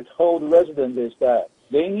 What I told residents is that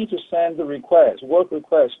they need to send the work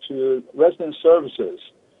requests to resident services.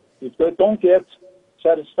 If they don't get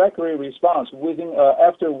satisfactory response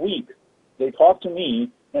after a week, they talk to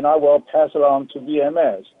me and I will pass it on to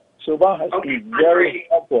VMS. Subang has been very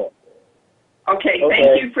helpful. Okay,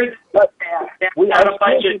 thank you for that. That's We not a are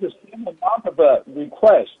budget. the same amount of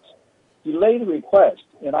requests, delayed requests,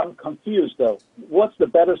 and I'm confused though. What's the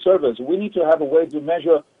better service? We need to have a way to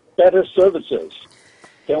measure better services.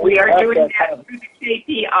 We are doing that through the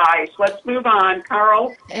KPIs. Let's move on.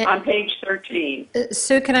 Carl, on page 13.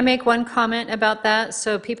 Sue, can I make one comment about that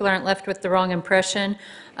so people aren't left with the wrong impression?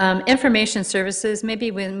 Information services,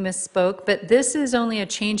 maybe we misspoke, but this is only a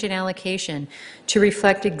change in allocation to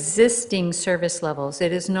reflect existing service levels.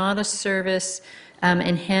 It is not a service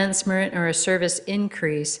enhancement or a service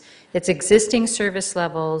increase. It's existing service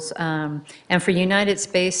levels, and for United, it's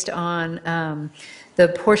based on the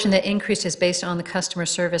portion that increased is based on the customer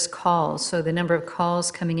service calls, so the number of calls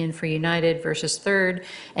coming in for United versus Third,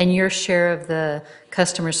 and your share of the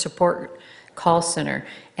customer support call center.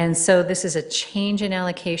 And so this is a change in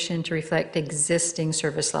allocation to reflect existing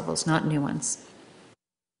service levels, not new ones.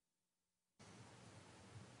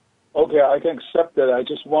 Okay, I can accept that. I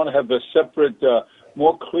just want to have a separate,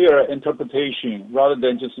 more clear interpretation rather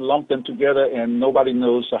than just lump them together and nobody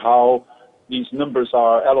knows how these numbers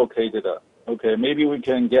are allocated. Okay, maybe we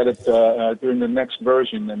can get it during the next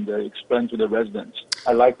version and explain to the residents.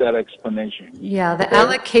 I like that explanation. Yeah, the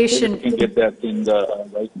allocation. Maybe we can get that in the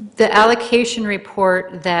writing. The allocation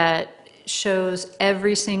report that shows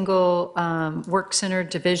every single work center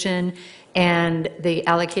division and the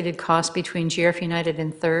allocated cost between GRF United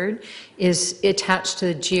and Third is attached to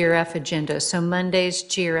the GRF agenda. So Monday's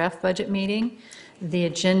GRF budget meeting, the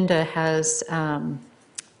agenda has,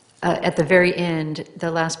 at the very end, the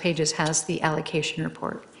last pages has the allocation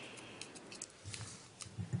report.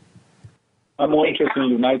 I'm more interested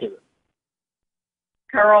in United.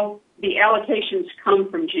 Carl, the allocations come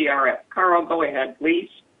from GRF. Carl, go ahead, please.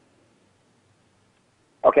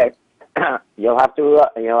 Okay. You'll have to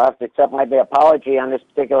accept my apology on this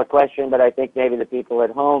particular question, but I think maybe the people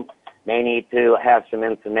at home may need to have some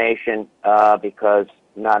information because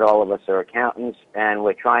not all of us are accountants, and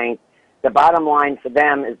we're trying. The bottom line for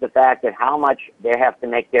them is the fact that how much they have to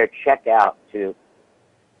make their check out to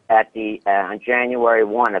at the on January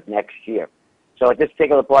 1 of next year. So at this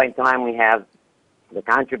particular point in time, we have the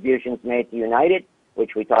contributions made to United,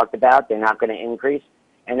 which we talked about. They're not going to increase.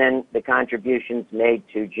 And then the contributions made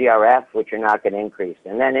to GRF, which are not going to increase.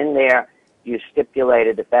 And then in there, you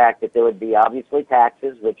stipulated the fact that there would be obviously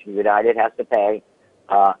taxes, which United has to pay,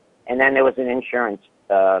 and then there was an insurance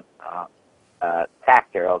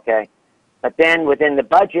factor, okay? But then within the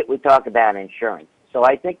budget, we talk about insurance. So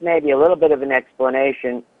I think maybe a little bit of an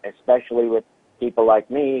explanation, especially with people like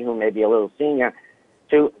me who may be a little senior,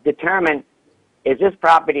 to determine, is this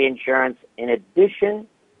property insurance in addition,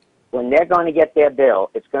 when they're going to get their bill,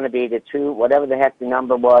 it's going to be the two, whatever the heck the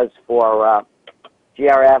number was for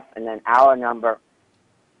GRF, and then our number,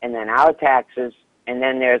 and then our taxes, and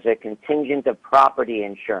then there's a contingent of property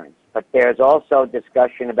insurance. But there's also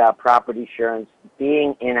discussion about property insurance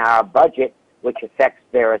being in our budget, which affects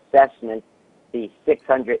their assessment, the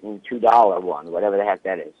 $602 one, whatever the heck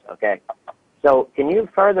that is, okay? So can you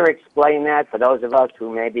further explain that for those of us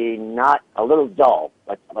who may be not a little dull,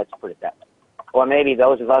 let's put it that way, or maybe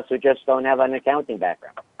those of us who just don't have an accounting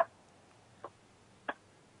background?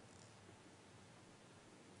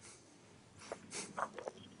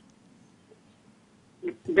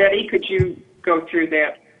 Betty, could you go through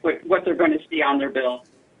that, what they're going to see on their bill?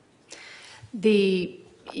 The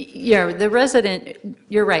resident,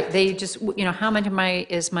 you're right, they just, how much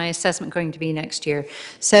is my assessment going to be next year?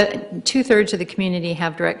 So 2/3 of the community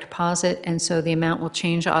have direct deposit, and so the amount will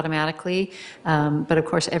change automatically. But of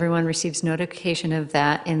course, everyone receives notification of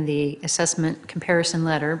that in the assessment comparison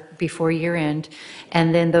letter before year end.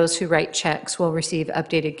 And then those who write checks will receive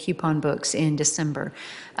updated coupon books in December.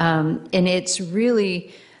 And it's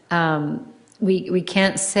really we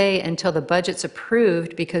can't say until the budget's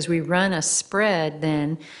approved, because we run a spread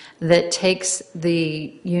then that takes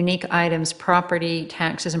the unique items, property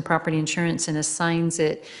taxes and property insurance, and assigns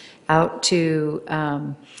it out to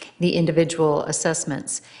the individual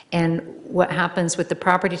assessments. And what happens with the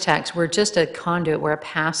property tax, we're just a conduit, we're a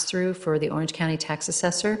pass-through for the Orange County tax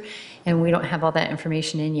assessor, and we don't have all that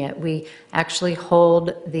information in yet. We actually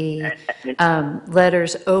hold the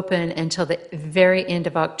letters open until the very end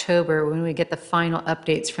of October, when we get the final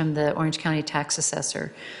updates from the Orange County tax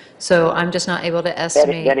assessor. So I'm just not able to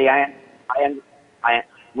estimate. Betty,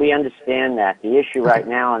 we understand that. The issue right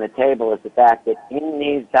now on the table is the fact that in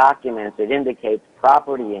these documents it indicates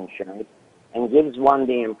property insurance and gives one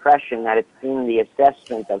the impression that it's in the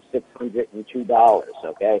assessment of $602,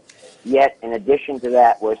 okay? Yet, in addition to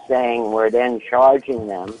that, we're saying we're then charging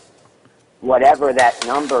them whatever that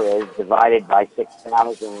number is divided by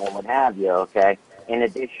 6,000 or what have you, okay? In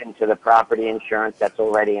addition to the property insurance that's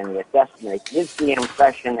already in the assessment. It gives the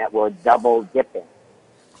impression that we're double dipping.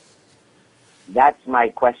 That's my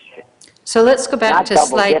question. So let's go back Not to double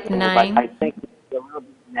slide dipping, 9. But I think it's a little bit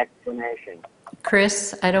of an explanation.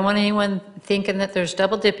 Chris, I don't want anyone thinking that there's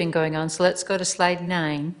double dipping going on, so let's go to slide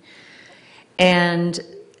 9. And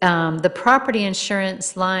the property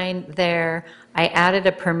insurance line there, I added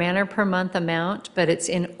a per man or per month amount, but it's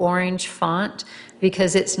in orange font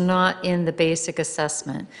because it's not in the basic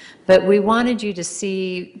assessment. But we wanted you to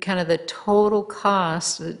see kind of the total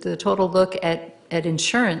cost, the total look at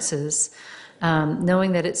insurances,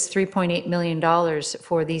 knowing that it's $3.8 million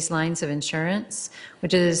for these lines of insurance,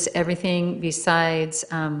 which is everything besides,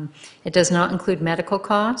 it does not include medical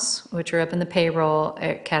costs, which are up in the payroll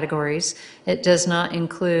categories. It does not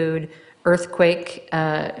include earthquake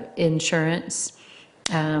insurance.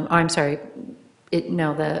 I'm sorry,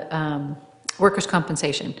 the workers'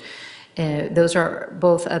 compensation. Those are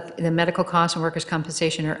both up, the medical costs and workers'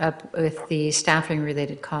 compensation are up with the staffing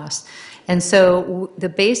related costs. And so the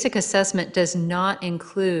basic assessment does not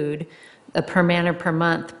include a per man or per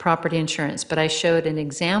month property insurance, but I showed an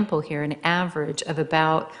example here, an average of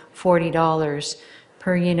about $40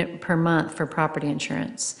 per unit per month for property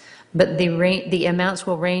insurance. But the amounts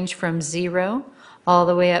will range from 0 all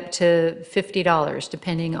the way up to $50,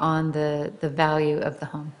 depending on the value of the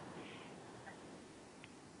home.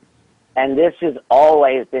 And this has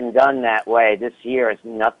always been done that way. This year is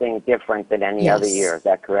nothing different than any Yes. other year. Is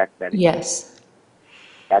that correct, Betty? Yes.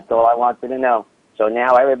 That's all I wanted to know. So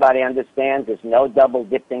now everybody understands there's no double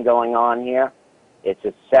dipping going on here. It's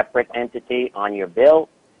a separate entity on your bill.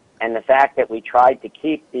 And the fact that we tried to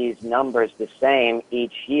keep these numbers the same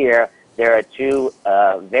each year, there are two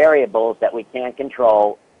variables that we can't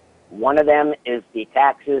control. One of them is the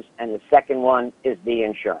taxes, and the second one is the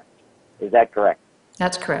insurance. Is that correct?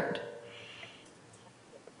 That's correct.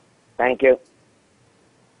 Thank you.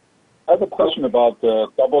 I have a question about the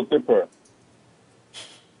double dipper.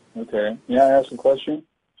 Okay, may I ask a question?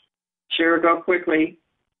 Sure, go quickly.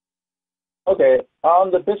 Okay, on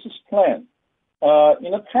the business plan,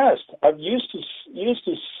 in the past, I've used to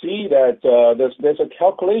see that there's a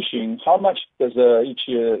calculation how much does each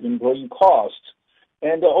employee cost,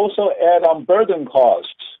 and also add on burden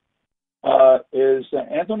costs. Is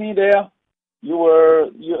Anthony there? You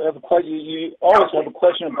always have a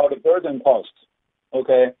question about the burden cost.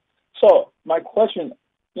 Okay, so my question,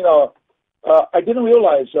 I didn't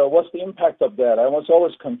realize what's the impact of that. I was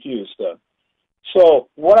always confused. So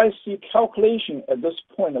what I see calculation at this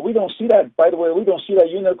point, we don't see that, by the way, we don't see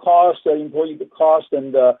that unit cost, employee cost,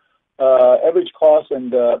 and average cost,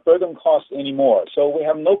 and burden cost anymore. So we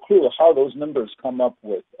have no clue how those numbers come up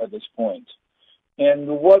with at this point. And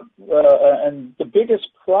and the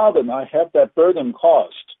biggest problem I have that burden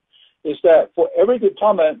cost is that for every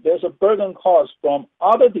department, there's a burden cost from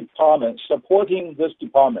other departments supporting this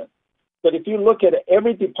department. But if you look at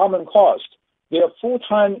every department cost, their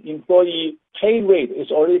full-time employee pay rate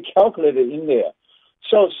is already calculated in there.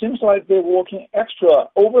 So it seems like they're working extra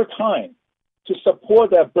overtime to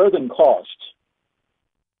support that burden cost.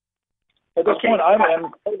 At this point,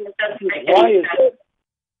 I'm confused. Why is that?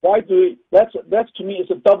 That's to me is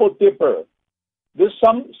a double dipper.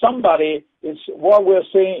 Somebody is, what we're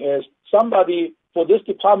saying is somebody, for this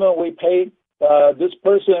department we pay this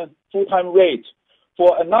person full-time rate.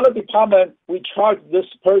 For another department, we charge this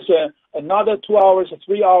person another 2 hours,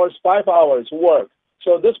 3 hours, 5 hours work.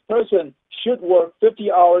 So this person should work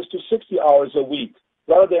 50 hours to 60 hours a week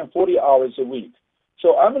rather than 40 hours a week.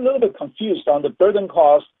 So I'm a little bit confused on the burden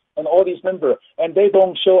cost and all these numbers, and they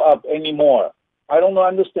don't show up anymore. I don't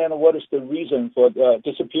understand what is the reason for the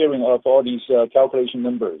disappearing of all these calculation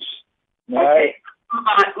numbers. Okay.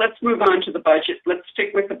 let's move on to the budget. Let's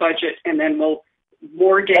stick with the budget, and then we'll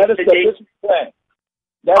more date That is the the date. business plan.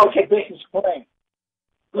 That is the business plan.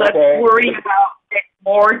 Let's Okay. worry about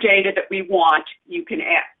more data that we want. You can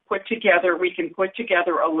we can put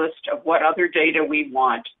together a list of what other data we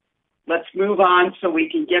want. Let's move on so we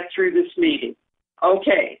can get through this meeting.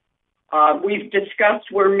 Okay. We've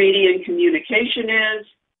discussed where media and communication is.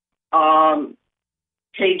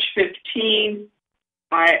 Page 15.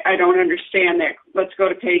 I don't understand that. Let's go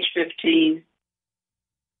to page 15.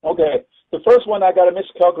 Okay. The first one I got a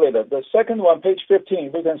miscalculated. The second one, page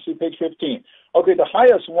 15, we can see page 15. Okay, the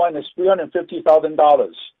highest one is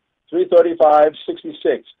 $350,000,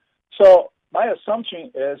 335.66. So my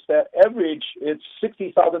assumption is that average it's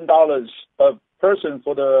 $60,000 a person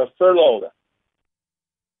for the furloughed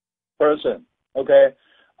person. Okay,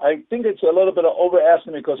 I think it's a little bit of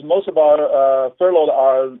overestimate because most of our furloughed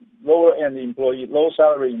are lower end employees, low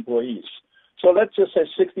salary employees. So let's just say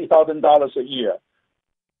 $60,000 a year.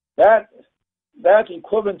 That's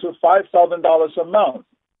equivalent to $5,000 a month.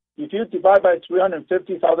 If you divide by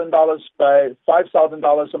 $350,000 by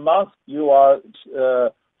 $5,000 a month, you are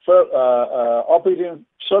operating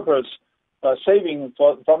surplus saving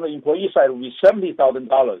from the employee side will be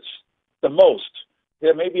 $70,000, the most.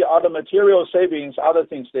 There may be other material savings, other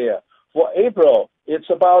things there. For April, it's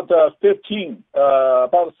about $13,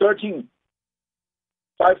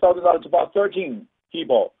 $5,000 about 13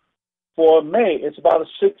 people. For May, it's about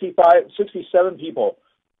 67 people.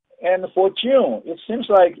 And for June, it seems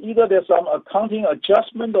like either there's some accounting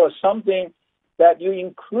adjustment or something that you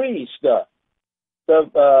increase the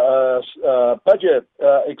budget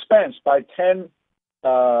expense by 10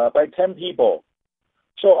 people.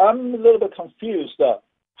 So I'm a little bit confused.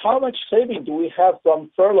 How much saving do we have from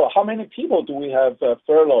furlough? How many people do we have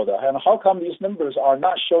furloughed? And how come these numbers are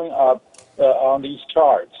not showing up on these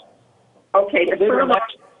charts? Okay, the furlough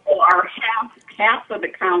are half of the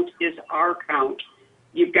count is our count.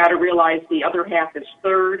 You've got to realize the other half is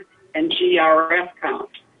third and GRF count.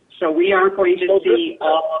 So we aren't going to see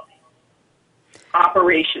all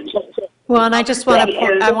operations. Well, and I just want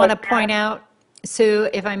to point out, Sue,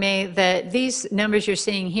 if I may, that these numbers you're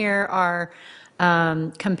seeing here are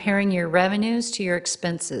comparing your revenues to your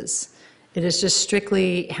expenses. It is just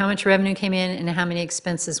strictly how much revenue came in and how many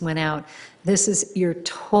expenses went out. This is your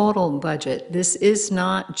total budget. This is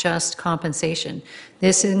not just compensation.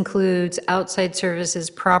 This includes outside services,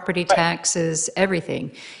 property taxes,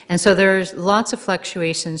 everything. And so there's lots of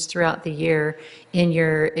fluctuations throughout the year in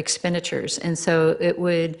your expenditures. And so it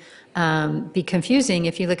would be confusing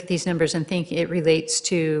if you look at these numbers and think it relates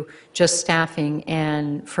to just staffing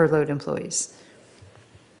and furloughed employees.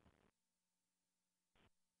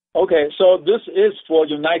 Okay, so this is for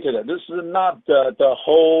United. This is not the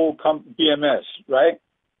whole BMS, right?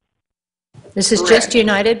 This is just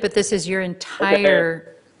United, but this is your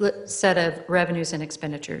entire set of revenues and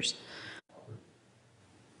expenditures.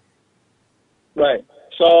 Right.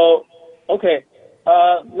 So, okay,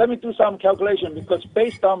 let me do some calculation because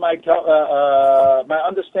based on my my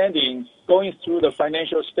understanding, going through the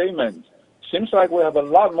financial statement, seems like we have a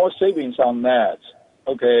lot more savings on that.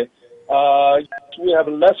 Okay. We have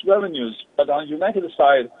less revenues, but on United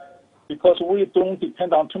side, because we don't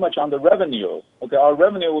depend on too much on the revenue. Okay, our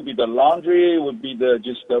revenue will be the laundry, would be the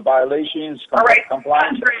violations, all right,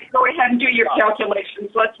 compliance. Andre, go ahead and do your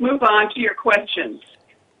calculations. Let's move on to your questions.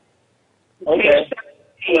 Okay.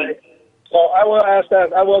 So I will ask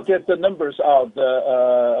that. I will get the numbers out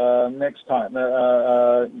next time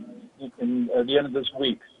in the end of this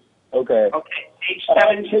week. Okay. Okay. Page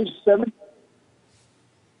 17.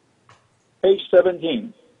 Page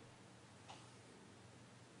 17.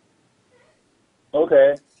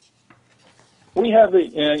 Okay. We have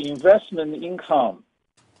the investment income.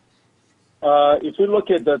 If you look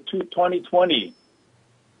at the 2020,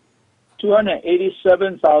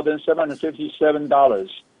 $287,757,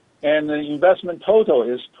 and the investment total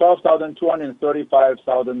is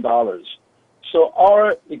 $12,235,000. So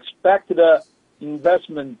our expected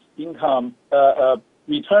investment income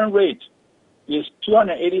return rate is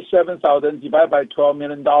 $287,000 divided by $12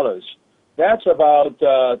 million. That's about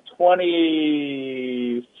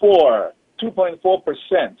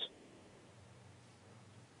 2.4%.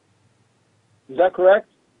 Is that correct?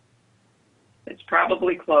 It's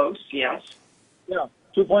probably close, yes. Yeah,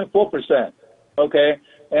 2.4%. Okay,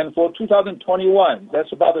 and for 2021,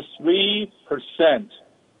 that's about 3%.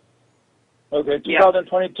 Okay,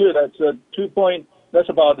 2022, that's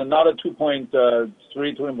about another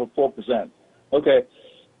 2.4%. Okay,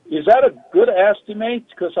 is that a good estimate?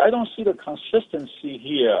 Because I don't see the consistency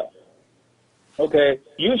here. Okay,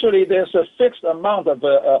 usually there's a fixed amount of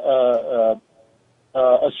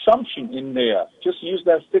assumption in there. Just use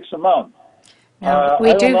that fixed amount. Now, we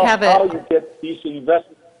I don't do know have how it, you get these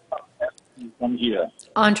investments from here.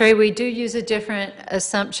 Andre, we do use a different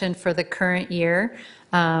assumption for the current year,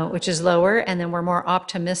 which is lower, and then we're more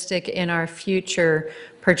optimistic in our future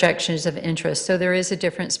projections of interest. So there is a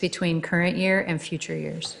difference between current year and future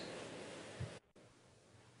years.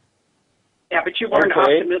 Yeah, but you weren't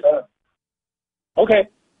Okay. optimistic. Okay,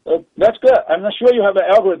 that's good. I'm not sure you have an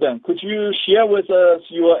algorithm. Could you share with us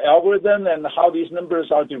your algorithm and how these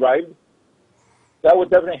numbers are derived? That would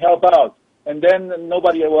definitely help out. And then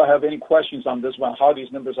nobody will have any questions on this one, how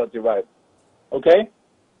these numbers are derived. Okay?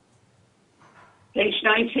 Page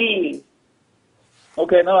 19.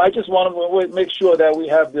 Okay, no, I just want to make sure that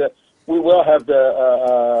we will have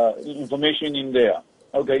the information in there.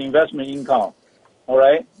 Okay, investment income. All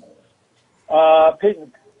right?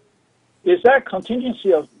 Is that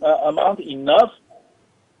contingency amount enough?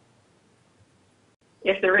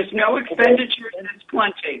 If there is no expenditures, it's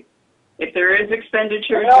plenty. If there is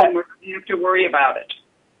expenditures, Well, then we're going to have to worry about it.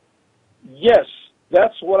 Yes,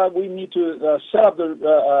 that's what we need to set up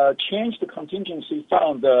the change the contingency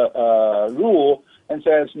fund rule and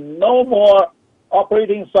says no more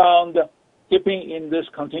operating fund dipping in this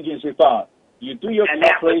contingency fund. You do your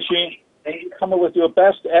calculation and you come up with your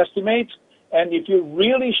best estimate. And if you're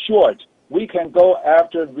really short, we can go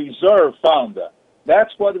after reserve fund.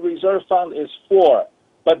 That's what the reserve fund is for.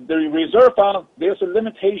 But the reserve fund, there's a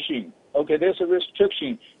limitation. Okay, there's a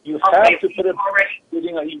restriction. You have to put it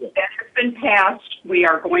within a year. That has been passed. We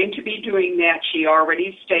are going to be doing that. She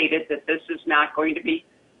already stated that this is not going to be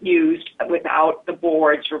used without the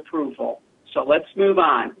board's approval. So let's move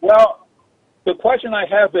on. Well, the question I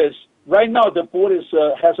have is, right now the board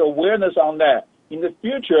has awareness on that. In the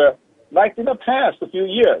future, like in the past a few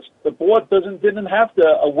years, the board didn't have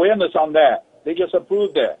the awareness on that. They just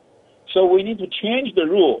approved it. So we need to change the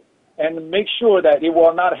rule and make sure that it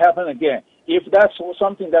will not happen again. If that's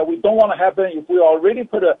something that we don't want to happen, if we already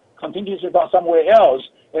put a contingency fund somewhere else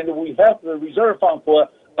and we have the reserve fund for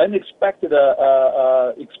unexpected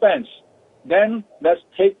expense, then let's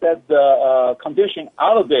take that condition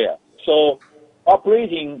out of there. So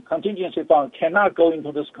operating contingency fund cannot go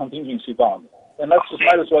into this contingency fund. And let's just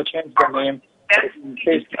might as well change the name in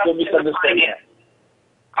case people misunderstand.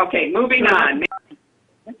 Okay, moving on.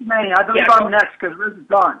 Manny, I believe I'm next because Liz is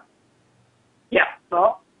gone. Yeah.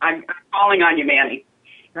 So? I'm calling on you, Manny.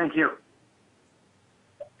 Thank you.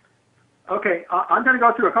 Okay, I'm going to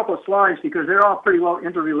go through a couple of slides because they're all pretty well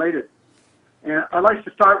interrelated. And I'd like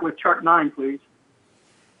to start with chart 9, please.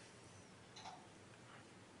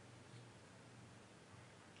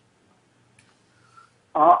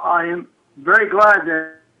 I am very glad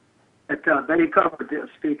that Betty covered this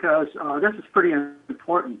because this is pretty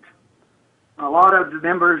important. A lot of the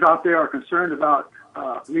members out there are concerned about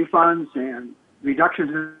refunds and reductions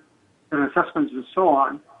in assessments and so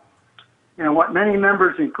on. And what many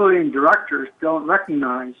members, including directors, don't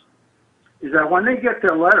recognize is that when they get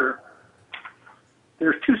their letter,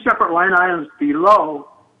 there's two separate line items below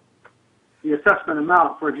the assessment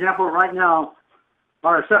amount. For example, right now,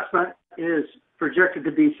 our assessment is projected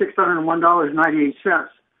to be $601.98.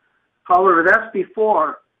 However, that's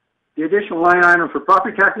before the additional line item for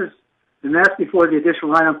property taxes, and that's before the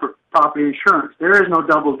additional line item for property insurance. There is no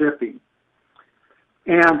double dipping.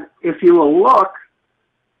 And if you will look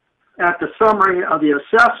at the summary of the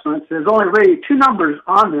assessments, there's only really two numbers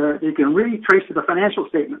on there that you can really trace to the financial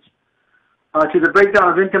statements, to the breakdown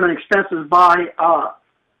of income and expenses by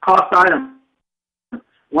cost item.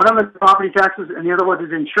 One of them is property taxes, and the other one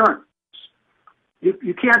is insurance.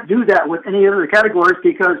 You can't do that with any other categories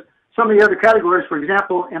because some of the other categories, for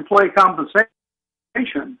example, employee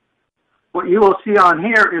compensation, what you will see on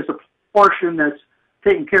here is a portion that's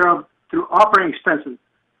taken care of through operating expenses.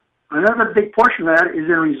 Another big portion of that is in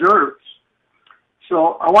reserves.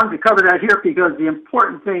 So I wanted to cover that here because the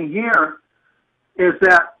important thing here is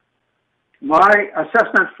that my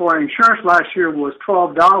assessment for insurance last year was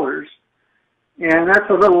 $12, and that's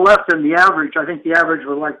a little less than the average. I think the average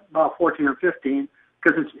was like about 14 or 15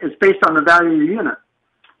 because it's based on the value of your unit,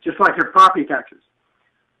 just like your property taxes.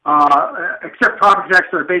 Except property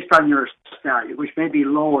taxes are based on your value, which may be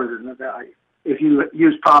lower than the value if you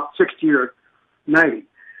use Prop 60 or 90.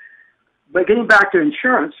 But getting back to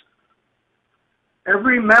insurance,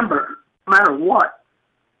 every member, no matter what,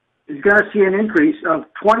 is going to see an increase of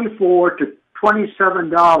 $24 to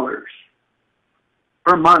 $27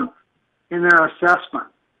 per month in their assessment.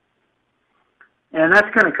 And that's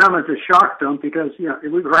going to come as a shock to them because, you know,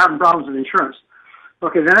 we were having problems with insurance.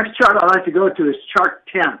 Okay, the next chart I'd like to go to is chart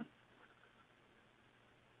 10.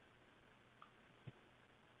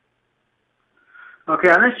 Okay,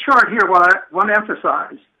 on this chart here, what I want to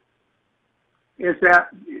emphasize is that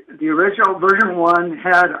the original version 1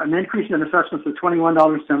 had an increase in assessments of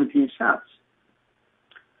 $21.17.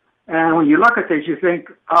 And when you look at this, you think,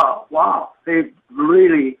 oh, wow, they've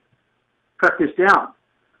really cut this down.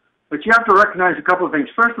 But you have to recognize a couple of things.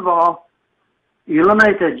 First of all, you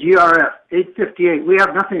eliminate that GRF, 858. We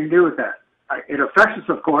have nothing to do with that. It affects us,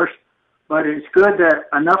 of course, but it's good that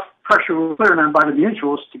enough pressure was put on them by the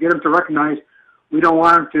mutuals to get them to recognize we don't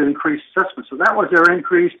want them to increase assessments. So that was their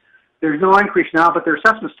increase. There's no increase now, but their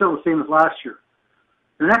assessment's still the same as last year.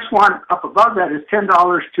 The next one up above that is $10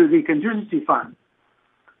 to the contingency fund.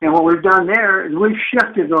 And what we've done there is we've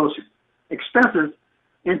shifted those expenses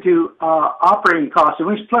into operating costs. And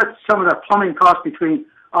we split some of the plumbing costs between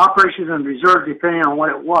operations and reserve depending on what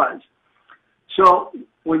it was. So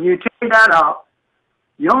when you take that out,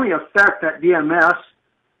 the only effect that DMS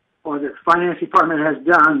or the finance department has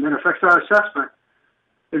done that affects our assessment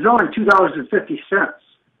is only $2.50.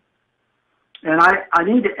 And I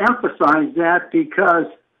need to emphasize that because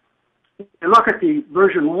if you look at the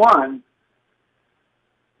version 1,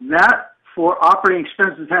 that for operating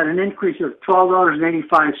expenses had an increase of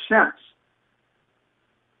 $12.85.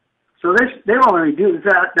 So they only reduced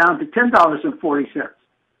that down to $10.40.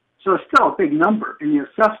 So it's still a big number in the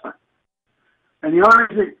assessment. And the only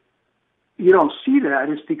reason you don't see that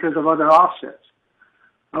is because of other offsets.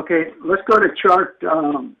 Okay, let's go to chart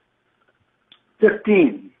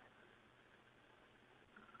 15.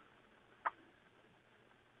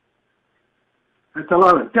 That's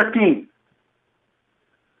 11. 15.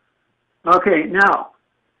 Okay, now,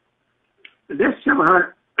 this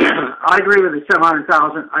 700, I agree with the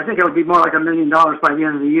 700,000. I think it would be more like $1 million by the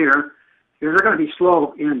end of the year, because they're going to be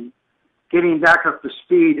slow in getting back up to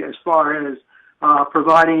speed as far as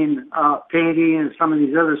providing painting and some of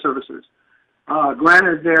these other services.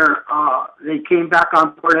 Granted, they came back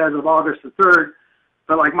on board as of August the 3rd,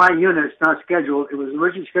 but like my unit, it's not scheduled. It was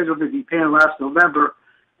originally scheduled to be painted last November,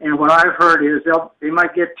 and what I've heard is they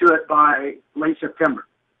might get to it by late September.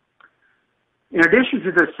 In addition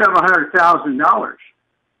to the $700,000,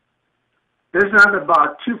 there's another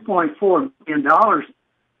about $2.4 million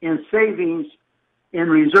in savings in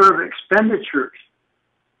reserve expenditures.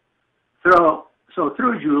 So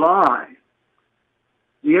through July,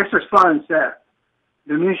 the excess funds that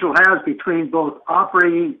the mutual has between both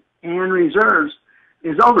operating and reserves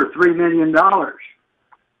is over $3 million.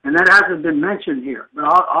 And that hasn't been mentioned here, but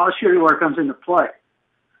I'll show you where it comes into play.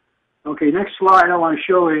 Okay, next slide I want to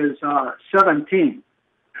show is 17.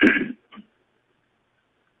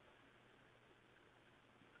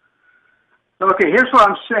 Okay, here's what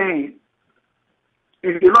I'm saying.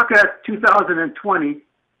 If you look at 2020,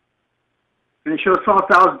 and it shows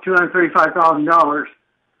 $12,235,000,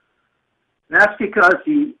 that's because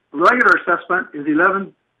the regular assessment is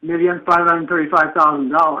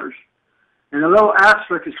 $11,535,000. And the little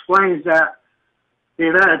asterisk explains that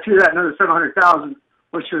they've added to that another $700,000,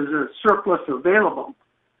 which is a surplus available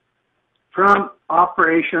from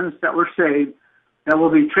operations that were saved that will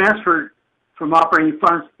be transferred from operating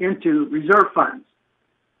funds into reserve funds.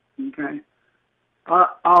 Okay.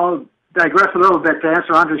 I'll digress a little bit to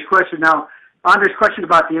answer Andre's question. Now, Andre's question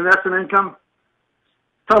about the investment income,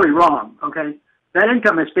 totally wrong, okay? That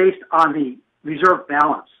income is based on the reserve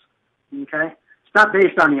balance, okay? It's not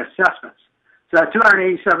based on the assessments. So that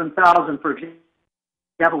 $287,000, for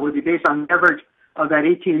example, would be based on the average of that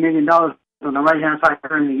 $18 million on the right-hand side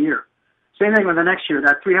during the year. Same thing with the next year,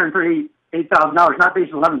 that $338,000, not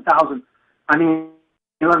based on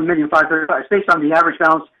 $11,535,000. It's based on the average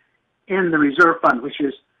balance in the reserve fund, which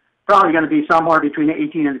is probably going to be somewhere between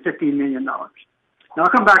 $18 and $15 million. Now I'll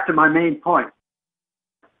come back to my main point.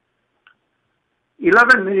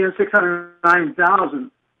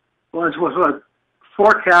 $11,609,000 was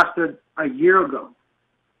forecasted a year ago.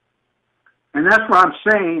 And that's what I'm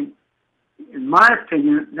saying, in my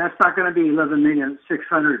opinion, that's not going to be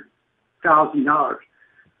 $11,600,000.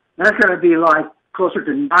 That's going to be like closer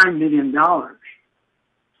to $9 million,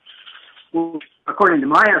 which, according to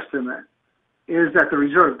my estimate, is that the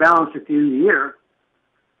reserve balance at the end of the year,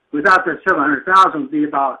 without that $700,000, would be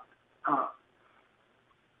about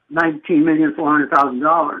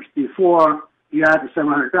 $19,400,000 before you add the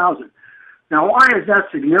 $700,000. Now, why is that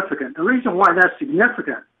significant? The reason why that's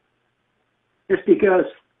significant is because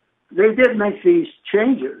they did make these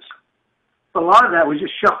changes, but a lot of that was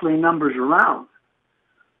just shuffling numbers around.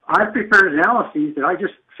 I prepared analyses that I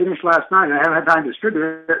just finished last night. I haven't had time to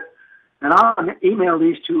distribute it, and I'll email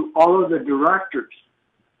these to all of the directors.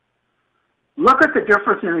 Look at the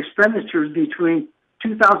difference in expenditures between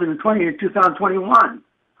 2020 and 2021.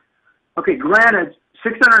 Okay, granted,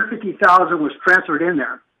 $650,000 was transferred in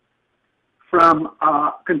there from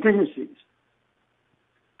contingencies.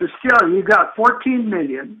 But still, you got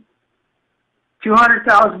 $14,200,000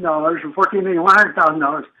 or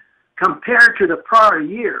 $14,100,000 compared to the prior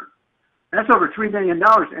year. That's over $3 million,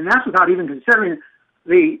 and that's without even considering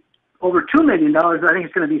the over $2 million I think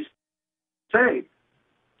is going to be saved.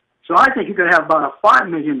 So I think you're going to have about a $5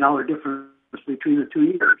 million difference between the 2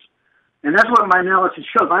 years. And that's what my analysis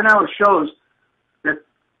shows. My analysis shows that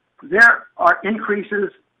there are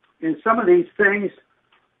increases in some of these things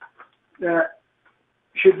that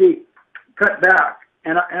should be cut back.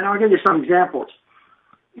 And I'll give you some examples.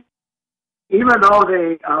 Even though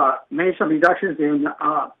they made some reductions in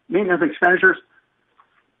maintenance expenditures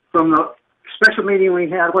from the special meeting we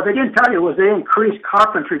had, what they didn't tell you was they increased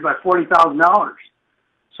carpentry by $40,000.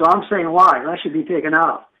 So I'm saying why? That should be taken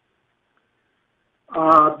out.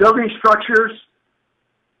 Building structures,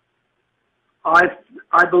 I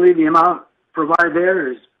believe the amount provided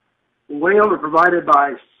there is way over provided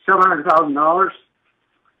by $700,000.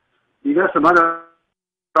 You got some other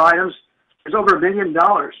items. There's over $1 million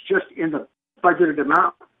just in the budgeted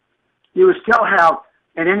amount. You would still have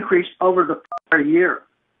an increase over the prior year.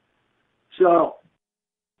 So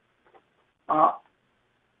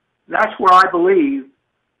that's where I believe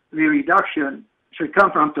the reduction should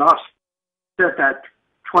come from to offset that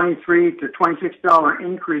 $23 to $26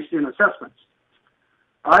 increase in assessments.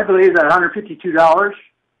 I believe that $152,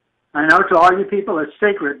 I know to all you people it's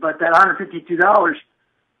sacred, but that $152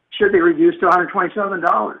 should be reduced to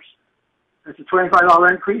 $127. That's a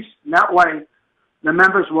 $25 increase. And that way, the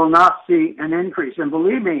members will not see an increase. And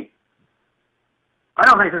believe me, I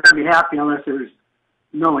don't think they're going to be happy unless there's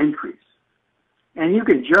no increase. And you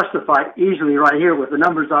can justify it easily right here with the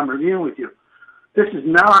numbers I'm reviewing with you. This is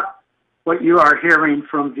not what you are hearing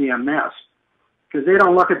from VMS, because they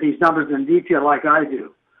don't look at these numbers in detail like I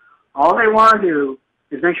do. All they want to do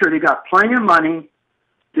is make sure they got plenty of money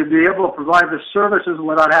to be able to provide the services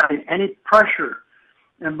without having any pressure.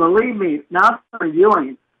 And believe me, now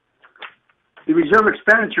reviewing the reserve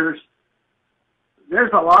expenditures,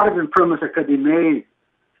 there's a lot of improvements that could be made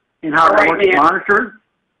in how that works monitored,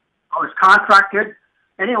 how it's contracted.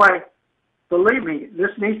 Anyway, believe me,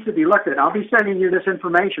 this needs to be looked at. I'll be sending you this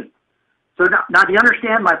information. So now do you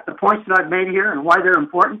understand the points that I've made here and why they're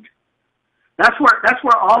important? That's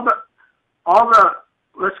where all the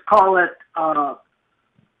let's call it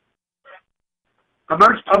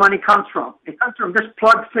emergency money comes from. It comes from this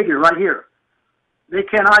plug figure right here. They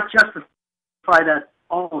cannot justify that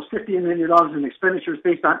almost $50 million in expenditures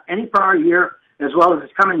based on any prior year as well as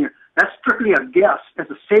this coming year. That's strictly a guess. It's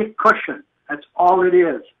a safe cushion. That's all it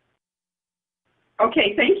is.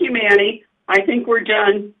 Okay, thank you, Manny. I think we're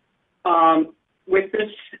done with this.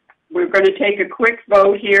 We're going to take a quick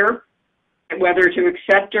vote here, whether to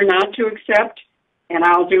accept or not to accept, and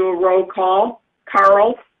I'll do a roll call.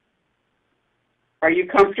 Carl, are you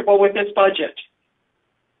comfortable with this budget?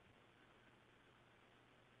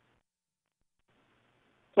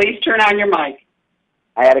 Please turn on your mic.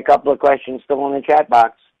 I had a couple of questions still in the chat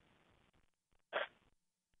box.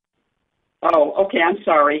 Oh, okay, I'm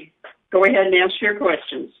sorry. Go ahead and ask your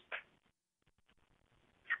questions.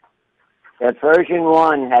 That version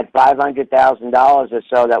 1 had $500,000 or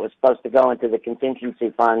so that was supposed to go into the contingency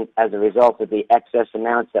fund as a result of the excess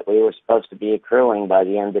amounts that we were supposed to be accruing by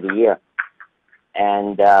the end of the year.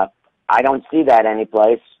 And I don't see that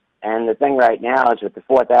anyplace. And the thing right now is with the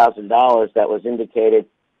 $4,000 that was indicated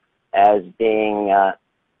as being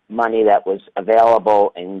money that was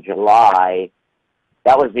available in July,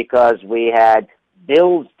 that was because we had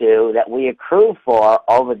bills due that we accrue for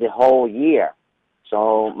over the whole year.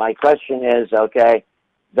 So my question is, okay,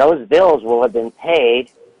 those bills will have been paid,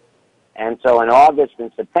 and so in August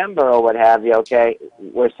and September or what have you, okay,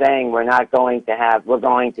 we're saying we're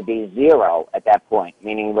going to be zero at that point,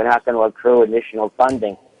 meaning we're not going to accrue additional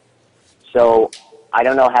funding. So I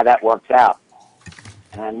don't know how that works out.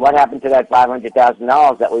 And what happened to that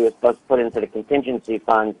 $500,000 that we were supposed to put into the contingency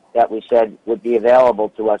fund that we said would be available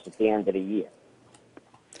to us at the end of the year?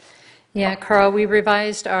 Yeah, Carl, we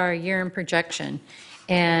revised our year-end projection,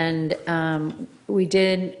 and we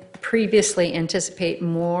did previously anticipate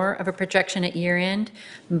more of a projection at year-end,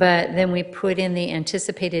 but then we put in the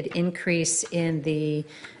anticipated increase in the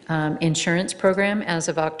insurance program as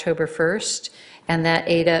of October 1st, and that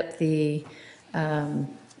ate up the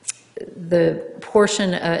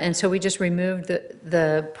portion, and so we just removed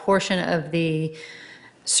the portion of the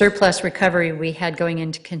surplus recovery we had going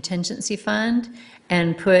into contingency fund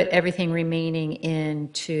and put everything remaining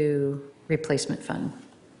into replacement fund.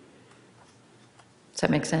 Does that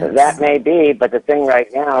make sense? That may be, but the thing right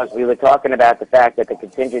now is we were talking about the fact that the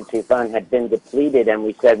contingency fund had been depleted, and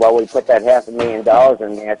we said, well, we put that $500,000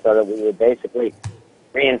 in there so that we would basically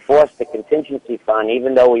reinforce the contingency fund,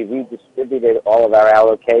 even though we redistributed all of our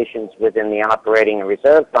allocations within the operating and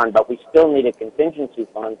reserve fund, but we still need a contingency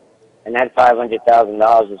fund, and that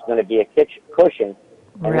 $500,000 is going to be a cushion.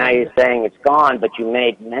 And now you're saying it's gone, but you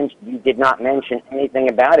did not mention anything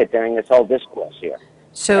about it during this whole discourse here.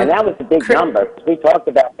 So, and that was a big number. We talked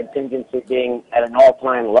about contingency being at an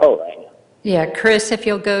all-time low right now. Yeah, Chris, if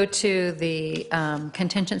you'll go to the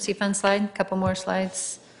contingency fund slide, a couple more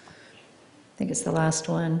slides. I think it's the last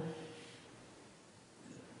one.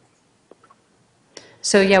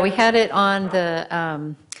 So yeah, we had it on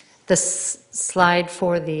the slide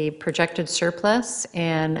for the projected surplus,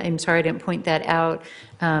 and I'm sorry I didn't point that out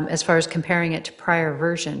as far as comparing it to prior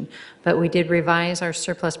version, but we did revise our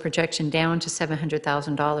surplus projection down to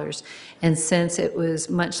 $700,000. And since it was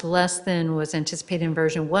much less than was anticipated in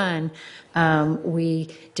version 1, we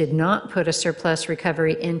did not put a surplus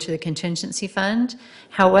recovery into the contingency fund.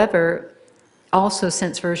 However, also,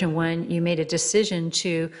 since version 1, you made a decision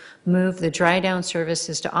to move the dry down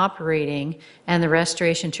services to operating and the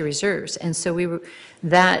restoration to reserves. And so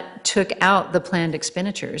that took out the planned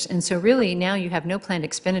expenditures. And so really now you have no planned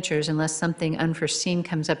expenditures unless something unforeseen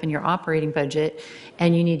comes up in your operating budget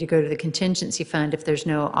and you need to go to the contingency fund if there's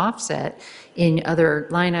no offset in other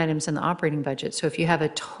line items in the operating budget. So if you have a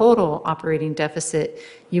total operating deficit,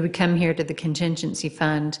 you would come here to the contingency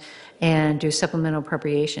fund and do supplemental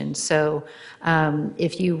appropriations. So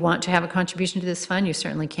if you want to have a contribution to this fund, you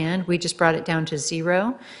certainly can. We just brought it down to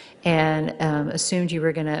 0 and assumed you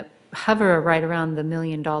were going to hover right around the $1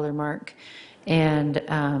 million mark. And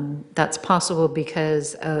that's possible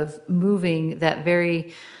because of moving that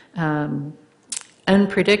very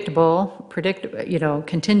unpredictable,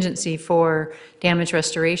 contingency for damage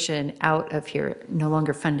restoration out of here, no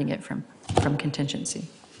longer funding it from contingency.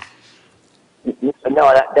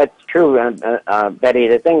 No, that's true, Betty.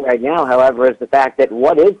 The thing right now, however, is the fact that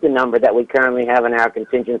what is the number that we currently have in our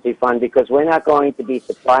contingency fund, because we're not going to be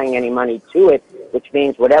supplying any money to it, which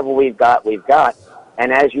means whatever we've got, we've got.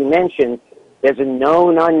 And as you mentioned, there's a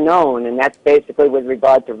known unknown, and that's basically with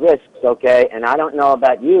regard to risks, okay? And I don't know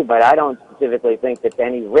about you, but I don't specifically think that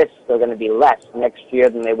any risks are going to be less next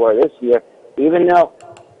year than they were this year, even though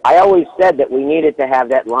I always said that we needed to have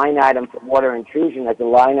that line item for water intrusion as a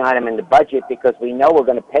line item in the budget because we know we're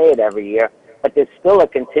going to pay it every year, but there's still a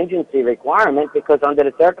contingency requirement because under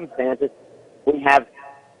the circumstances, we have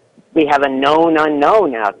a known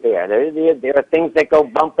unknown out there. There are things that go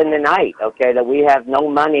bump in the night, okay, that we have no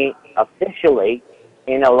money officially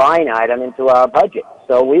in a line item into our budget.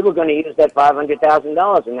 So we were going to use that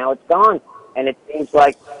 $500,000, and now it's gone. And it seems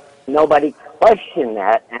like nobody questioned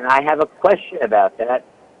that, and I have a question about that.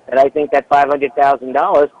 And I think that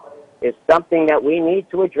 $500,000 is something that we need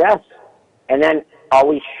to address. And then, are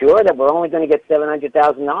we sure that we're only going to get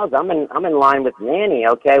 $700,000? I'm in line with Nanny.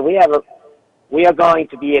 Okay, we are going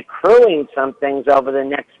to be accruing some things over the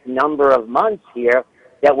next number of months here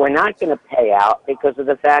that we're not going to pay out because of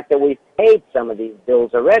the fact that we've paid some of these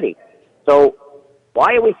bills already. So,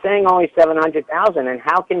 why are we saying only $700,000? And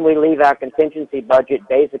how can we leave our contingency budget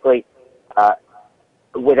basically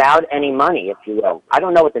without any money, if you will? I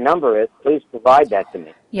don't know what the number is. Please provide that to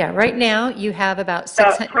me. Yeah, right now you have about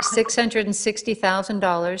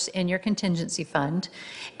 $660,000 in your contingency fund.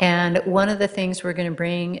 And one of the things we're going to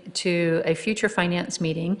bring to a future finance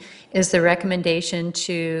meeting is the recommendation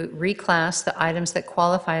to reclass the items that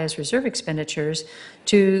qualify as reserve expenditures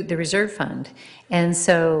to the reserve fund. And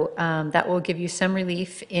so that will give you some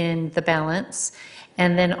relief in the balance.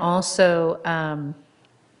 And then also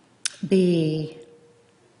the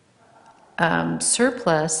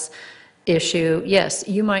surplus issue, yes,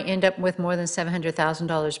 you might end up with more than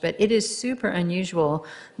 $700,000, but it is super unusual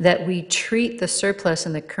that we treat the surplus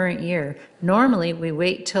in the current year. Normally, we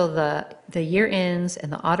wait till the year ends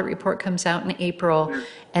and the audit report comes out in April,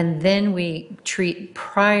 and then we treat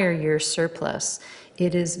prior year surplus.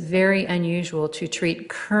 It is very unusual to treat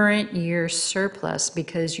current year surplus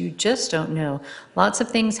because you just don't know. Lots of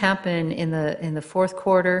things happen in the fourth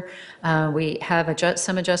quarter. We have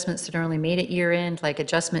some adjustments that are only made at year end, like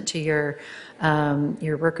adjustment to your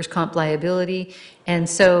workers' comp liability. And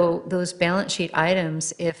so those balance sheet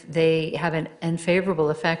items, if they have an unfavorable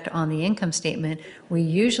effect on the income statement, we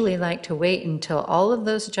usually like to wait until all of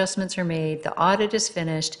those adjustments are made, the audit is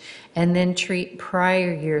finished, and then treat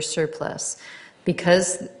prior year surplus.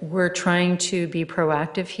 because we're trying to be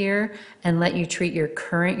proactive here and let you treat your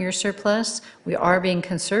current year surplus, we are being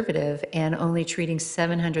conservative and only treating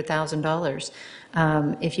 $700,000.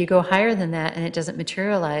 If you go higher than that and it doesn't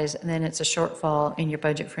materialize, then it's a shortfall in your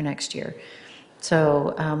budget for next year.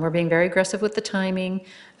 So we're being very aggressive with the timing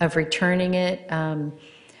of returning it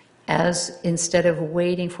as instead of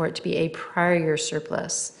waiting for it to be a prior year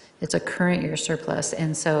surplus. It's a current year surplus.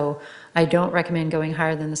 And so I don't recommend going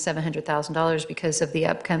higher than the $700,000 because of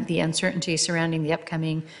the uncertainty surrounding the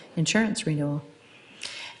upcoming insurance renewal.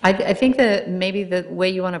 I think that maybe the way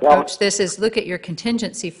you want to approach this is look at your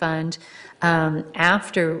contingency fund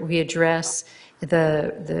after we address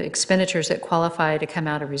the expenditures that qualify to come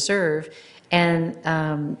out of reserve. And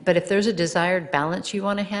but if there's a desired balance you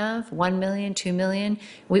want to have, $1 million, $2 million,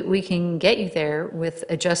 we can get you there with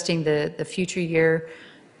adjusting the future year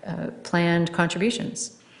planned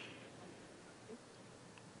contributions.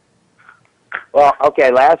 Well,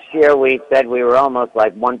 okay, last year we said we were almost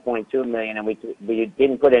like 1.2 million, and we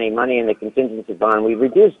didn't put any money in the contingency fund. We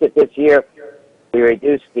reduced it this year. We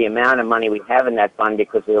reduced the amount of money we have in that fund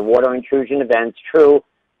because of the water intrusion events, true,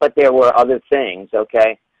 but there were other things,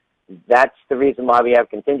 okay? That's the reason why we have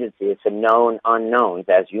contingency. It's a known unknowns,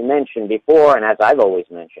 as you mentioned before, and as I've always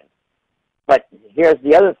mentioned. But here's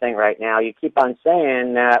the other thing right now. You keep on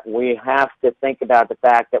saying that we have to think about the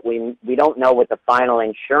fact that we don't know what the final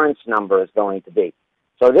insurance number is going to be.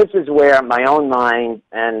 So this is where my own mind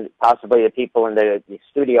and possibly the people in the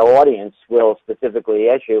studio audience will specifically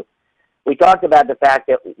issue. We talked about the fact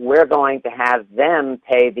that we're going to have them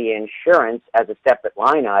pay the insurance as a separate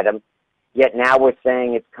line item, yet now we're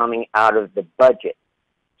saying it's coming out of the budget.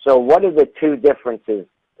 So what are the two differences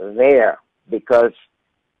there? Because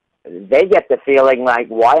they get the feeling like,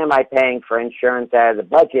 why am I paying for insurance out of the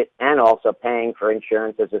budget and also paying for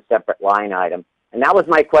insurance as a separate line item? And that was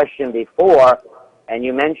my question before, and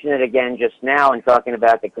you mentioned it again just now in talking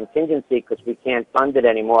about the contingency because we can't fund it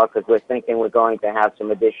anymore because we're thinking we're going to have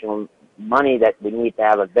some additional money that we need to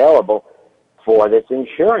have available for this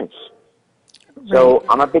insurance. Right. So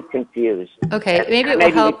I'm a bit confused. Okay, maybe it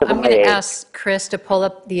will help. I'm going to ask Chris to pull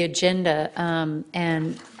up the agenda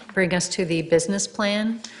and bring us to the business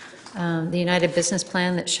plan. The United Business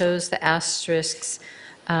Plan that shows the asterisks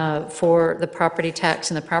for the property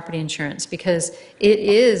tax and the property insurance because it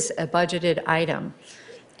is a budgeted item.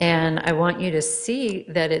 And I want you to see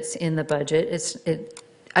that it's in the budget.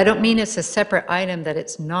 I don't mean it's a separate item that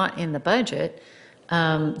it's not in the budget.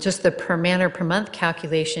 Just the per man or per month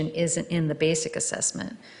calculation isn't in the basic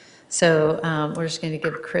assessment. So we're just going to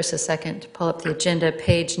give Chris a second to pull up the agenda,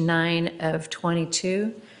 page 9 of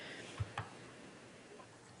 22.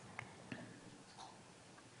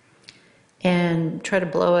 And try to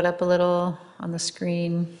blow it up a little on the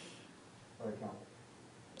screen,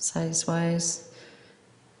 size-wise.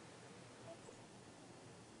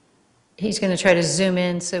 He's going to try to zoom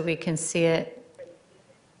in so we can see it.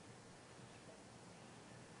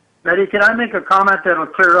 Betty, can I make a comment that'll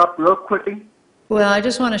clear up real quickly? Well, I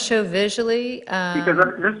just want to show visually. Because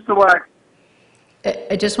this is the way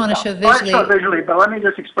I just want to show visually. I show visually, but let me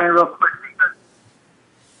just explain real quick.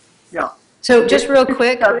 Yeah. So just real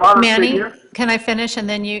quick, Manny, can I finish and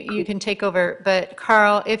then you can take over? But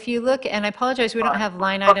Carl, if you look, and I apologize, we don't have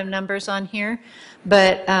line item numbers on here,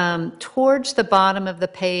 but towards the bottom of the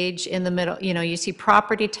page in the middle, you see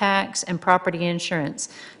property tax and property insurance.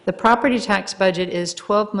 The property tax budget is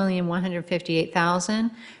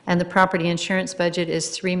 $12,158,000 and the property insurance budget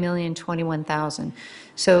is $3,021,000.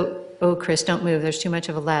 So, oh, Chris, don't move. There's too much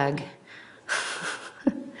of a lag.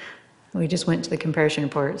 We just went to the comparison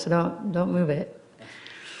report, so don't move it.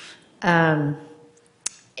 And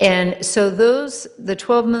so the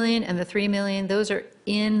 12 million and the 3 million, those are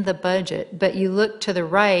in the budget. But you look to the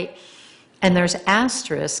right, and there's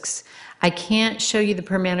asterisks. I can't show you the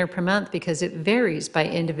per man or per month because it varies by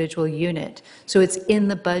individual unit. So it's in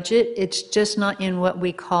the budget. It's just not in what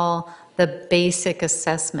we call the basic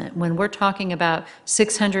assessment. When we're talking about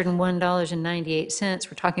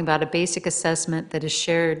 $601.98, we're talking about a basic assessment that is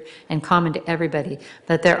shared and common to everybody.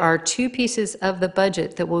 But there are two pieces of the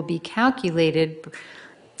budget that will be calculated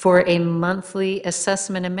for a monthly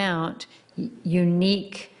assessment amount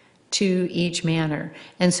unique to each manor.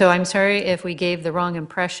 And so I'm sorry if we gave the wrong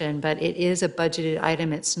impression, but it is a budgeted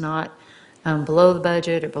item. It's not below the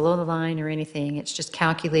budget or below the line or anything. It's just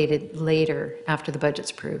calculated later after the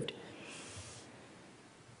budget's approved.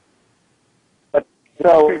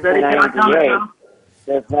 So, okay, Betty, can I comment now?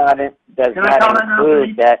 Does not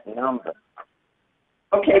include that number.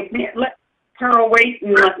 Okay, let Carl wait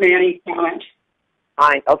and let Manny comment.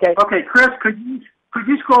 Fine, okay. Okay, Chris, could you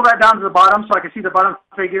scroll that down to the bottom so I can see the bottom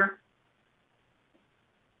figure?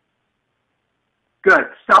 Good.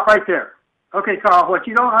 Stop right there. Okay, Carl, what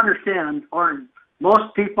you don't understand, or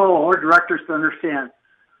most people or directors don't understand,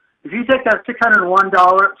 if you take that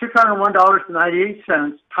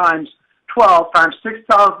 $601.98 times 12 times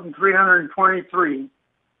 6,323,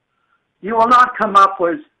 you will not come up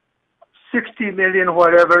with 60 million,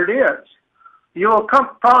 whatever it is. You will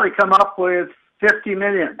probably come up with 50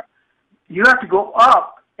 million. You have to go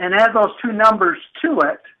up and add those two numbers to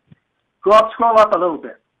it. Go up, scroll up a little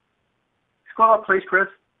bit. Scroll up, please, Chris.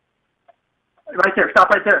 Right there,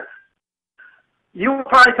 stop right there. You will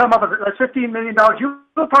probably come up with that's $15 million. You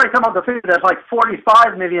will probably come up with a figure that's like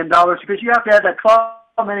 $45 million because you have to add that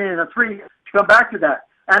 12 million and a 3 to come back to that.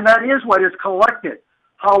 And that is what is collected.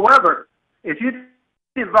 However, if you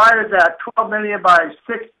divided that 12 million by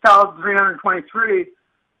 6,323,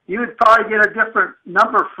 you would probably get a different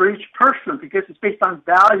number for each person because it's based on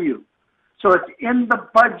value. So it's in the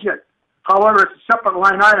budget. However, it's a separate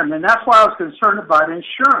line item, and that's why I was concerned about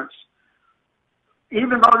insurance.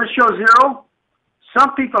 Even though this shows zero,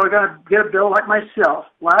 some people are going to get a bill like myself.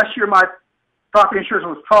 Last year, my property insurance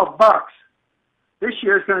was $12. This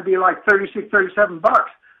year, it's going to be like $36, $37.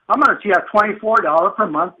 I'm going to see a $24 per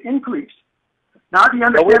month increase. Now, do you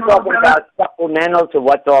understand? But we're talking about supplemental to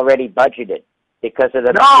what's already budgeted because of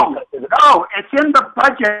the... No, it's in the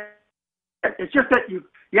budget. It's just that you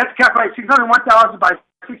have to calculate 601,000 by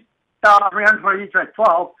 6,320 times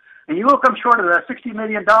 12, and you will come short of that $60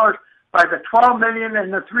 million by the 12 million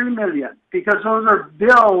and the 3 million because those are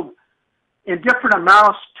billed in different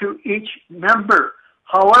amounts to each member.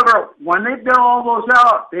 However, when they bill all those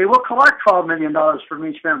out, they will collect $12 million from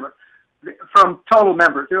each member, from total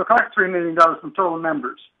members. They will collect $3 million from total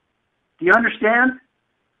members. Do you understand?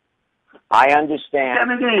 I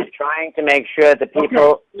understand. I'm trying to make sure the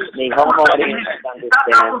people, the home audience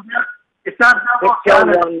understand. It's not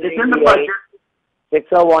double. It's in the budget.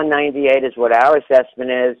 601.98 is what our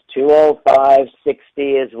assessment is.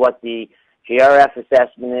 205.60 is what the GRF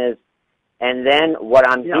assessment is. And then what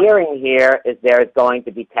I'm hearing here is there is going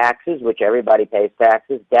to be taxes, which everybody pays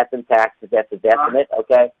taxes, death and taxes, that's a definite,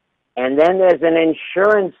 okay? And then there's an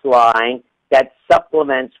insurance line that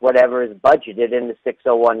supplements whatever is budgeted in the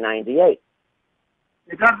 601.98.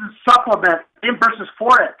 It doesn't supplement, reimburses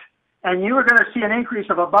for it. And you are going to see an increase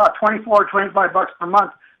of about $24 or $25 per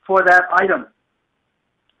month for that item.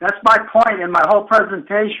 That's my point in my whole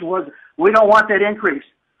presentation was we don't want that increase.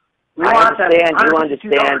 We I want understand, that you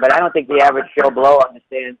understand, but I don't think the average Joe Blow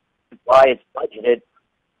understands why it's budgeted.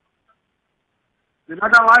 They're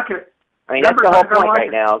not going to like it. I mean, that's the whole point right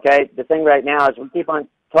now, okay? The thing right now is we keep on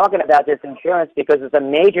talking about this insurance because it's a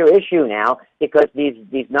major issue now because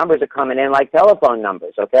these numbers are coming in like telephone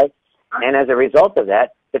numbers, okay? And as a result of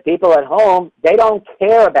that, the people at home, they don't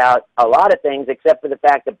care about a lot of things except for the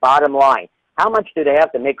fact that bottom line, how much do they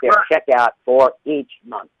have to make their check out for each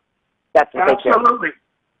month? That's what they care about. Absolutely.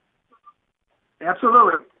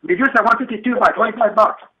 Absolutely. Reduce that 152 by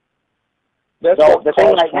 $25. So the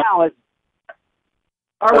thing right now is,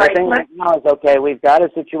 okay, we've got a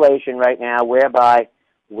situation right now whereby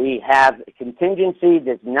we have contingency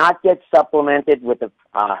does not get supplemented with the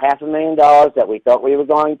 $500,000 that we thought we were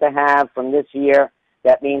going to have from this year.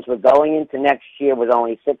 That means we're going into next year with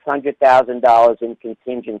only $600,000 in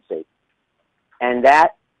contingency. And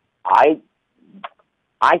that, I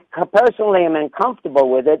personally am uncomfortable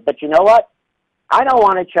with it, but you know what? I don't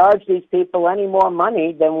want to charge these people any more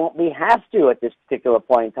money than what we have to at this particular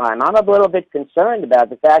point in time. I'm a little bit concerned about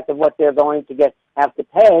the fact of what they're going to have to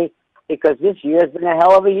pay because this year has been a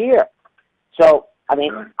hell of a year. So, I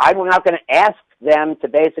mean, I'm not going to ask them to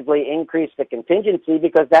basically increase the contingency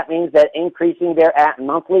because that means they're increasing their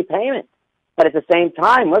monthly payment. But at the same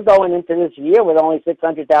time, we're going into this year with only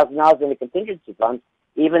 $600,000 in the contingency fund,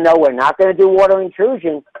 even though we're not going to do water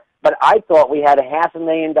intrusion. But I thought we had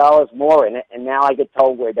 $500,000 more in it, and now I get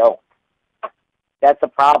told we don't. That's a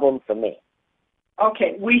problem for me.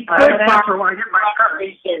 Okay, we could borrow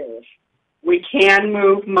reserve. We can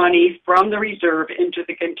move money from the reserve into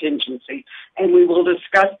the contingency, and we will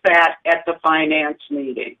discuss that at the finance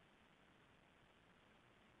meeting.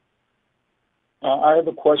 I have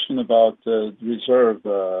a question about the reserve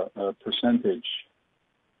percentage.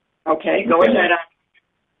 Okay, go ahead.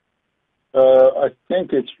 I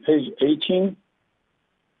think it's page 18.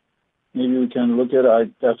 Maybe we can look at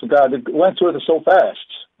it. I forgot. It went through it so fast.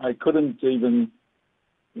 I couldn't even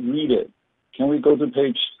read it. Can we go to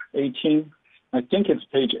page 18? I think it's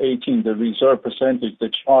page 18, the reserve percentage, the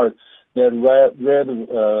chart, that red,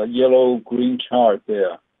 yellow, green chart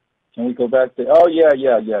there. Can we go back there? Oh, yeah.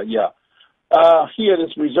 Here,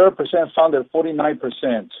 this reserve percent funded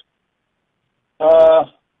 49%.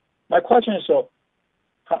 My question is, so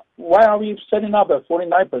Why are we setting up at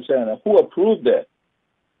 49%? Who approved it?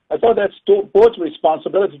 I thought that's the board's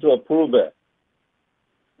responsibility to approve it.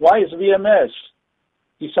 Why is VMS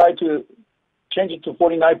decide to change it to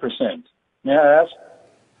 49%? May I ask?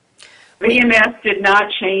 VMS did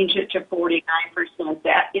not change it to 49%.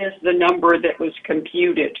 That is the number that was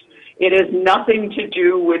computed. It has nothing to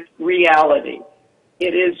do with reality.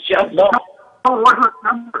 It is just... No, worthless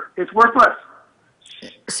number. It's worthless.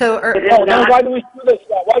 So, why do we do this?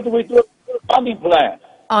 Why do we do a funding plan?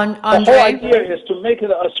 The whole idea is to make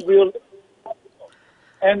it as real.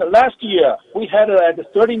 And last year, we had it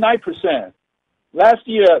at 39%. Last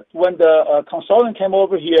year, when the consultant came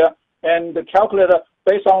over here and the calculator,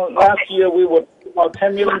 based on last year, we were about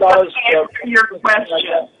 $10 million. Answer your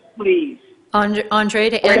question, please. Andre,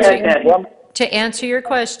 to answer your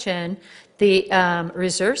question, the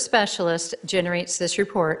reserve specialist generates this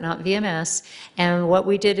report, not VMS, and what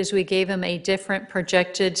we did is we gave him a different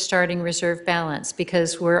projected starting reserve balance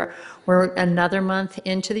because we're another month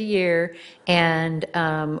into the year, and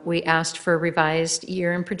we asked for revised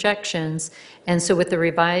year-end projections, and so with the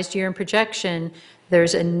revised year-end projection,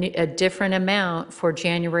 there's a different amount for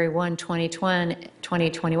January 1,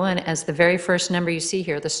 2021 as the very first number you see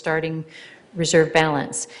here, the starting reserve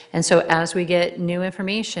balance. And so as we get new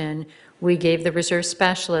information, we gave the reserve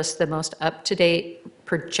specialist the most up-to-date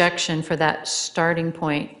projection for that starting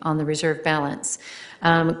point on the reserve balance.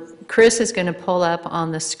 Chris is going to pull up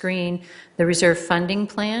on the screen the reserve funding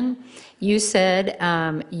plan. You said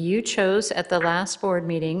you chose at the last board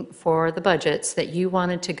meeting for the budgets that you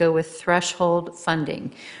wanted to go with threshold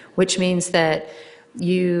funding, which means that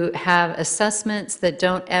you have assessments that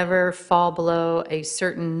don't ever fall below a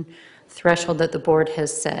certain threshold that the board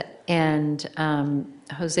has set. And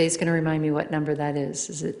Jose is going to remind me what number that is.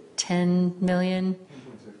 Is it 10 million?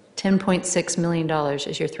 $10.6 million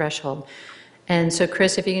is your threshold. And so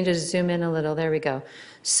Chris, if you can just zoom in a little, there we go.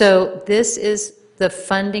 So this is the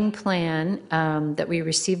funding plan that we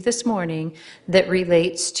received this morning that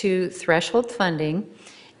relates to threshold funding,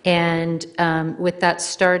 and with that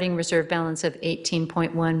starting reserve balance of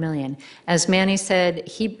 18.1 million. As Manny said,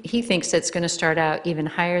 he thinks it's going to start out even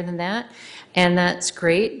higher than that, and that's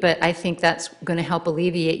great, but I think that's going to help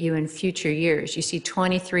alleviate you in future years. You see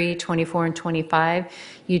 23, 24, and 25,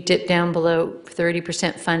 you dip down below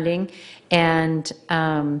 30% funding, and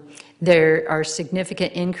there are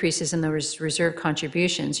significant increases in those reserve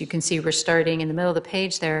contributions. You can see we're starting in the middle of the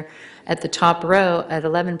page there at the top row at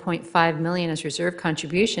 11.5 million as reserve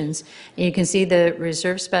contributions. And you can see the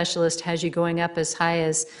reserve specialist has you going up as high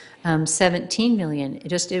as 17 million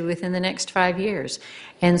just within the next 5 years.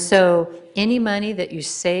 And so any money that you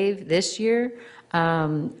save this year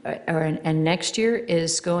and next year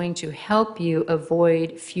is going to help you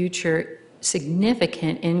avoid future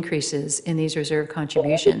significant increases in these reserve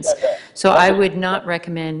contributions. So I would not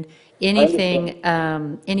recommend anything,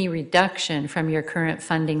 any reduction from your current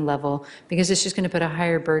funding level, because it's just going to put a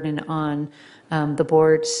higher burden on the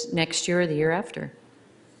boards next year or the year after.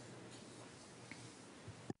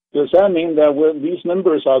 Does that mean that these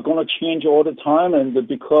numbers are going to change all the time, and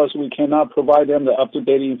because we cannot provide them the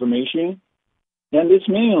up-to-date information, then it's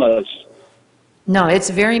meaningless? No, it's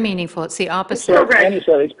very meaningful. It's the opposite.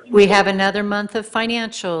 We have another month of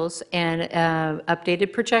financials and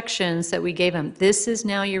updated projections that we gave them. This is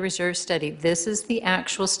now your reserve study. This is the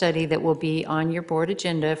actual study that will be on your board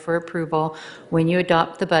agenda for approval when you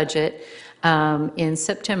adopt the budget in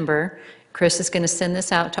September. Chris is going to send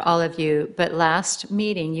this out to all of you, but last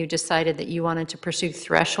meeting you decided that you wanted to pursue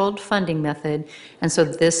threshold funding method, and so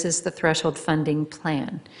this is the threshold funding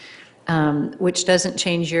plan. Which doesn't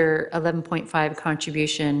change your 11.5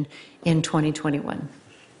 contribution in 2021.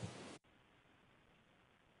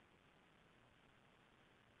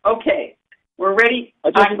 Okay, we're ready.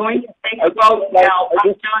 I'm going to take a vote now.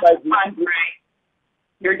 I'm done, Andre.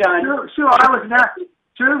 You're done. Sue, I was next.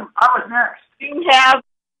 Sue, I was next. You have.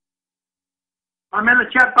 I'm in the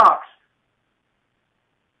chat box.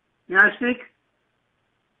 May I speak?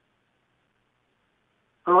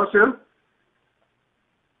 Hello, Sue?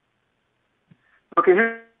 Okay,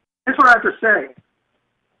 here's what I have to say.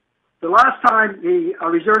 The last time the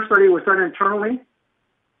reserve study was done internally,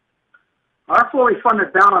 our fully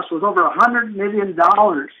funded balance was over $100 million.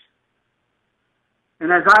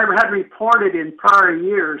 And as I had reported in prior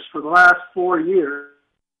years for the last 4 years,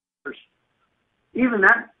 even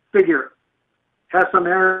that figure has some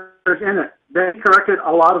errors in it. They corrected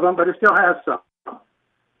a lot of them, but it still has some.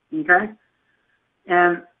 Okay?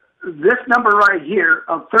 And this number right here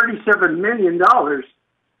of $37 million,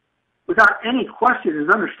 without any question, is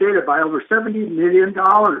understated by over $70 million.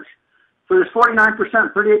 So there's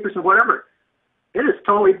 49%, 38%, whatever. It is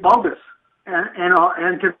totally bogus.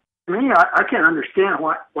 And to me, I can't understand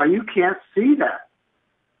why you can't see that.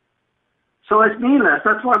 So it's meaningless.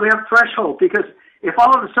 That's why we have threshold, because if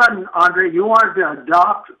all of a sudden, Andre, you wanted to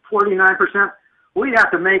adopt 49%, we'd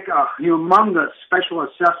have to make a humongous special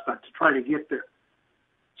assessment to try to get there.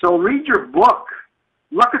 So read your book.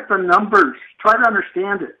 Look at the numbers. Try to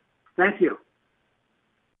understand it. Thank you.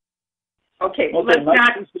 Okay, let's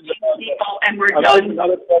not people, and we're done.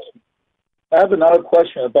 I have another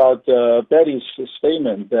question about Betty's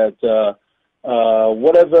statement that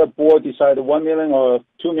whatever board decided $1 million or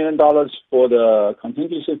 $2 million for the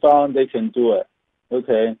contingency fund, they can do it.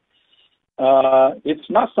 Okay. It's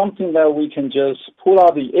not something that we can just pull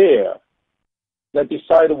out the air that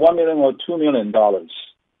decide $1 million or $2 million.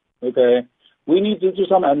 Okay. We need to do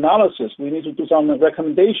some analysis. We need to do some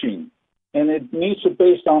recommendation, and it needs to be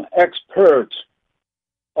based on expert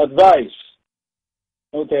advice.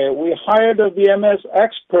 Okay. We hired a VMS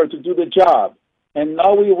expert to do the job, and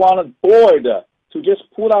now we want a board to just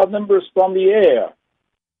pull out numbers from the air.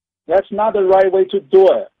 That's not the right way to do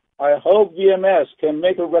it. I hope VMS can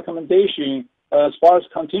make a recommendation as far as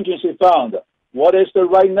contingency fund. What is the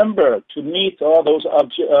right number to meet all those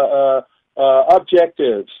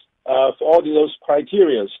objectives for all those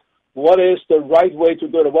criteria? What is the right way to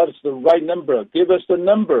do it? What is the right number? Give us the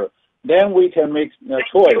number. Then we can make a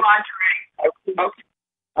choice.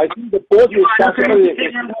 I think the board's responsibility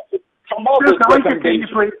is to come up with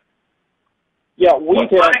recommendations. Yeah, we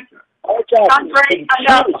can. Our job Andre,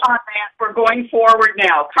 enough on that. We're going forward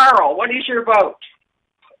now. Carl, what is your vote?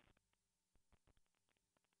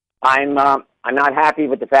 I'm not happy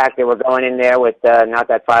with the fact that we're going in there with not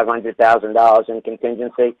that $500,000 in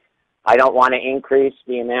contingency. I don't want to increase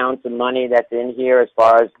the amount of money that's in here as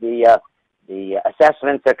far as the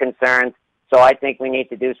assessments are concerned. So I think we need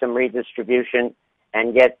to do some redistribution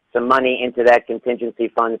and get some money into that contingency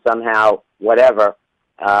fund somehow, whatever.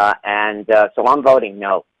 So I'm voting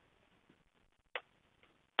no.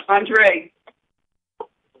 Andre.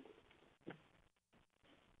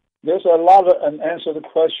 There's a lot of unanswered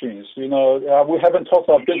questions. You know, we haven't talked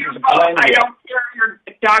about business plan yet.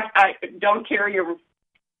 I don't care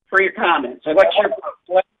for your comments. What's your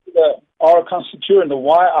vote? Our constituent,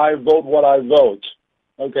 why I vote what I vote.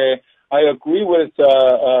 Okay, I agree with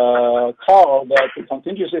Carl that the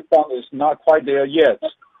contingency fund is not quite there yet.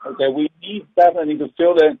 Okay, we definitely need to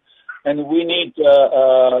fill it, and we need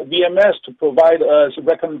VMS to provide us a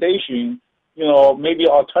recommendation. You know, maybe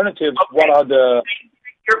alternatives. Okay. What are the?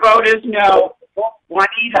 Your vote is no.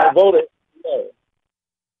 Juanita. I voted no.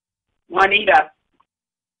 Juanita.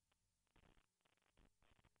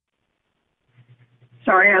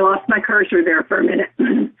 Sorry, I lost my cursor there for a minute.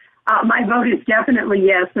 My vote is definitely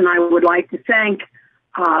yes, and I would like to thank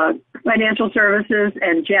Financial Services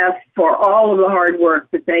and Jeff for all of the hard work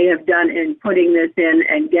that they have done in putting this in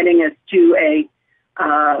and getting us to a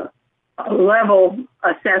level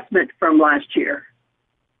assessment from last year.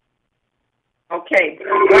 Okay,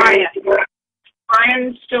 Brian.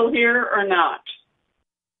 Brian still here or not?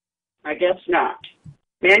 I guess not.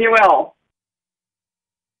 Manuel.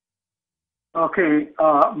 Okay,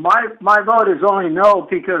 my vote is only no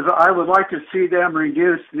because I would like to see them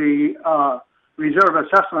reduce the reserve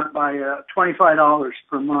assessment by $25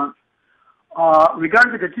 per month.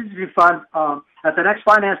 Regarding the contingency fund, at the next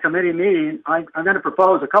Finance Committee meeting, I'm going to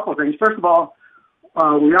propose a couple of things. First of all,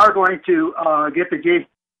 we are going to get the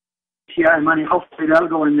JCI money. Hopefully that'll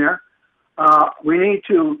go in there. We need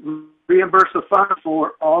to reimburse the fund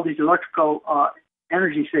for all these electrical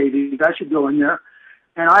energy savings. That should go in there.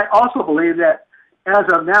 And I also believe that as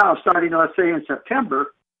of now, starting, let's say, in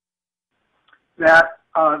September, that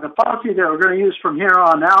the policy that we're going to use from here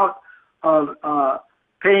on out of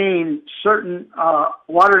paying certain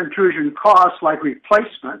water intrusion costs like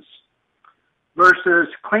replacements versus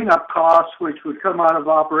cleanup costs, which would come out of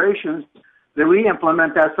operations, that we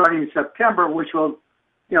implement that starting in September, which will,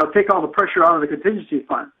 take all the pressure out of the contingency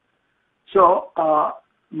fund. So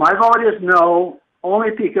my vote is no,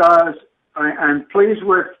 only because I'm pleased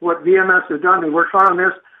with what VMS has done. They worked hard on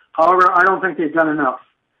this. However, I don't think they've done enough.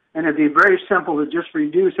 And it'd be very simple to just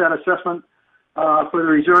reduce that assessment for the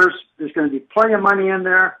reserves. There's going to be plenty of money in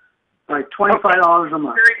there, like $25 a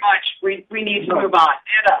month. Very much. We need to move on.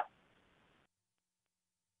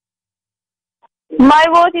 Anna. My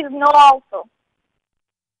vote is no also.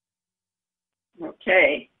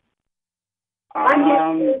 Okay. Can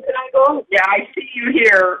I go? Yeah, I see you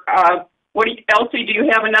here. Elsie, do you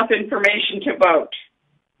have enough information to vote?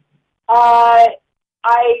 I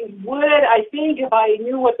would, I think, if I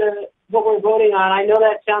knew what we're voting on. I know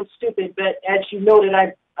that sounds stupid, but as you noted,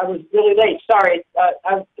 I I was really late. Sorry,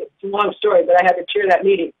 it's a long story, but I had to chair that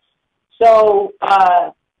meeting. So,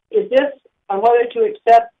 is this on whether to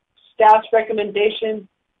accept staff's recommendation?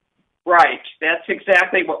 Right, that's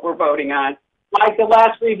exactly what we're voting on. Like the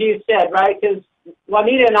last review said, right? Because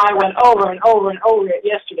Juanita and I went over and over and over it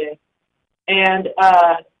yesterday. And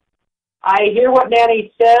I hear what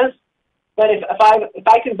Manny says, but if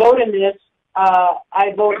I can vote in this,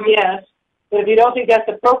 I vote yes. But if you don't think that's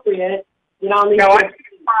appropriate, then I'll leave No, it. it's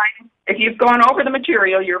fine. If you've gone over the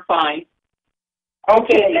material, you're fine.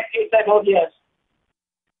 Okay, in that case, I vote yes.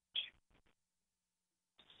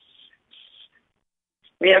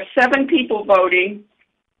 We have 7 people voting.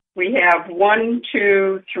 We have 1,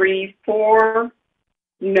 2, 3, 4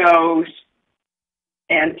 no's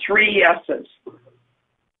and 3 yeses.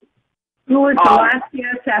 Who was the last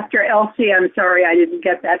yes after Elsie? I'm sorry, I didn't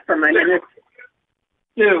get that for my minutes.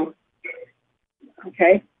 Sue.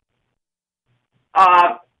 Okay.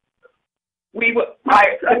 The people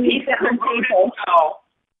who voted no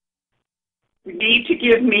need to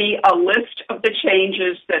give me a list of the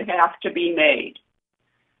changes that have to be made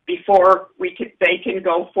before they can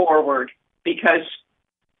go forward, because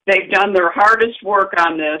they've done their hardest work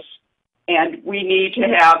on this, and we need to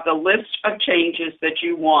have the list of changes that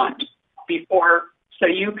you want before, so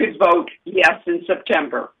you could vote yes in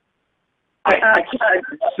September. Juanita,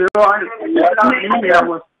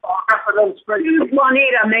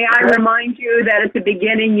 may I remind you that at the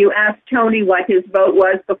beginning you asked Tony what his vote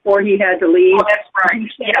was before he had to leave? Oh, that's right.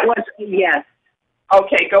 It was yes.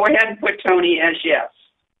 Okay, go ahead and put Tony as yes.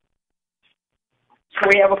 So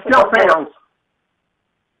we have a Still fails.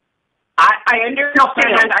 I understand.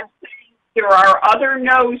 I'm saying there are other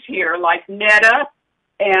no's here, like Netta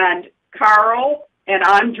and Carl and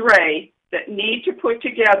Andre, that need to put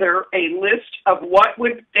together a list of what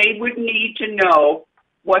they would need to know,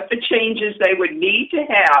 what the changes they would need to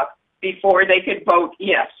have before they could vote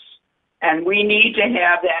yes. And we need to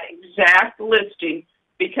have that exact listing,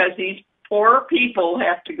 because these poor people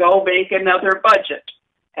have to go make another budget,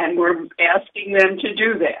 and we're asking them to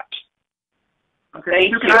do that. Okay.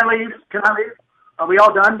 Thank you. Can I leave? Can I leave? Are we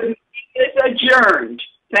all done? It's adjourned.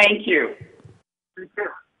 Thank you. Thank you.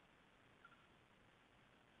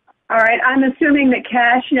 All right, I'm assuming that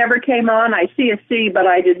Cash never came on. I see a C, but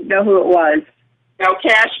I didn't know who it was. No,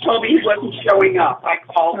 Cash told me he wasn't showing up. I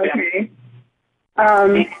called him.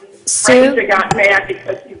 Sue, Brenda got mad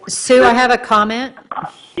because he was... Sue, I have a comment.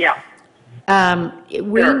 Yeah.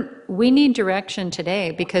 We need direction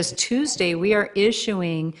today, because Tuesday we are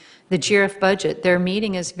issuing the GRF budget. Their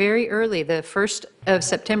meeting is very early. The 1st of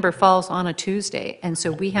September falls on a Tuesday, and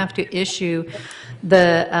so we have to issue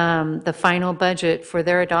the final budget for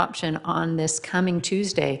their adoption on this coming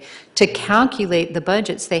Tuesday. To calculate the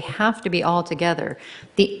budgets, they have to be all together.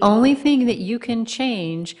 The only thing that you can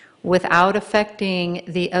change without affecting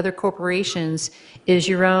the other corporations is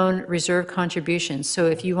your own reserve contributions. So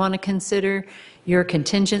if you want to consider your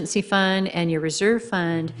contingency fund and your reserve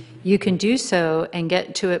fund, you can do so and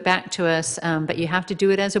get to it back to us, but you have to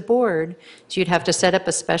do it as a board. So you'd have to set up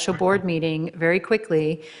a special board meeting very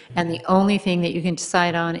quickly, and the only thing that you can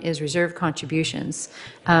decide on is reserve contributions.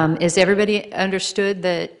 Is everybody understood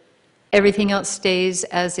that everything else stays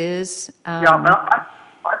as is? Yeah, well,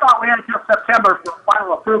 I thought we had until September for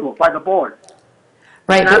final approval by the board.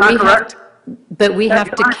 Right, but we have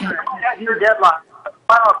to. That's your deadline.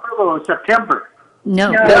 Final approval is September.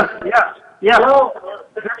 No. Yes. Well,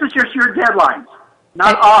 this is just your deadline,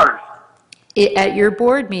 not ours. At your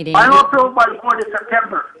board meeting. Final approval by the board is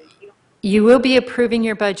September. You will be approving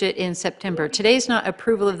your budget in September. Today's not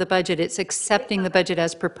approval of the budget, it's accepting the budget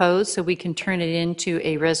as proposed so we can turn it into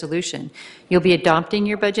a resolution. You'll be adopting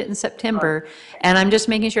your budget in September, and I'm just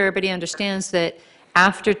making sure everybody understands that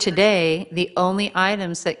after today, the only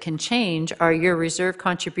items that can change are your reserve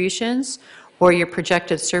contributions or your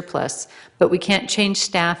projected surplus, but we can't change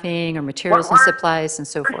staffing or materials and supplies and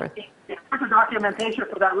so forth. Where's the documentation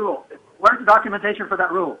for that rule? Where's the documentation for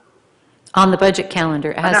that rule? On the budget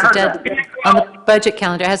calendar, it has on the budget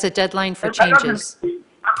calendar, it has a deadline for changes.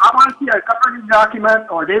 I want to see a governing document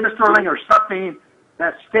or David Sterling or something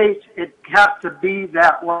that states it has to be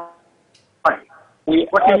that way. We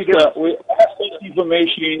asked this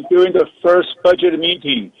information during the first budget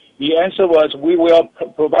meeting. The answer was, we will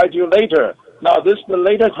provide you later. Now, this is the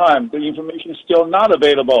later time. The information is still not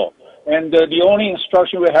available. And the only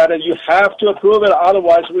instruction we had is you have to approve it,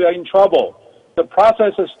 otherwise we are in trouble. The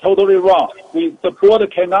process is totally wrong. The board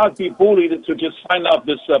cannot be bullied to just sign up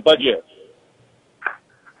this budget.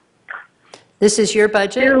 This is your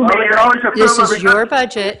budget. This is your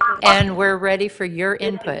budget, and we're ready for your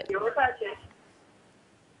input.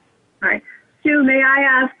 Right. Sue, may I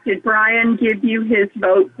ask, did Brian give you his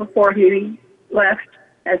vote before he left?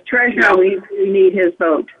 As treasurer, No. we need his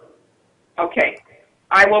vote. Okay.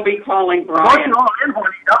 I will be calling Brian. Motion all in for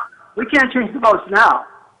it. We can't change the votes now.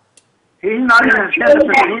 He's not even attending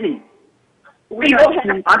the meeting. We will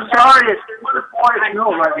have, I'm sorry, it's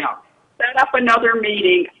no right now. set up another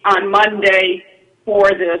meeting on Monday for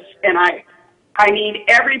this, and I need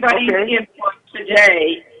everybody's Okay. input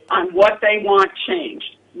today on what they want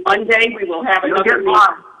changed. Monday, we will have You'll another get meeting.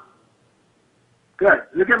 mine. Good.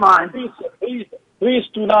 Look at mine. Please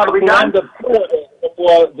do not Are we blame done? the board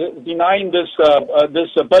for denying this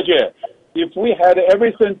budget. If we had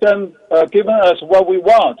everything done, given us what we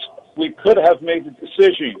want, we could have made the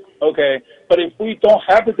decision. Okay, but if we don't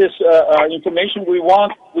have this information we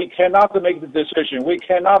want, we cannot make the decision. We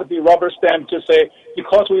cannot be rubber stamped to say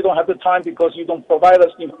because we don't have the time, because you don't provide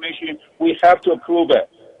us information, we have to approve it.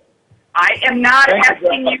 I am not Thank you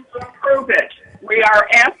asking very you to approve it. We are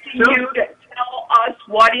asking you to tell us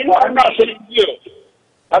what Well, I'm not saying information. you.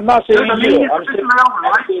 I'm not saying There's a you. meeting I'm with saying Mr. Melvin,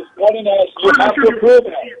 right? telling us you have to approve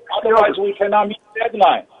it. Otherwise, we cannot meet the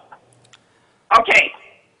deadline. Okay.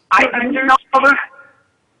 I Is the meeting understand. over?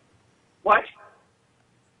 What?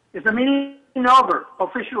 Is the meeting over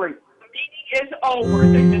officially? The meeting is over.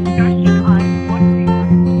 The discussion